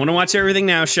is I want to watch Everything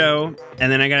Now show,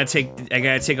 and then I gotta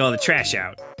take all the trash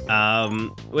out.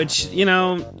 Which, you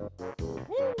know,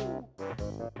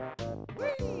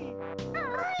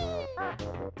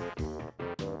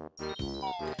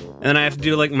 and then I have to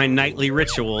do like my nightly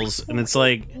rituals, and it's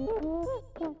like,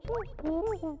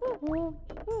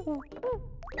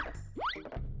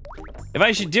 if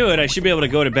I should do it, I should be able to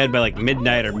go to bed by like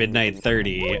midnight or midnight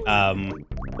 30,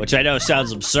 which I know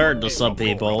sounds absurd to some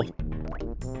people.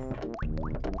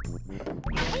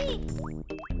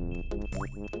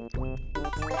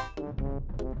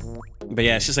 But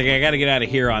yeah, it's just like I gotta get out of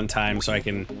here on time so I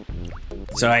can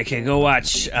go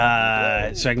watch, so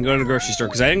I can go to the grocery store,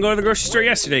 because I didn't go to the grocery store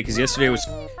yesterday, because yesterday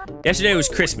was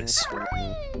Christmas.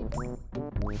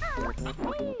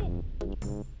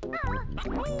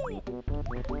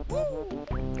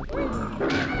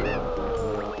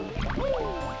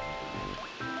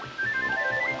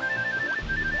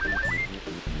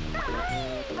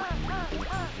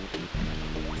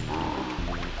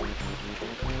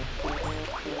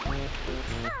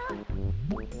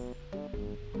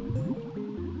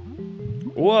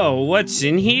 Whoa, what's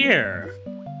in here?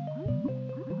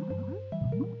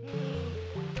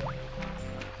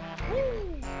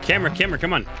 Camera,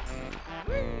 come on.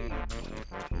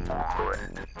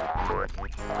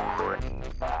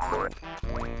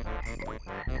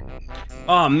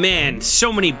 Oh man,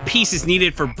 so many pieces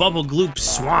needed for Bubble Gloop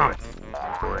Swamp.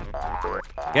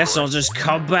 Guess I'll just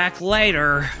come back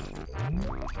later.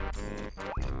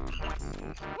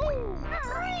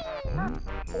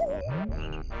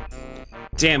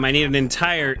 Damn, I need an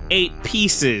entire 8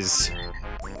 pieces.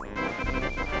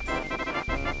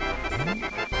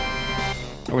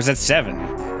 Or was that 7?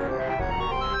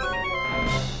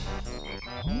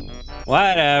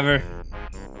 Whatever.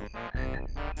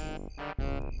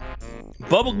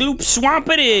 Bubble Gloop Swamp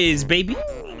it is, baby.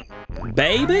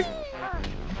 Baby.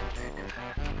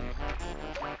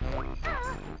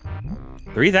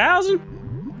 3,000?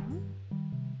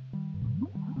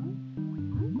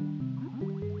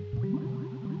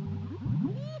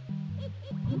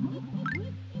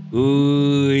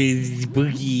 Ooh, it's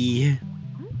boogie.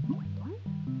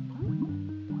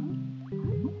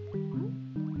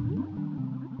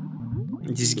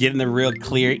 Just getting the real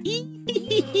clear.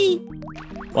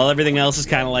 While everything else is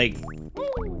kind of like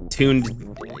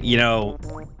tuned, you know,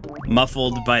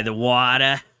 Muffled by the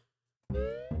water.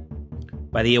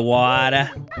 By the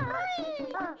water.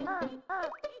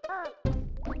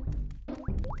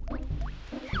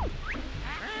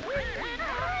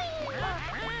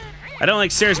 I don't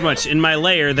like stairs much. In my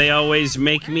lair, they always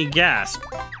make me gasp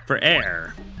for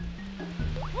air.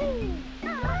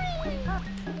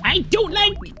 I don't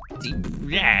like...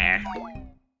 Yeah.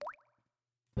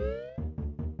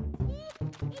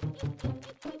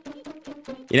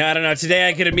 You know, I don't know. Today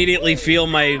I could immediately feel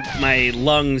my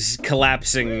lungs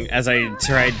collapsing as I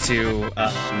tried to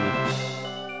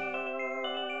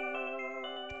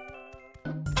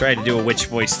do a witch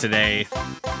voice today.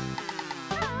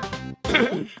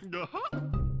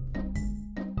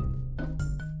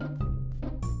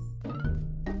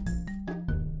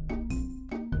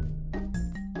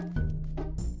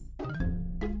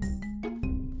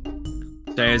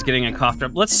 Sorry, I was getting a cough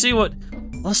drop. Let's see what.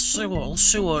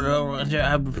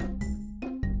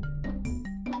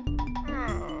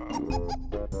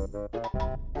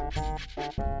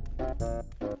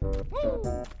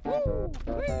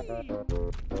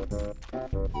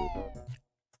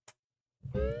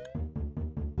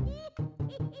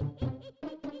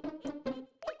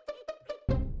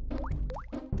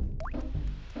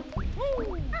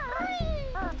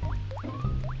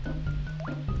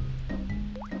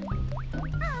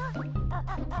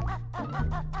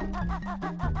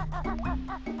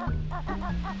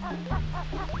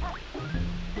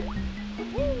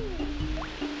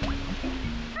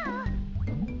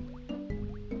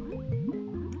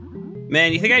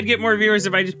 Man, you think I'd get more viewers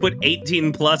if I just put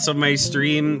 18 plus on my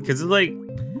stream? Because, like,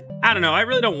 I don't know. I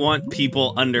really don't want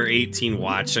people under 18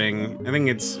 watching. I think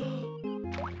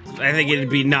it'd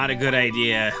be not a good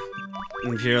idea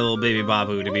if you're a little baby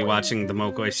babu to be watching the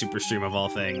Mokoi Super Stream of all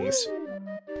things.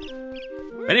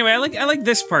 But anyway, I like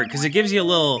this part because it gives you a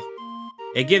little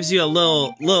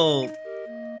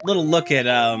look at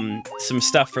some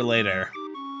stuff for later.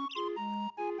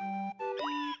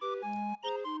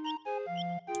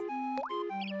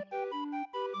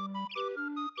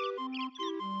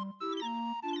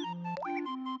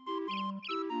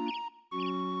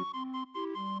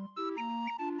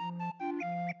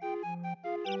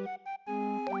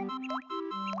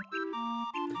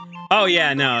 Oh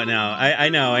yeah, no. I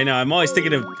know. I'm always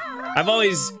thinking of, I'm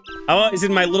always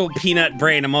in my little peanut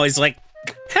brain, I'm always like,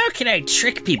 how can I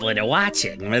trick people into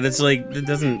watching? But it's like, it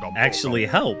doesn't actually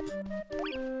help.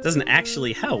 It doesn't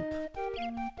actually help.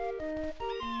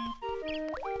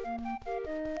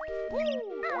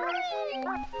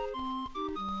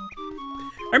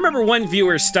 I remember one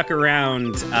viewer stuck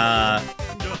around,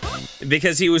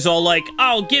 because he was all like,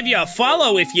 I'll give you a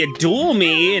follow if you duel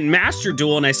me in Master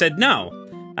Duel, and I said no.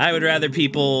 I would rather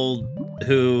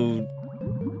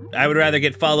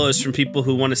get follows from people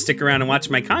who want to stick around and watch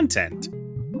my content.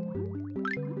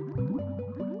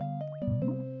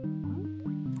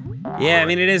 Yeah, I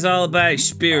mean, it is all about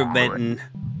experimenting.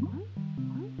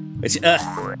 Which,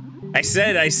 I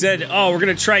said, oh, we're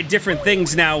gonna try different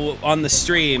things now on the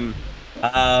stream.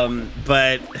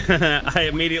 But I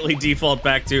immediately default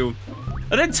back to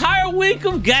an entire week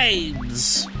of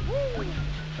games.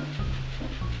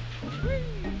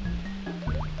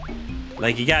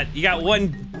 Like you got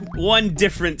one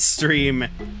different stream,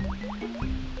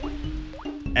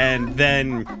 and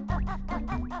then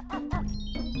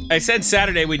I said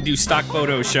Saturday we'd do stock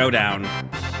photo showdown.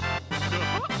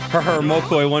 Her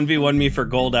Mokoi 1v1 me for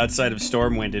gold outside of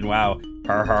Stormwind, and wow,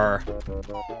 her.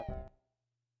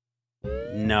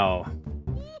 No.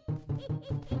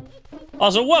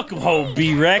 Also, welcome home,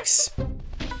 B-Rex.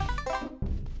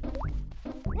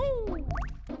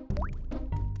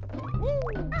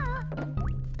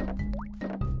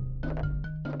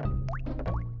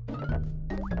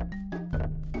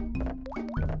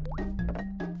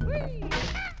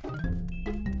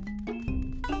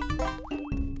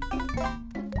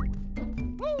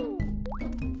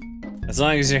 As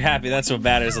long as you're happy, that's what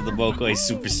matters on the Mokoi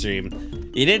Super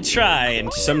Stream. You did try,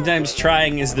 and sometimes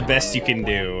trying is the best you can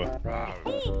do.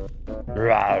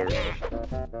 Rawr.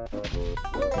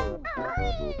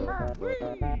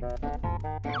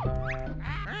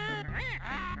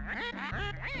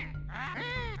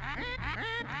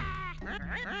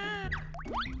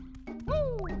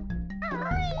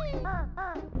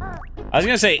 I was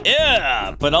gonna say,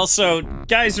 yeah, but also,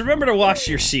 guys, remember to wash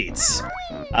your sheets.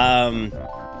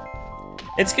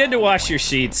 It's good to wash your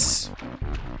sheets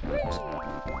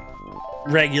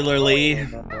regularly.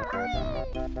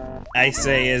 I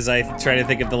say as I try to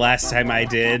think of the last time I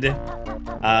did.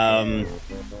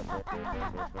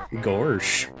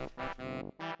 Gorsh.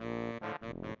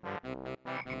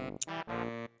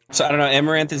 So I don't know,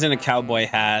 Amaranth is in a cowboy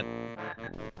hat.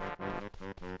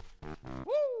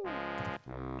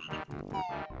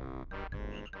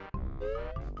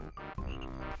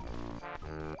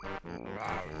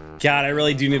 God, I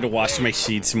really do need to wash my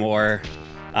sheets more.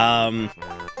 I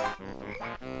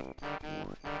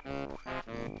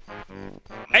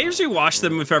usually wash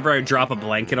them if ever I drop a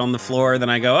blanket on the floor, then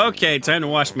I go, okay, time to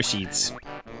wash my sheets.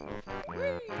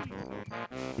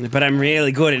 But I'm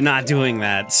really good at not doing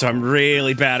that, so I'm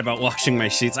really bad about washing my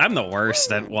sheets. I'm the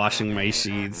worst at washing my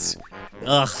sheets.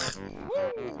 Ugh.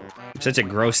 I'm such a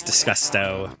gross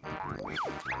disgusto.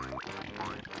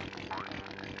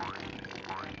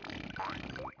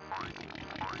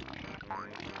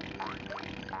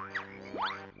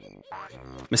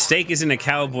 Mistake isn't a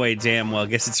cowboy, damn well.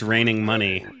 Guess it's raining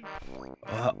money.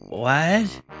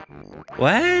 What?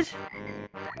 What?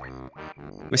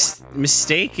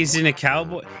 Mistake isn't a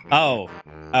cowboy? Oh.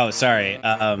 Oh, sorry.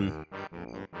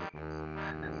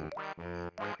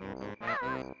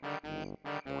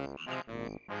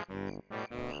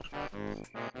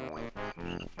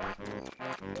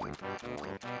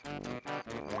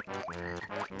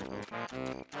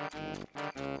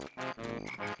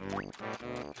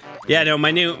 Yeah, no,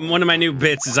 one of my new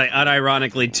bits is I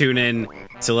unironically tune in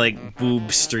to, like,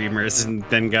 boob streamers and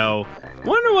then go,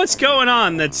 wonder what's going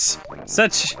on that's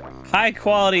such high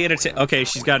quality entertainment. Okay,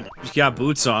 she's got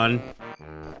boots on.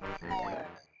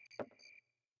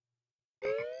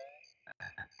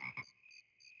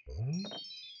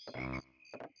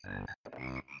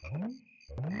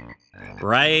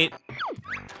 Right?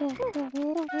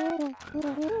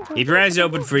 Keep your eyes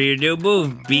open for your new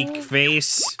move, beak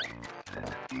face.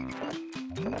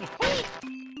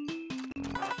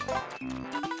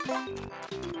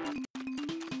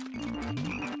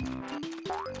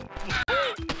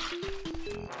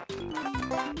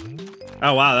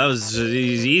 Oh wow, that was an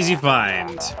easy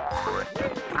find.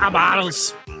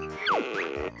 Bottles.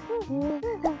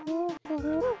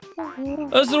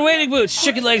 Those are the wading boots.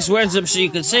 Chicken legs wears them so you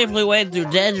can safely wade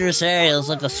through dangerous areas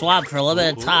like a swamp for a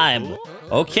limited time.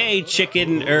 Okay,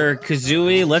 chicken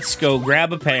Kazooie, let's go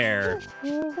grab a pair.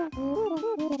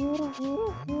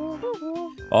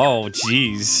 Oh,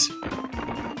 jeez.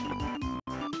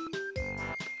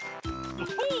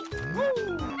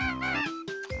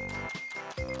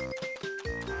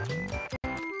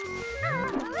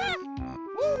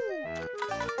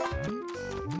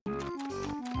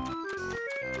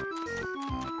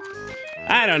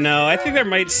 I don't know. I think there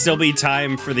might still be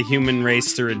time for the human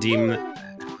race to redeem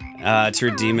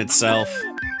itself.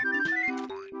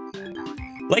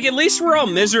 Like, at least we're all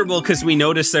miserable because we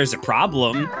notice there's a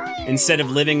problem, instead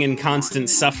of living in constant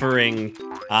suffering,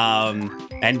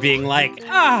 and being like,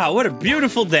 ah, what a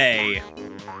beautiful day.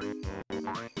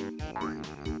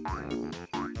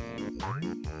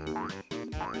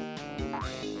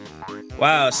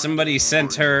 Wow, somebody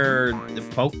sent her the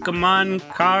Pokemon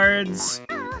cards?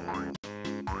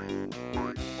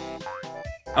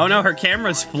 Oh no, her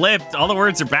camera's flipped. All the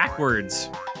words are backwards.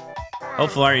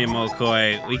 Hopefully,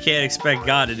 Mokoi. We can't expect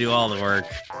God to do all the work.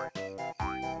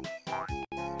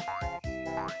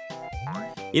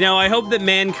 You know, I hope that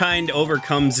mankind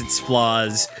overcomes its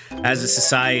flaws as a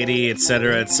society,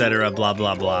 etc., blah,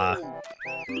 blah, blah.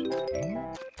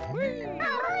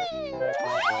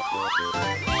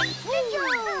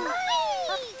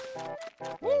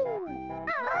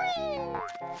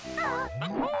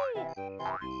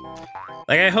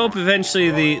 Like, I hope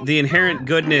eventually the inherent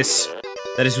goodness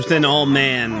that is within all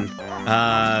man,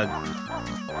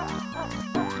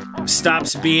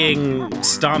 stops being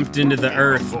stomped into the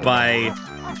earth by,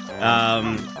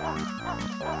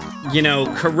 you know,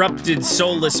 corrupted,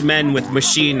 soulless men with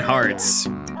machine hearts,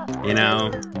 you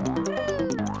know?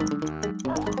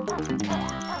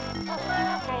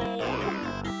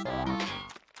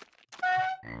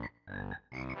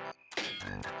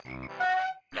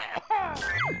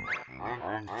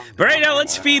 But right now,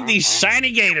 let's feed these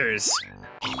shiny gators!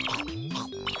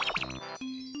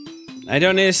 I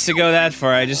don't need us to go that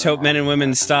far. I just hope men and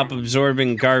women stop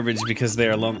absorbing garbage because they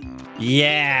are lonely.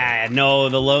 Yeah, no,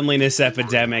 the loneliness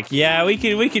epidemic. Yeah, we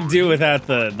could do without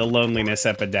the loneliness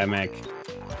epidemic.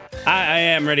 I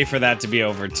am ready for that to be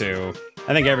over too.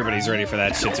 I think everybody's ready for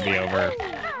that shit to be over.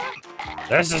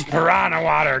 This is piranha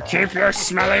water. Keep your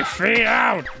smelly feet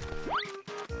out.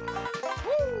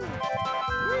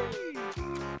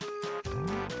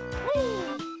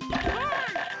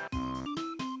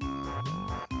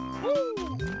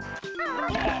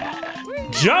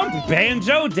 Jump,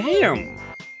 Banjo, damn!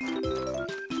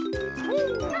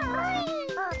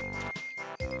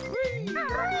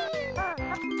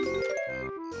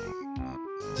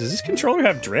 Does this controller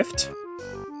have drift?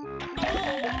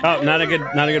 Oh, not a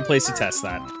good place to test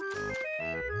that.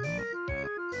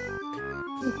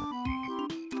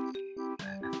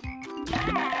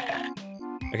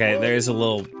 Okay, there's a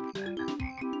little...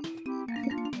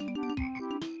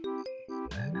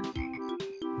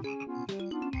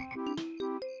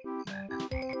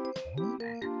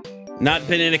 Not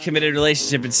been in a committed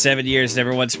relationship in 7 years.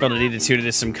 Never once felt a need to tune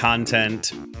into some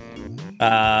content.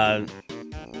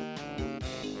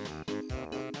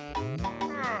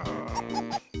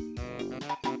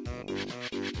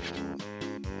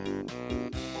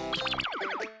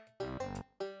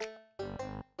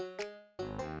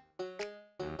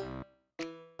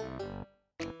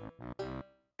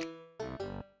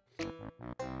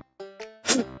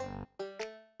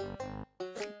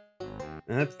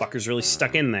 That fucker's really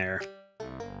stuck in there.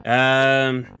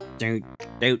 Son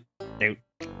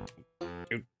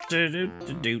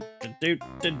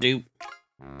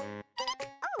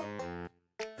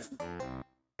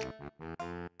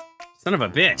of a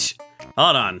bitch.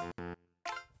 Hold on.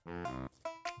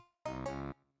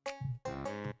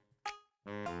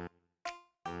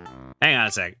 Hang on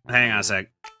a sec. Hang on a sec.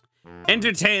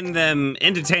 Entertain them,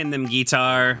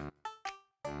 guitar.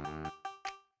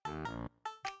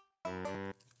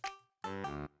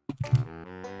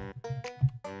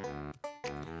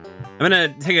 I'm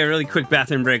gonna take a really quick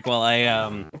bathroom break while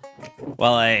I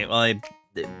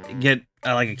get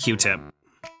like a Q-tip.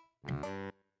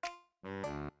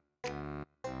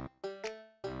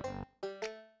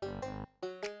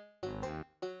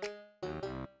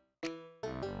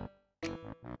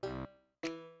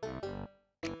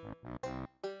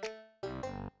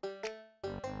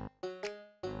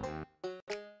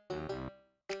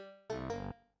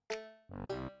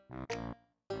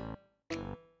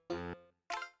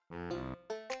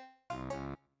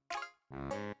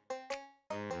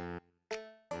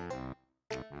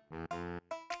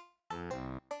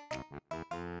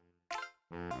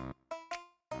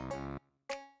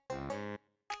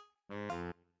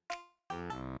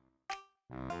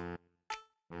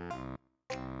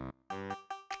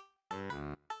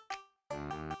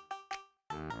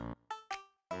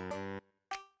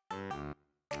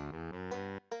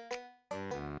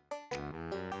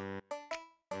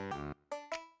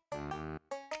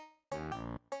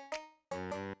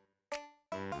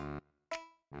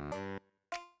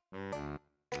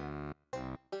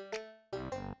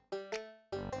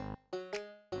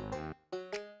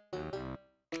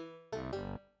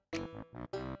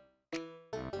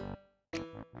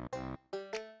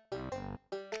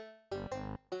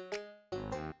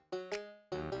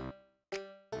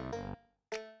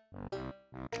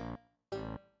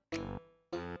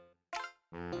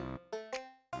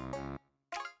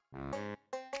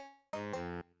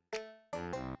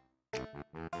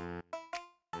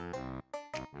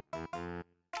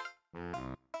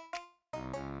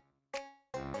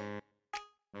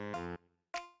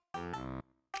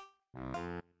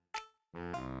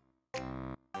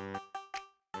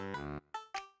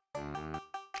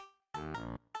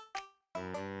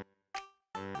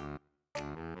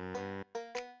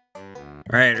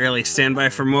 Alright, really, stand by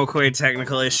for Mokoi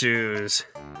technical issues.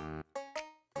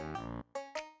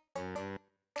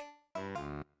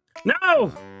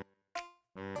 No!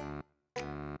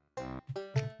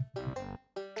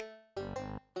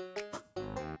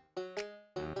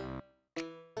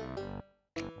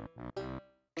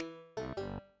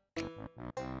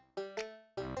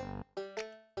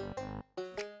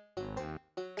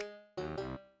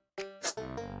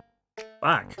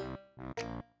 Fuck.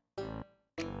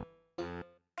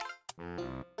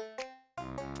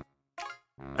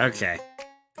 Okay,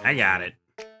 I got it.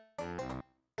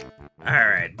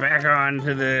 Alright, back on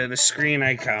to the screen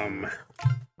I come.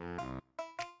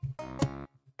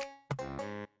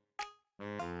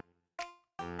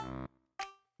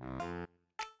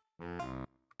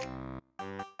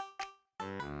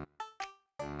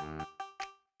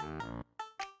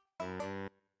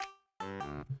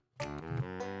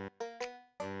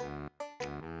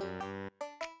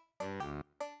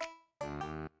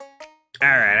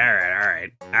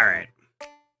 Alright.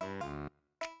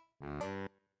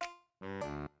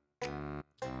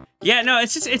 Yeah, no,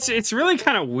 it's just it's really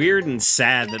kind of weird and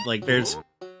sad that like there's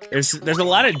a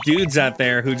lot of dudes out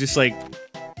there who just like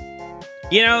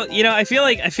you know I feel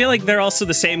like they're also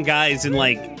the same guys in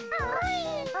like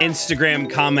Instagram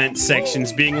comment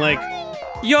sections being like,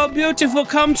 "You're beautiful,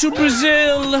 come to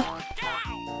Brazil."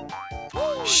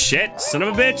 Shit, son of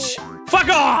a bitch. Fuck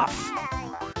off!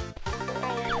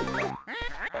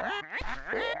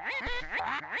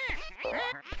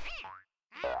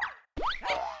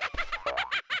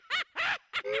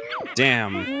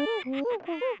 Damn.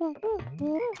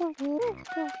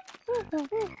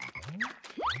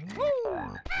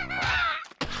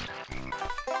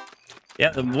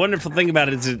 Yeah, the wonderful thing about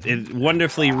it is it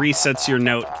wonderfully resets your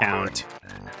note count.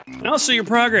 And also your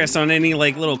progress on any,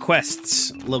 like, little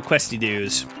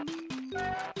questy-doos.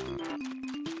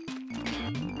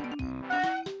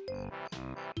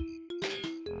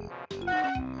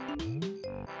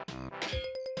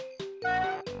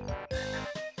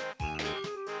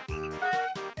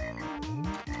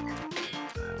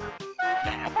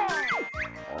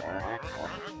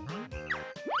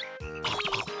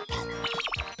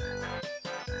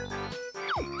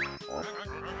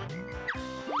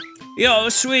 Yo,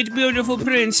 sweet, beautiful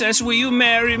princess, will you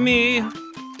marry me?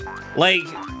 Like,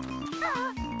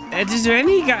 does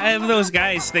any of those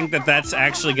guys think that that's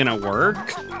actually gonna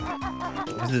work?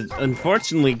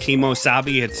 Unfortunately,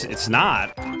 Kimosabi, it's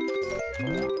not.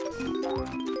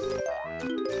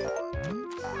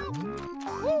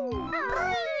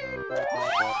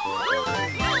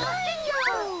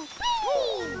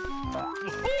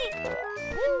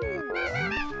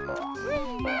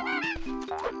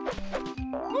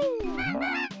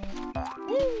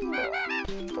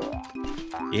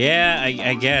 Yeah,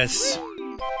 I guess.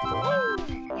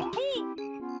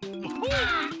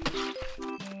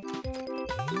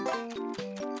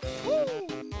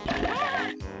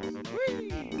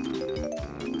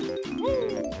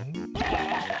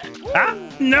 Ah,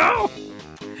 no!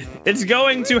 It's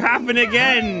going to happen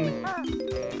again!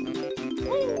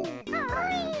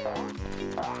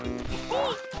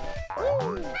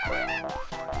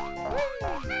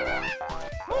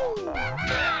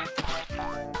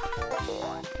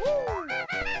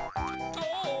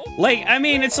 Like, I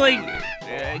mean, it's like,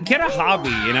 get a hobby,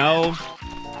 you know?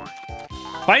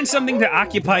 Find something to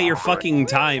occupy your fucking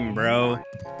time, bro.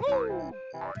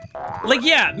 Like,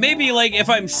 yeah, maybe, like, if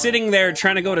I'm sitting there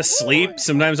trying to go to sleep,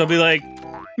 sometimes I'll be like,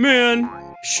 man,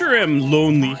 sure am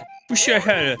lonely. Wish I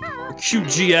had a cute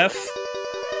GF,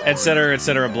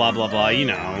 etc., blah, blah, blah, you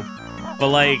know. But,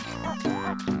 like,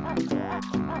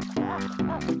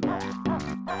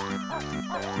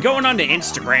 going onto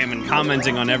Instagram and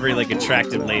commenting on every, like,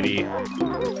 attractive lady.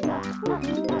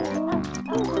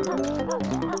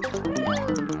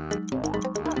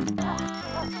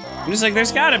 I'm just like,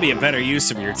 there's gotta be a better use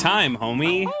of your time,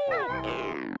 homie.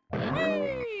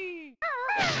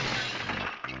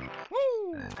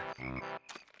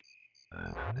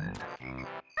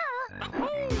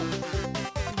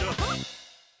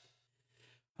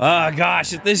 Oh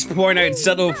gosh, at this point I'd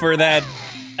settle for that.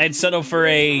 I'd settle for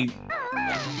a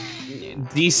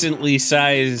decently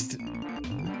sized.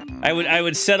 I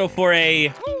would settle for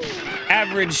a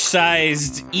average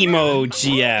sized emo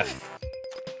GF.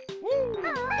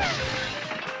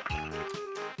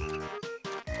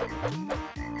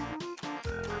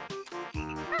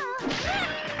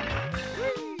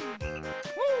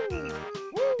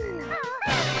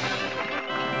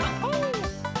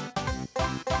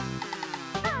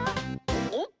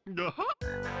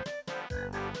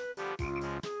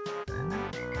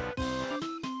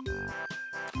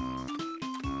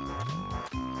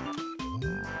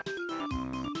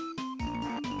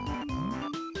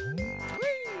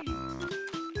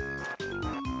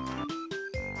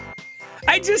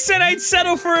 I just said I'd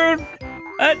settle for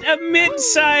a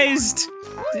mid-sized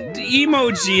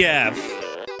emo GF.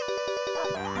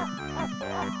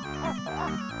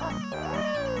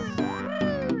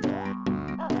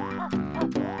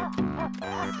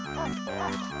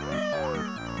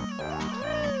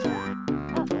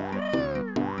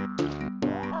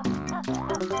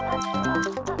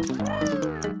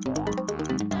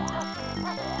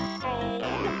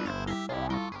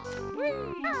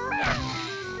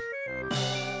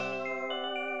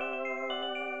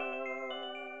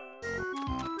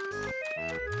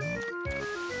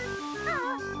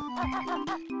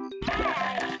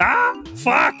 Ah,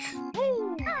 fuck!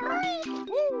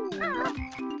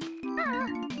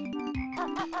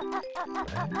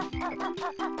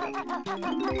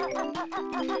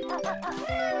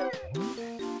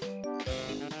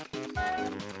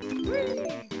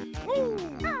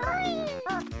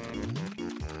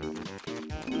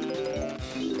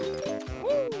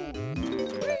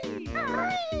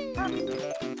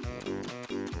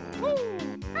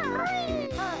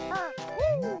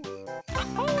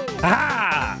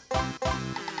 Ah!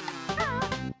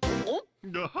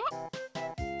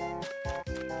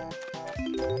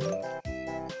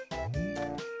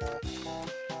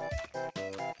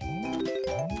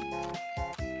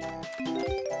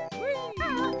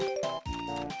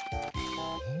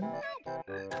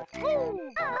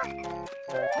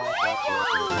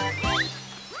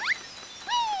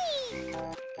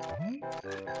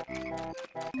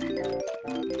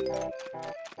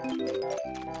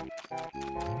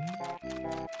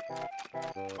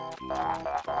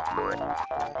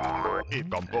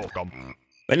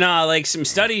 But nah, like, some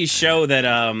studies show that,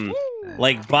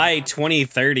 like, by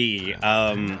 2030,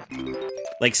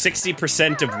 like,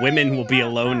 60% of women will be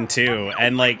alone, too,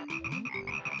 and, like...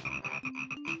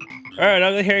 Alright,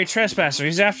 ugly hairy trespasser,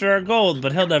 he's after our gold,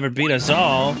 but he'll never beat us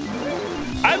all.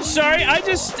 I'm sorry,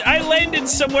 I landed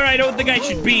somewhere I don't think I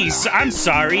should be, so I'm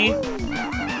sorry.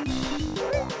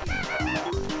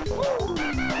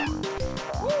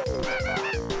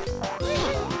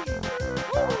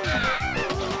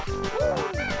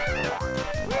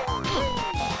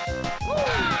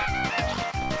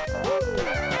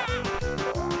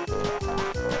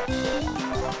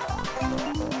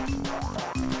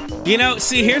 You know,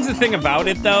 see, here's the thing about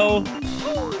it, though.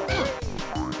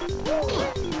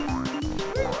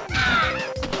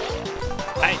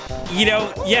 You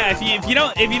know, yeah, if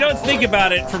you don't think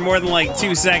about it for more than like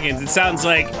 2 seconds, it sounds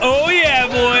like, oh yeah,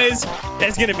 boys,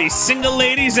 there's gonna be single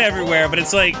ladies everywhere. But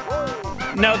it's like,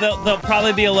 no, they'll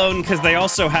probably be alone because they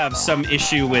also have some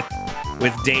issue with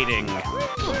dating,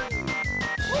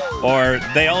 or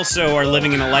they also are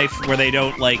living in a life where they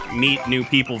don't like meet new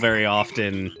people very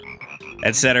often,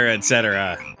 etc.,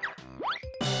 etc.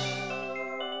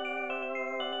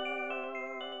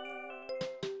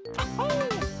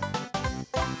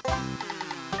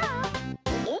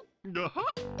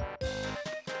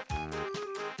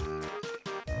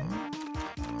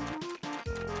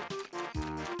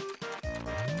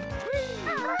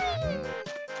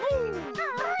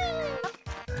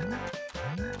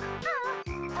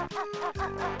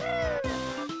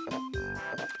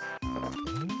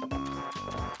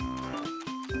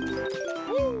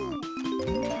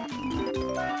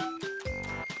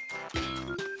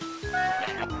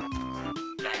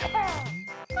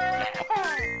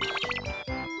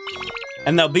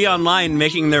 And they'll be online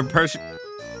making their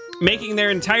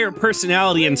entire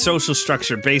personality and social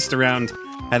structure based around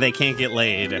how they can't get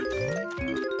laid.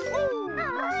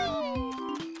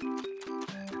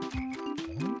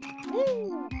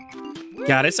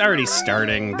 God, it's already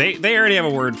starting. They already have a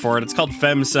word for it. It's called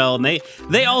femcel, and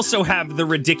they also have the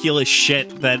ridiculous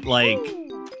shit that like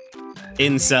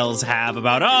incels have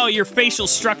about, oh, your facial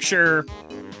structure,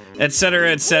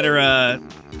 etc., etc.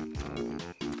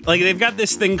 Like, they've got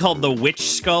this thing called the witch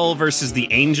skull versus the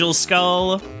angel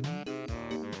skull.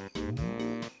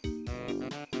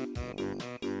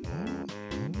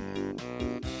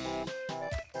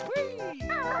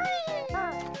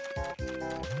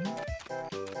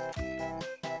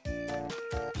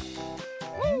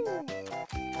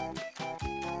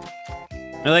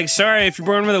 They're like, sorry, if you're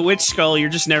born with a witch skull, you're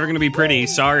just never gonna be pretty.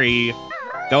 Sorry.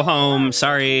 Go home.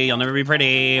 Sorry, you'll never be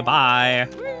pretty. Bye.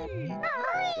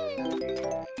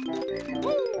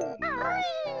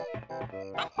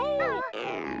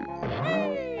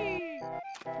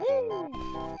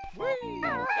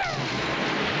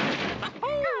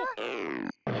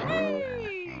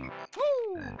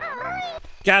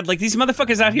 God, like, these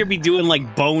motherfuckers out here be doing,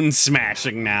 like, bone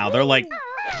smashing now. They're like,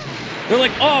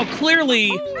 oh,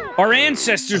 clearly our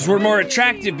ancestors were more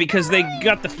attractive because they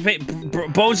got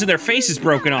the bones of their faces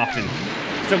broken often.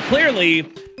 So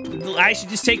clearly, I should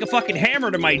just take a fucking hammer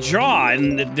to my jaw,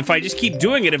 and if I just keep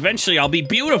doing it, eventually I'll be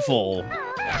beautiful.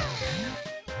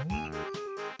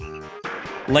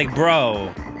 Like,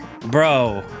 bro,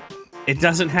 it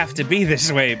doesn't have to be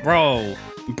this way, bro.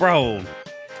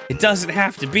 It doesn't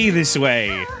have to be this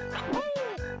way.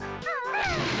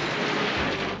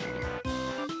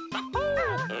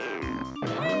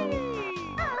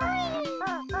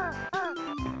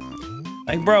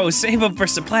 Like, bro, save up for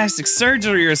some plastic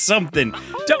surgery or something.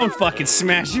 Don't fucking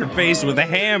smash your face with a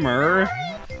hammer.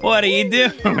 What are you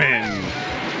doing?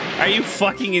 Are you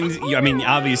fucking in? I mean,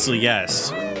 obviously,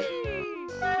 yes.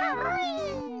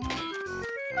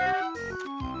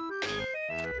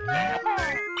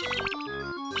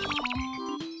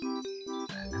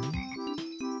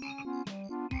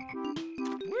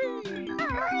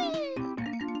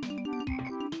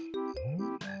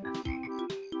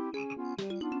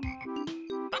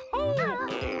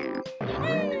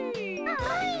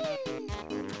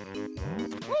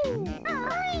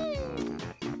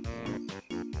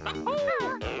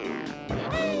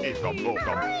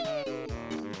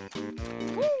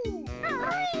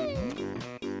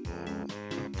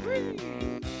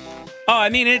 Oh, I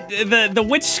mean, the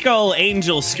witch skull,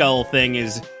 angel skull thing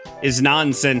is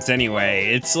nonsense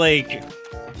anyway. It's like,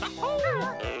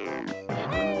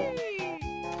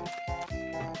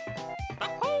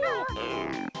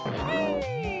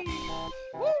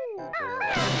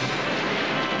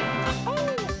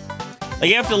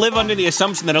 you have to live under the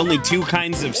assumption that only 2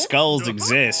 kinds of skulls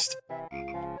exist.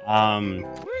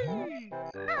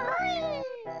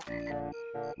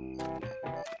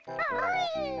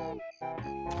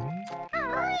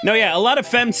 No, yeah, a lot of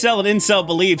femcel and incel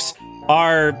beliefs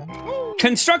are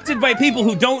constructed by people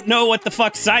who don't know what the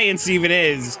fuck science even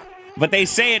is, but they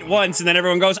say it once and then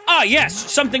everyone goes, ah, yes,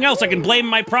 something else I can blame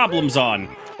my problems on,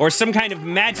 or some kind of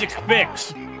magic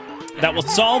fix that will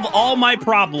solve all my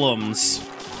problems,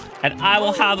 and I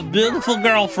will have a beautiful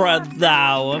girlfriend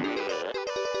now.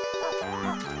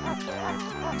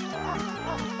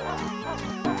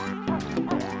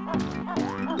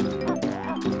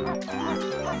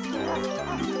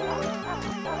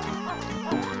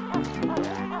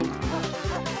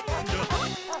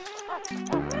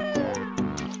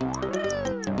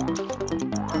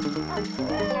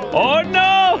 Oh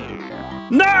no!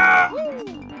 No!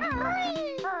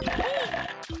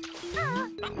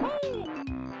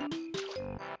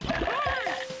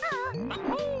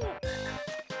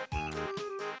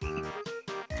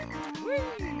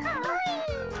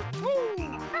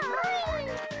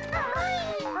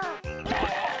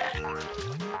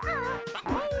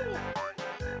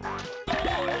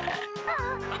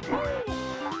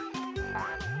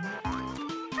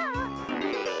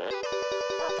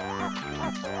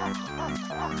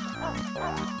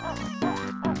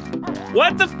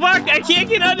 What the fuck? I can't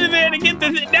get under there to get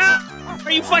the thing. No!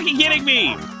 Are you fucking kidding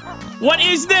me? What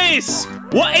is this?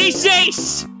 What is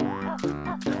this?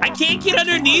 I can't get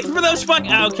underneath for those fuck.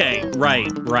 Okay,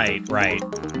 right.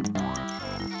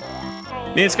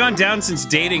 Man, it's gone down since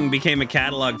dating became a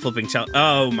catalog flipping challenge.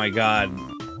 Oh my god.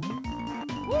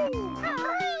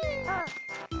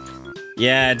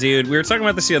 Yeah, dude, we were talking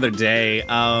about this the other day.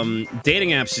 Dating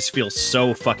apps just feel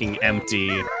so fucking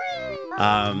empty.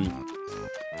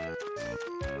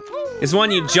 It's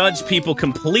one you judge people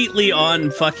completely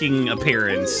on fucking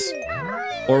appearance.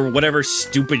 Or whatever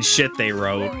stupid shit they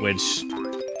wrote, which...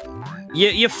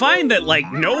 You find that,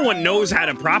 like, no one knows how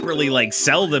to properly, like,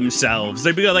 sell themselves.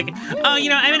 They'd be like, oh, you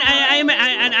know, I'm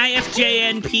an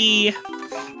IFJNP,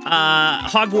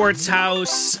 Hogwarts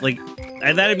house. Like,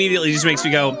 and that immediately just makes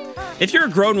me go, if you're a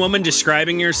grown woman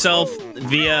describing yourself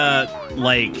via,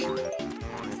 like,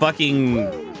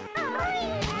 fucking...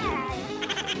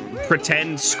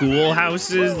 pretend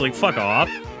schoolhouses, like, fuck off.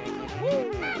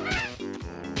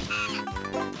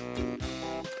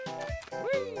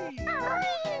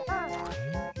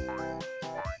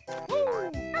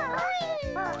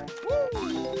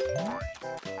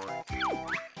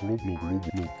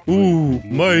 Ooh,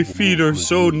 my feet are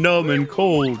so numb and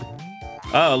cold.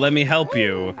 Oh, let me help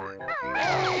you.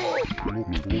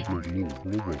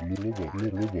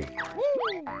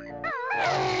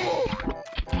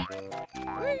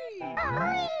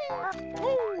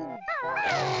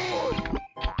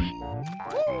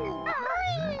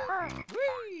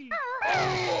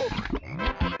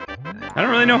 I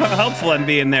don't really know how helpful I'm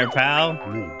being there, pal.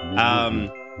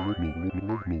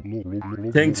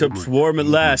 Tank top's warm at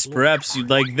last. Perhaps you'd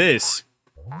like this.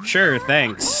 Sure,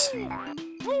 thanks.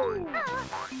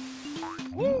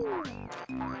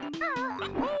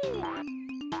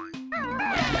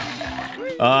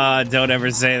 Don't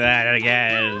ever say that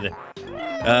again.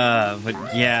 But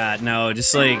yeah, no,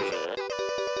 just like...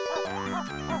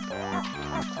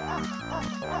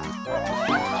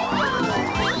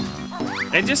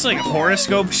 And just like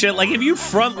horoscope shit, like if you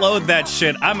front load that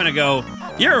shit, I'm gonna go,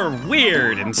 you're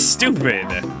weird and stupid.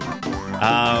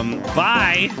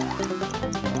 Bye.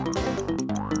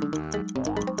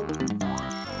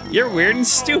 You're weird and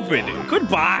stupid.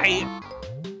 Goodbye.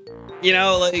 You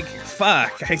know, like,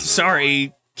 fuck. I'm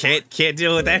sorry. Can't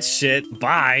deal with that shit.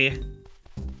 Bye.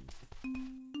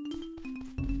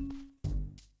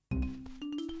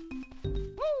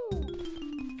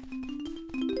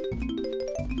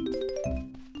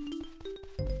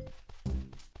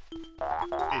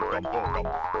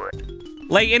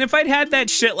 Like, and if I'd had that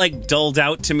shit, like, doled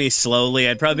out to me slowly,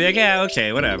 I'd probably be like, yeah,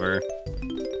 okay, whatever.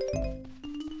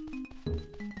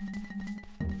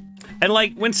 And,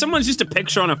 like, when someone's just a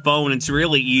picture on a phone, it's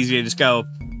really easy to just go,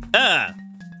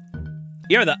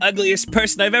 you're the ugliest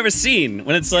person I've ever seen.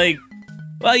 When it's like,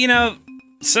 well, you know,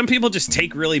 some people just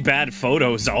take really bad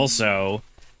photos also.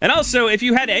 And also, if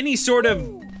you had any sort of,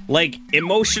 like,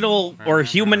 emotional or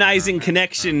humanizing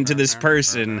connection to this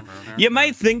person, you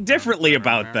might think differently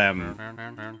about them.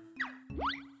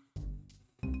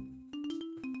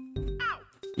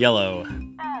 Yellow.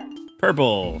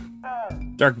 Purple.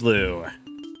 Dark blue.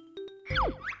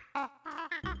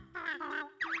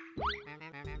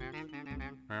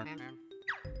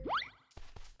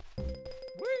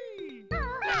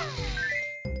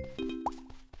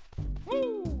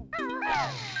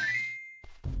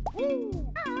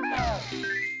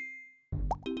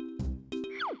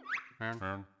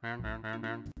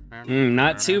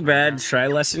 Not too bad. Try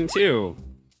lesson 2.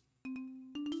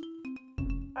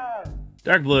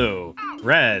 Dark blue,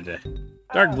 red,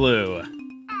 dark blue,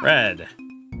 red,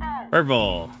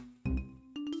 purple.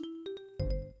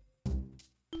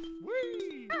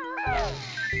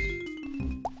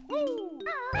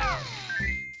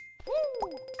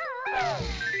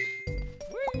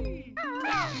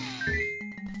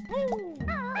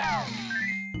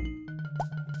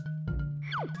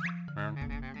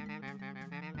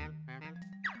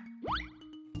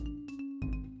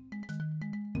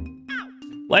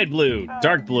 Light blue,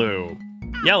 dark blue,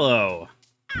 yellow,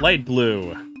 light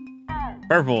blue,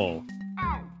 purple,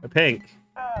 pink,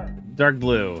 dark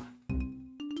blue.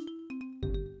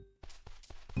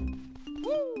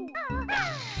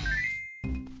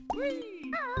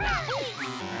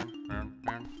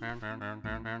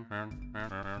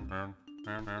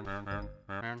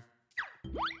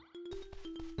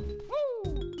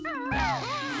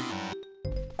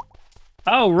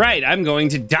 Oh, right, I'm going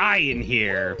to die in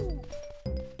here.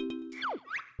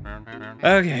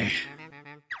 Okay.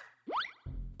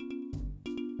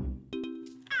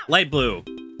 Light blue,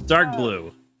 dark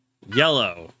blue,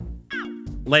 yellow,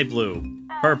 light blue,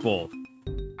 purple,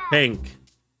 pink,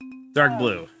 dark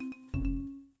blue.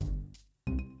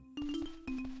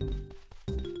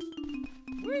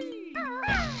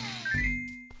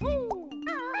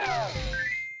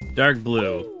 Dark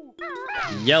blue,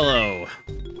 yellow,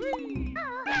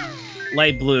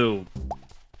 light blue,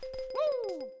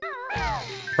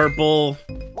 purple,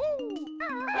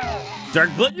 dark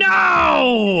blue.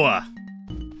 No!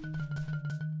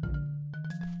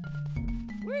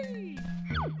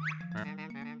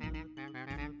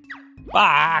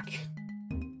 Fuck!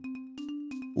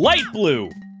 Light blue,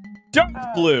 dark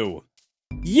blue,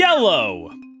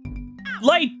 yellow,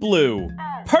 light blue,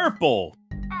 purple,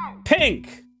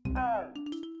 pink.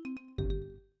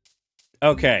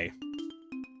 Okay.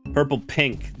 Purple,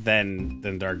 pink,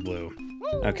 then dark blue.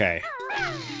 Okay.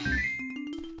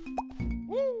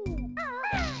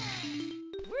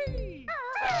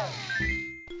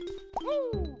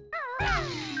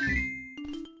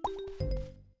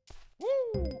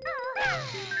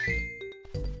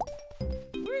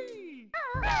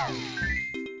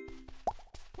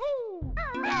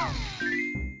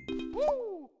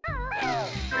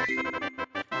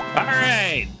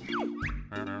 Alright!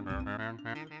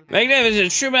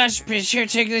 Magnificent, true masterpiece. Here,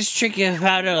 take this trick you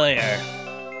found earlier.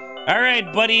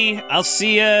 Alright, buddy. I'll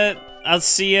see ya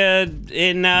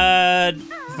in,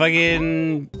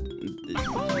 fucking...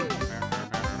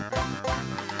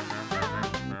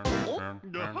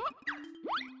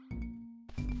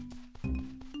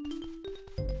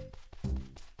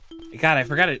 God, I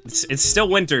forgot it. It's still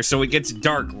winter, so it gets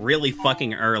dark really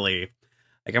fucking early.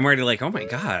 Like, I'm already like, oh my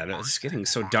god, it's getting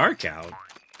so dark out.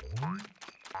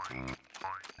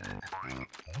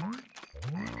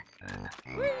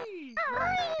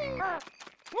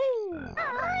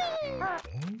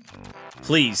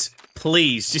 Please,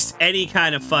 please, just any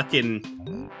kind of fucking,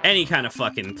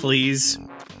 please.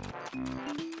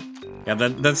 Yeah,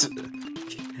 that's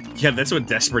what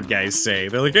desperate guys say.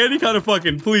 They're like, any kind of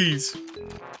fucking, please.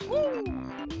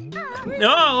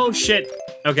 No, shit.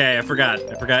 Okay, I forgot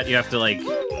you have to, like...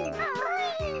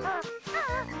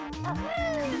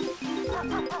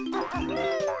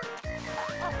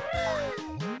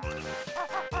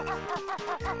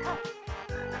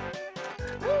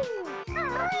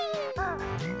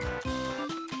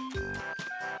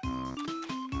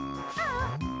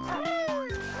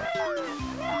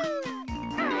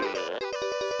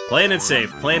 Playing it safe,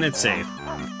 playing it safe.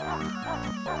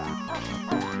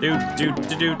 Doot doot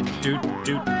doot doot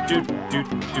doot doot doot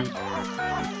doot.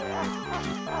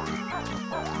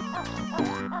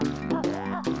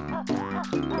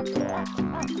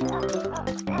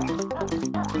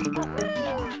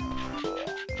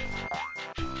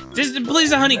 Just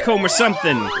please a honeycomb or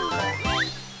something.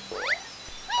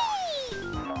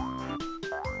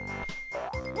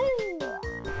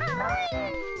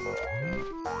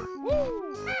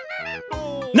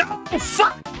 No, oh,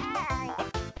 fuck.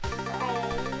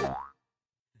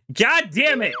 God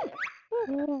damn it!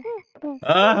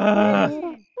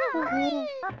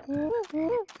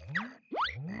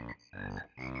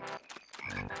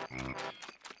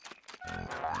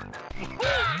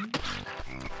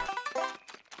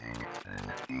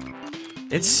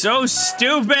 It's so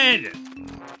stupid!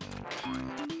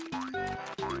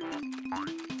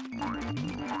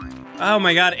 Oh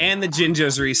my god, and the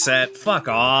Jinjo's reset. Fuck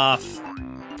off.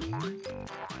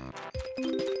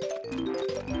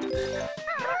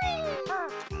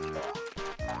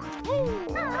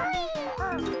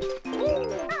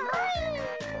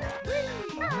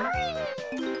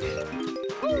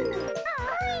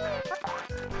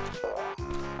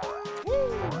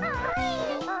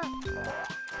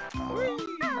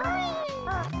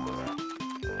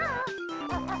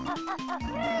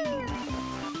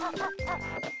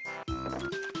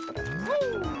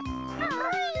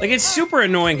 Like, it's super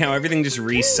annoying how everything just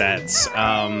resets.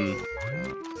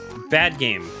 Bad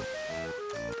game.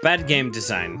 Bad game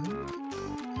design.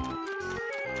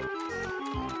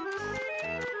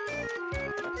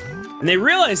 And they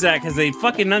realized that because they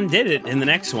fucking undid it in the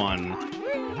next one.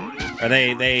 Or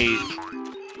they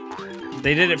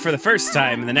did it for the first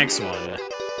time in the next one.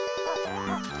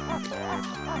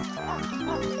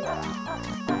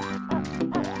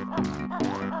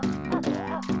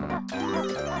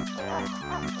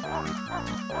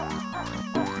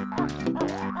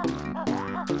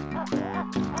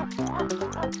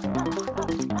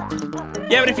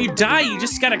 Yeah, but if you die, you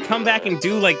just gotta come back and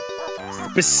do, like,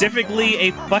 specifically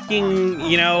a fucking,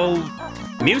 you know,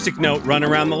 music note run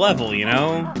around the level, you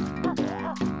know?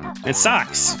 It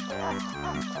sucks.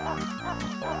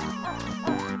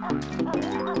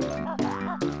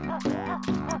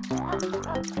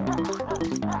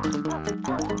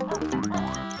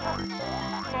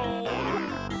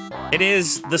 It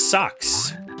is the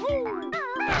sucks.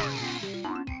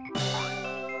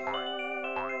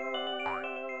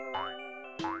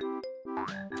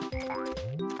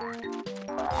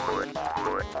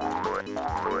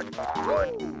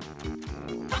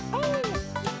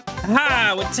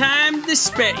 Ha! With time to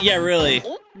spare. Yeah, really.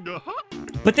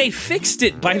 But they fixed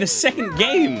it by the second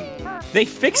game. They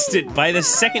fixed it by the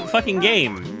second fucking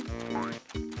game.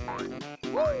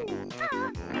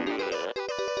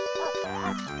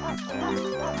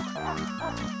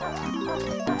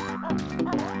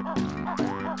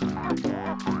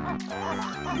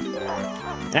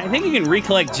 And I think you can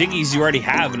recollect Jiggies you already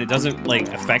have and it doesn't, like,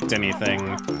 affect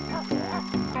anything.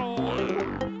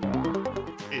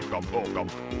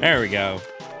 There we go.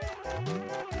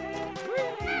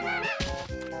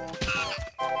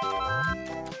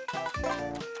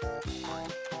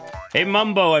 Hey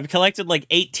Mumbo, I've collected like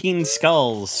 18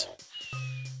 skulls.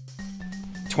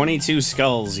 22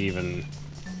 skulls even.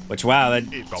 Which, wow,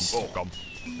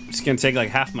 it's gonna take like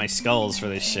half my skulls for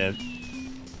this shit.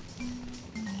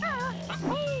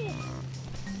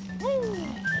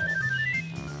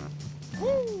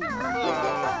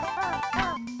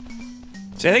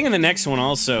 So I think in the next one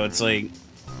also, it's like,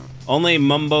 only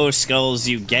Mumbo skulls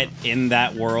you get in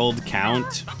that world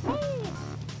count.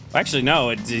 Actually,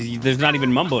 no, there's not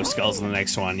even Mumbo skulls in the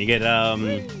next one. You get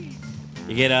Globos.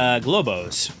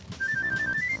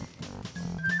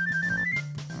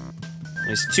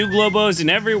 There's 2 Globos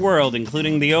in every world,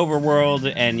 including the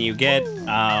overworld, and you get,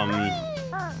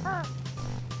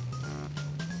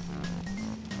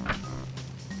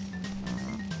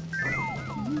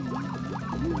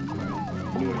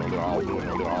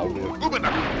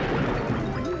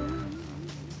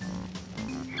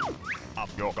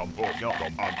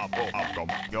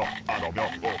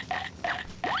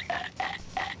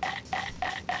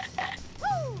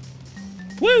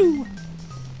 woo!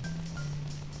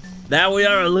 Now we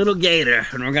are a little gator,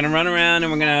 and we're gonna run around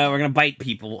and we're gonna bite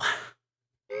people.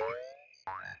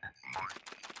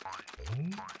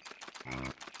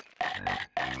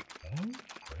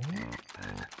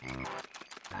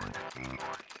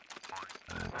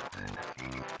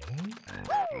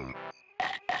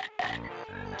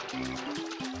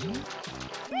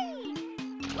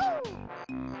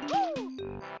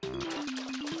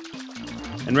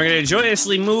 And we're gonna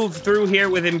joyously move through here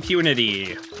with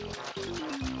impunity.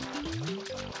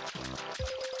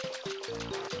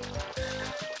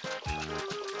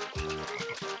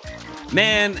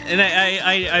 Man, and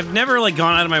I've never, like,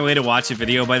 gone out of my way to watch a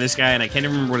video by this guy, and I can't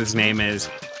even remember what his name is.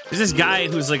 There's this guy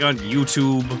who's, like, on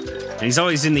YouTube, and he's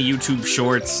always in the YouTube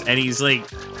shorts, and he's, like,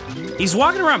 he's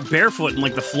walking around barefoot in,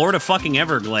 like, the Florida fucking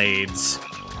Everglades.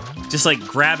 Just, like,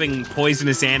 grabbing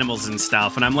poisonous animals and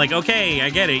stuff, and I'm like, okay, I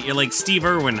get it, you're like Steve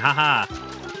Irwin, haha.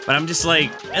 But I'm just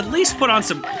like, at least put on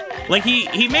some, like,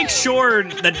 he makes sure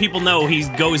that people know he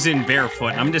goes in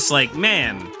barefoot, and I'm just like,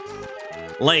 man,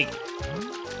 like,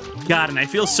 God, and I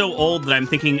feel so old that I'm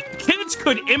thinking, kids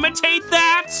could imitate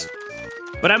that?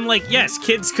 But I'm like, yes,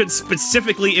 kids could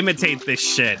specifically imitate this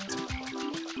shit.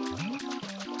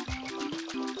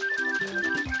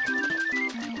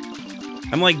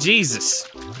 I'm like, Jesus.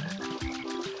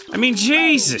 I mean,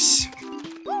 Jesus.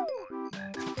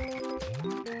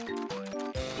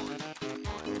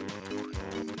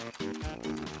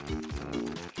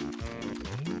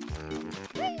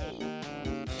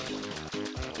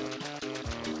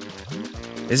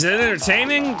 Is it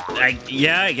entertaining?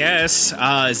 Yeah, I guess.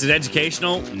 Is it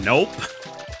educational? Nope.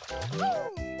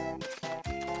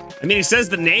 I mean, he says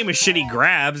the name of shit he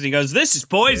grabs, and he goes, this is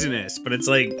poisonous, but it's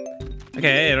like,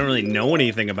 okay, I don't really know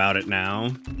anything about it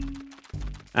now.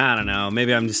 I don't know,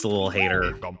 maybe I'm just a little hater.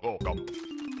 I'm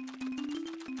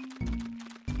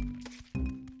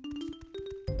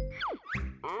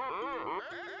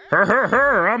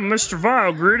Mr.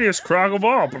 Vile, greediest croc of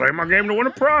all. Play my game to win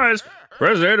a prize.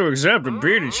 Press A to accept and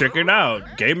B to check it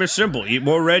out. Game is simple. Eat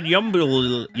more red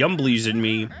yumblies than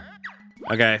me.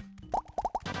 Okay.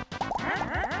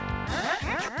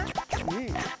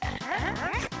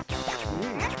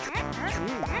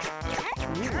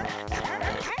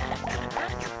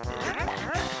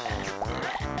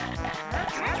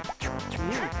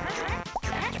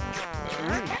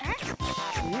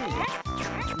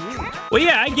 Well,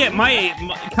 yeah, I get my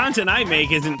content I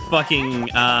make isn't fucking,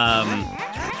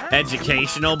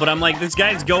 educational, but I'm like, this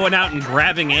guy's going out and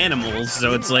grabbing animals,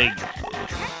 so it's like,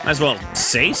 might as well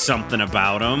say something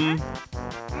about him.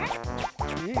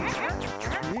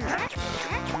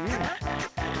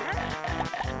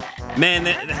 Man,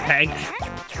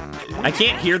 I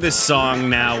can't hear this song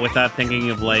now without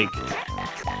thinking of, like...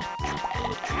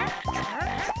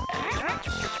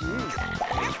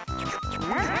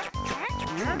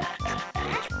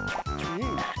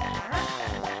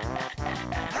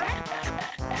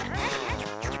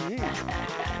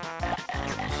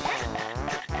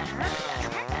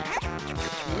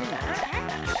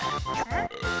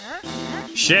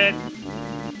 Shit!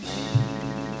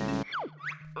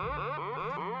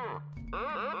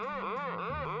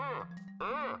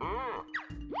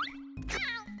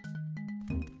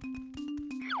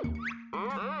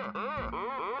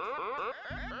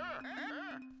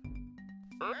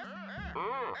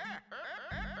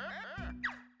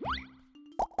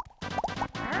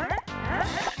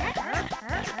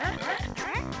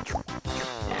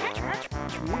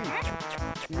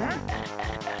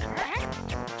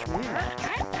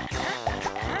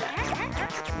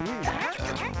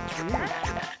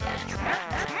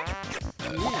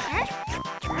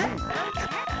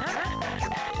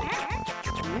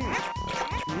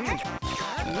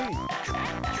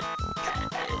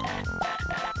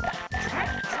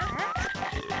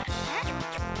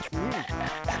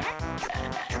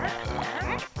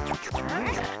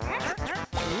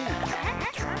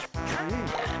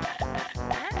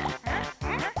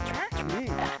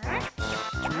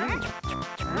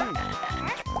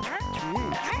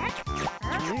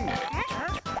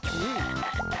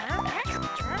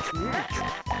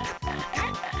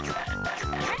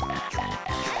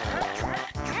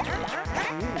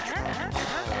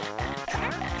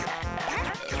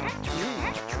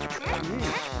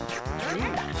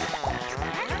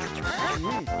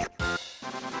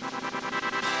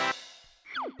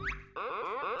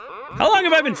 How long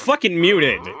have I been fucking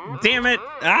muted? Damn it.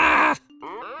 Ah!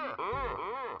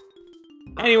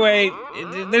 Anyway,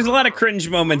 there's a lot of cringe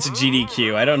moments at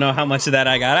GDQ. I don't know how much of that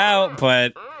I got out,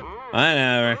 but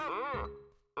whatever.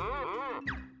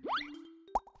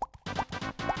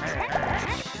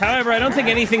 However, I don't think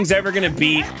anything's ever gonna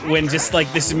beat when just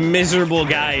like this miserable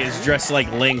guy is dressed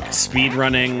like Link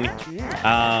speedrunning.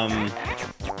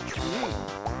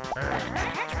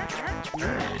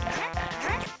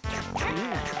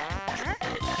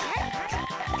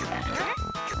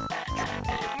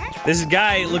 This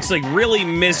guy looks like really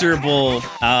miserable.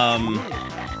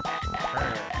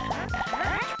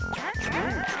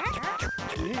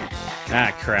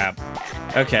 Ah, crap.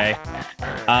 Okay.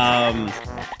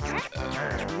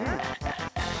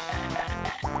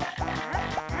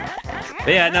 But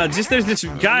yeah, no, just there's this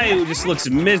guy who just looks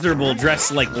miserable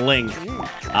dressed like Link.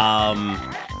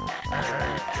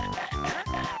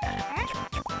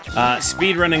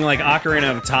 Speedrunning like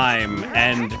Ocarina of Time,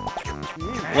 and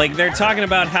like they're talking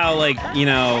about how like, you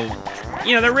know,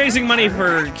 they're raising money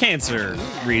for cancer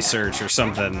research or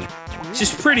something. It's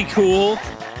just pretty cool.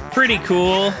 Pretty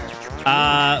cool.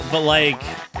 But like,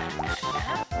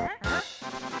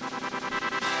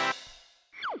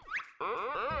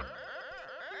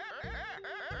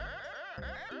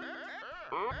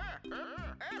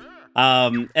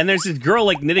 and there's this girl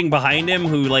like knitting behind him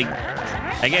who like,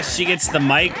 I guess she gets the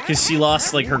mic because she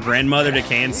lost like her grandmother to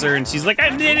cancer, and she's like,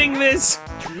 I'm knitting this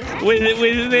with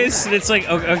this, and it's like,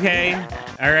 okay,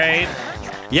 all right,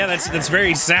 yeah, that's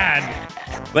very sad.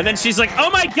 But then she's like,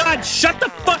 oh my god, shut the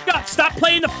fuck up, stop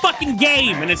playing the fucking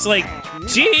game, and it's like,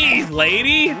 jeez,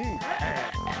 lady.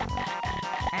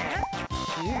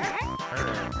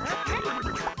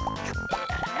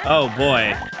 Oh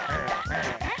boy.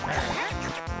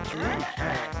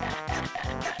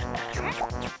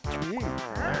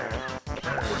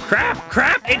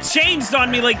 Crap, it changed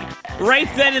on me, like, right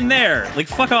then and there. Like,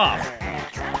 fuck off.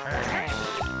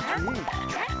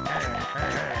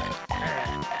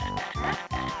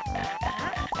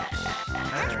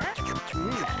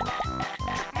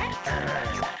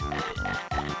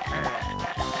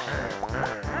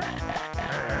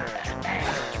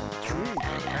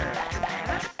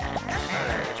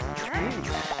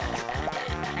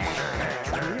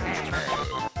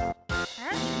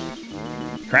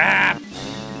 Crap.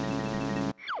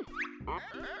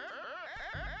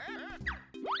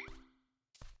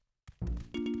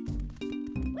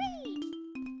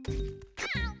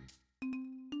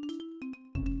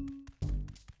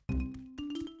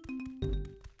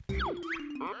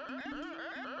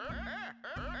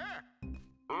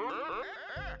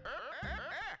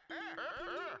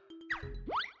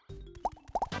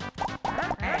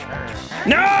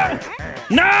 No!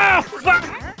 No! Fuck!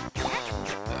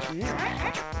 No!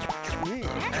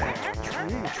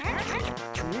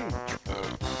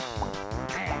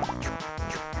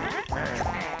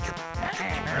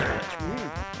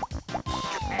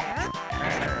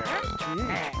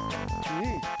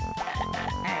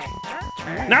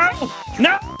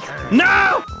 No!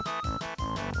 No!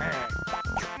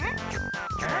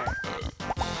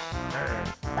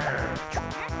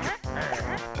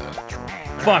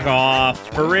 Fuck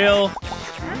off. For real?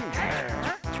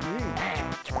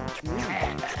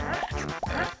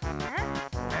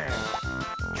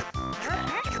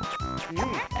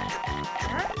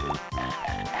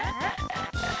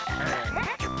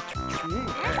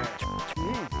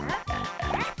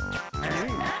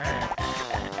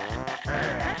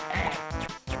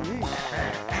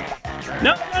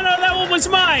 No, no, no, that one was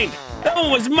mine! That one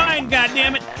was mine,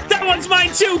 goddammit! That one's mine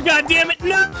too, goddammit!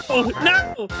 No!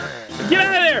 No! Get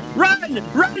out of there! Run!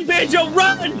 Run, Banjo!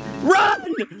 Run!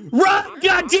 Run! Run!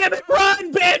 Goddammit!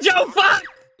 Run, Banjo! Fuck!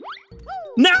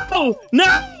 No!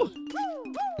 No!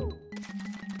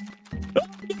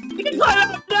 No!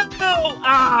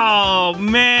 Oh,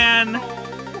 man!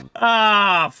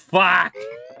 Oh, fuck!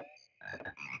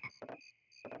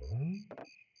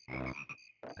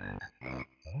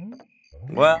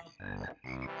 Well...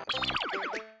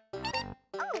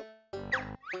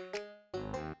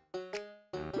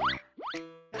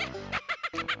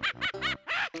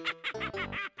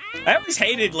 I always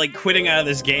hated, like, quitting out of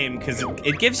this game, because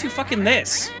it gives you fucking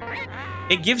this.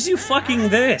 It gives you fucking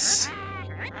this.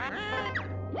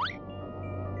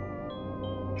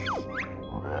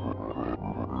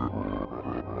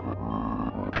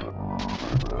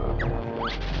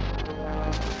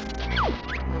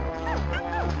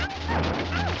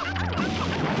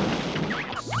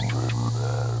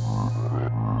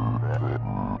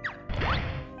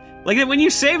 Like, when you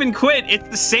save and quit, it's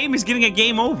the same as getting a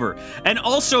game over. And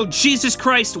also, Jesus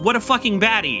Christ, what a fucking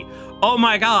baddie. Oh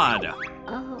my god.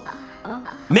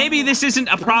 Maybe this isn't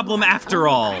a problem after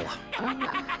all.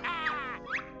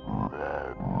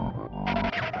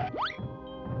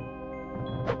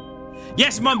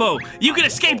 Yes, Mumbo, you can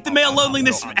escape the male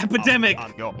loneliness epidemic.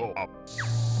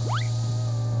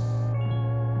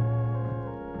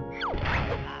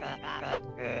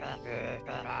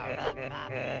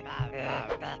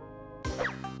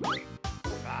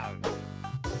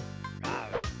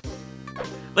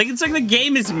 Like, it's like the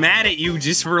game is mad at you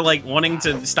just for, like, wanting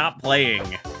to stop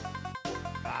playing.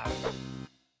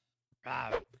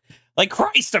 Like,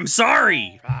 Christ, I'm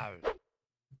sorry!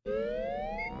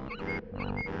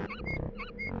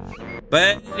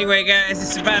 But anyway, guys,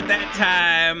 it's about that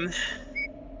time.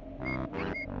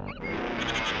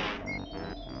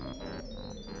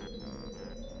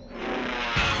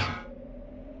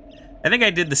 I think I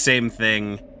did the same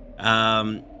thing.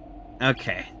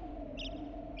 Okay.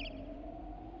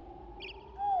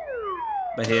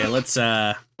 But here, let's,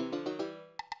 No!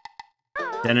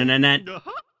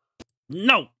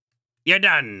 You're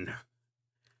done!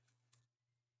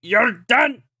 You're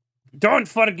done! Don't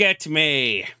forget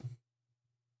me!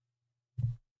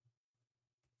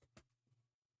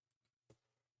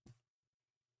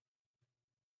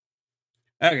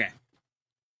 Okay.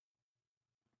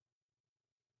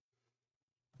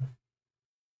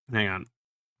 Hang on.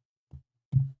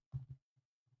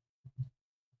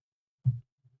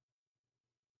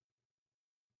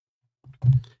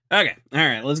 Okay,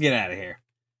 alright, let's get out of here.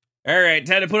 Alright,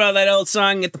 time to put on that old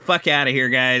song and get the fuck out of here,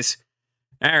 guys.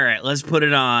 Alright, let's put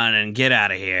it on and get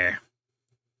out of here.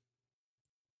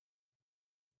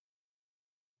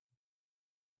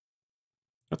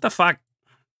 What the fuck?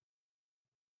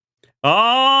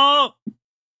 Oh!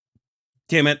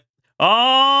 Damn it.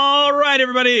 Alright,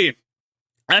 everybody!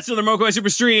 That's another MoKoi Super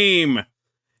Stream!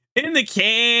 In the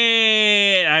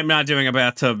can! I'm not doing a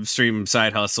bathtub stream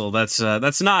side hustle. That's not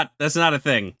a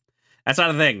thing. That's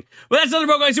not a thing. Well, that's another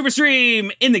MoKoi Super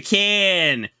Stream in the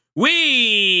can.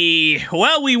 We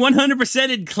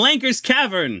 100%ed Clanker's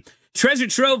Cavern, Treasure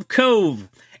Trove Cove,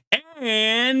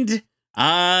 and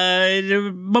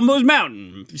Bumbo's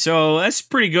Mountain. So that's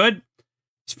pretty good.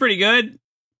 It's pretty good.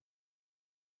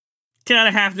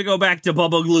 Kinda have to go back to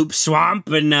Bubble Gloop Swamp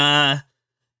and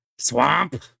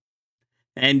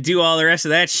and do all the rest of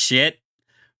that shit.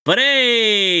 But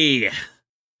hey,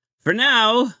 for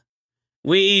now,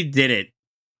 we did it.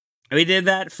 We did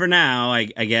that for now, I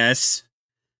guess.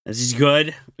 This is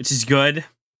good, which is good.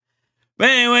 But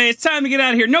anyway, it's time to get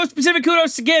out of here. No specific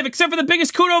kudos to give, except for the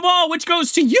biggest kudo of all, which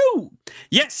goes to you.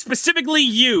 Yes, specifically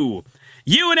you.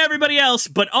 You and everybody else,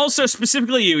 but also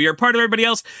specifically you. You're part of everybody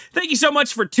else. Thank you so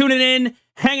much for tuning in,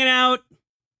 hanging out.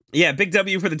 Yeah, big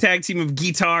W for the tag team of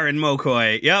Guitar and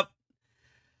MoKoi. Yep.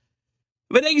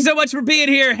 But thank you so much for being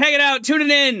here, hanging out,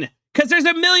 tuning in, because there's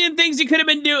a million things you could have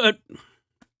been doing.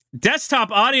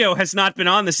 Desktop audio has not been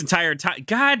on this entire time.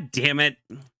 God damn it.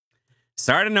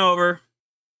 Starting over.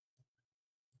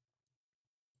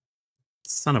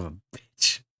 Son of a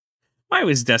bitch. Why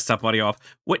was desktop audio off?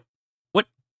 What?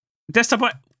 Desktop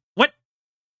audio? What?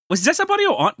 Was desktop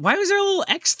audio on? Why was there a little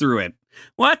X through it?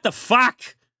 What the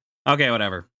fuck? Okay,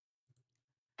 whatever.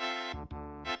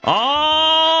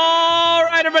 All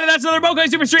right, everybody, that's another Mokai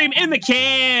Super Stream in the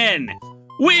can.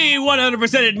 We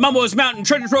 100%ed Mumbo's Mountain,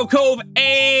 Treasure Trove Cove,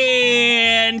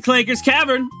 and Clanker's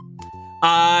Cavern.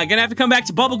 Gonna have to come back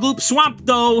to Bubble Gloop Swamp,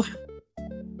 though.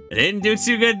 Didn't do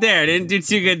too good there.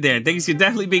 Things could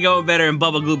definitely be going better in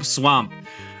Bubble Gloop Swamp.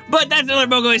 But that's another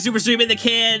Mokai Super Stream in the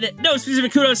can. No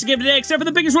specific kudos to give today, except for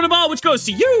the biggest one of all, which goes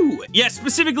to you. Yes,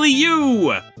 specifically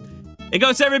you. It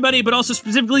goes to everybody, but also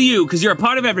specifically you, because you're a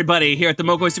part of everybody here at the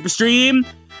Mokai Super Stream.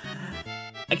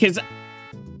 Because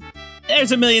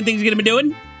there's a million things you're going to be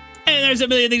doing, and there's a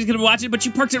million things you're going to be watching, but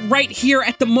you parked it right here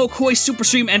at the Mokai Super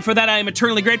Stream, and for that I am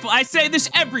eternally grateful. I say this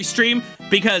every stream,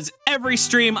 because every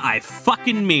stream I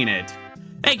fucking mean it.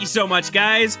 Thank you so much,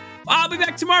 guys. I'll be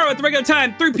back tomorrow at the regular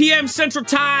time, 3 p.m. Central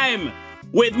Time,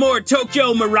 with more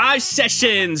Tokyo Mirage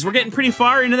Sessions. We're getting pretty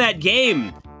far into that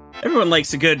game. Everyone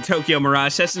likes a good Tokyo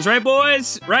Mirage Sessions, right,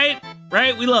 boys? Right?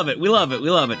 We love it.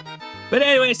 But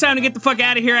anyway, it's time to get the fuck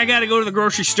out of here. I gotta go to the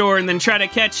grocery store and then try to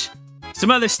catch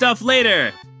some other stuff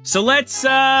later. So let's, who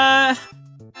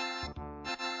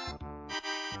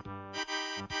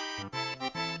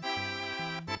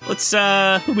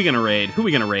we gonna raid?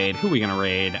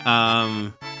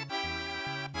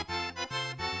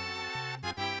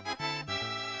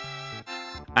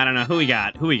 I don't know, who we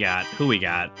got?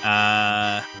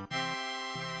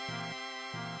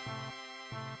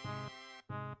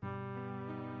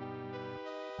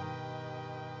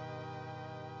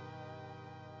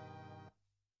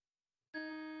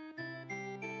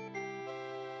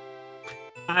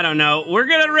 I don't know. We're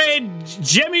gonna raid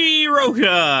Jimmy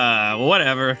Roca.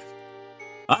 Whatever,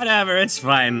 it's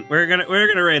fine. We're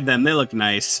gonna raid them. They look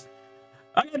nice.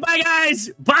 Okay, bye guys.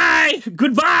 Bye.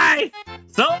 Goodbye.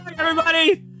 So long,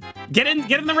 everybody. Get in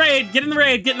the raid. Get in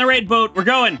the raid boat. We're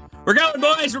going,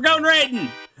 boys. We're going raiding.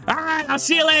 All right. I'll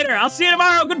see you later. I'll see you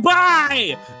tomorrow.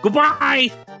 Goodbye.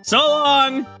 So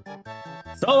long.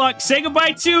 Say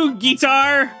goodbye to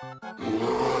Guitar.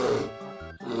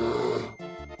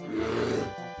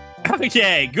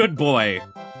 Okay, good boy.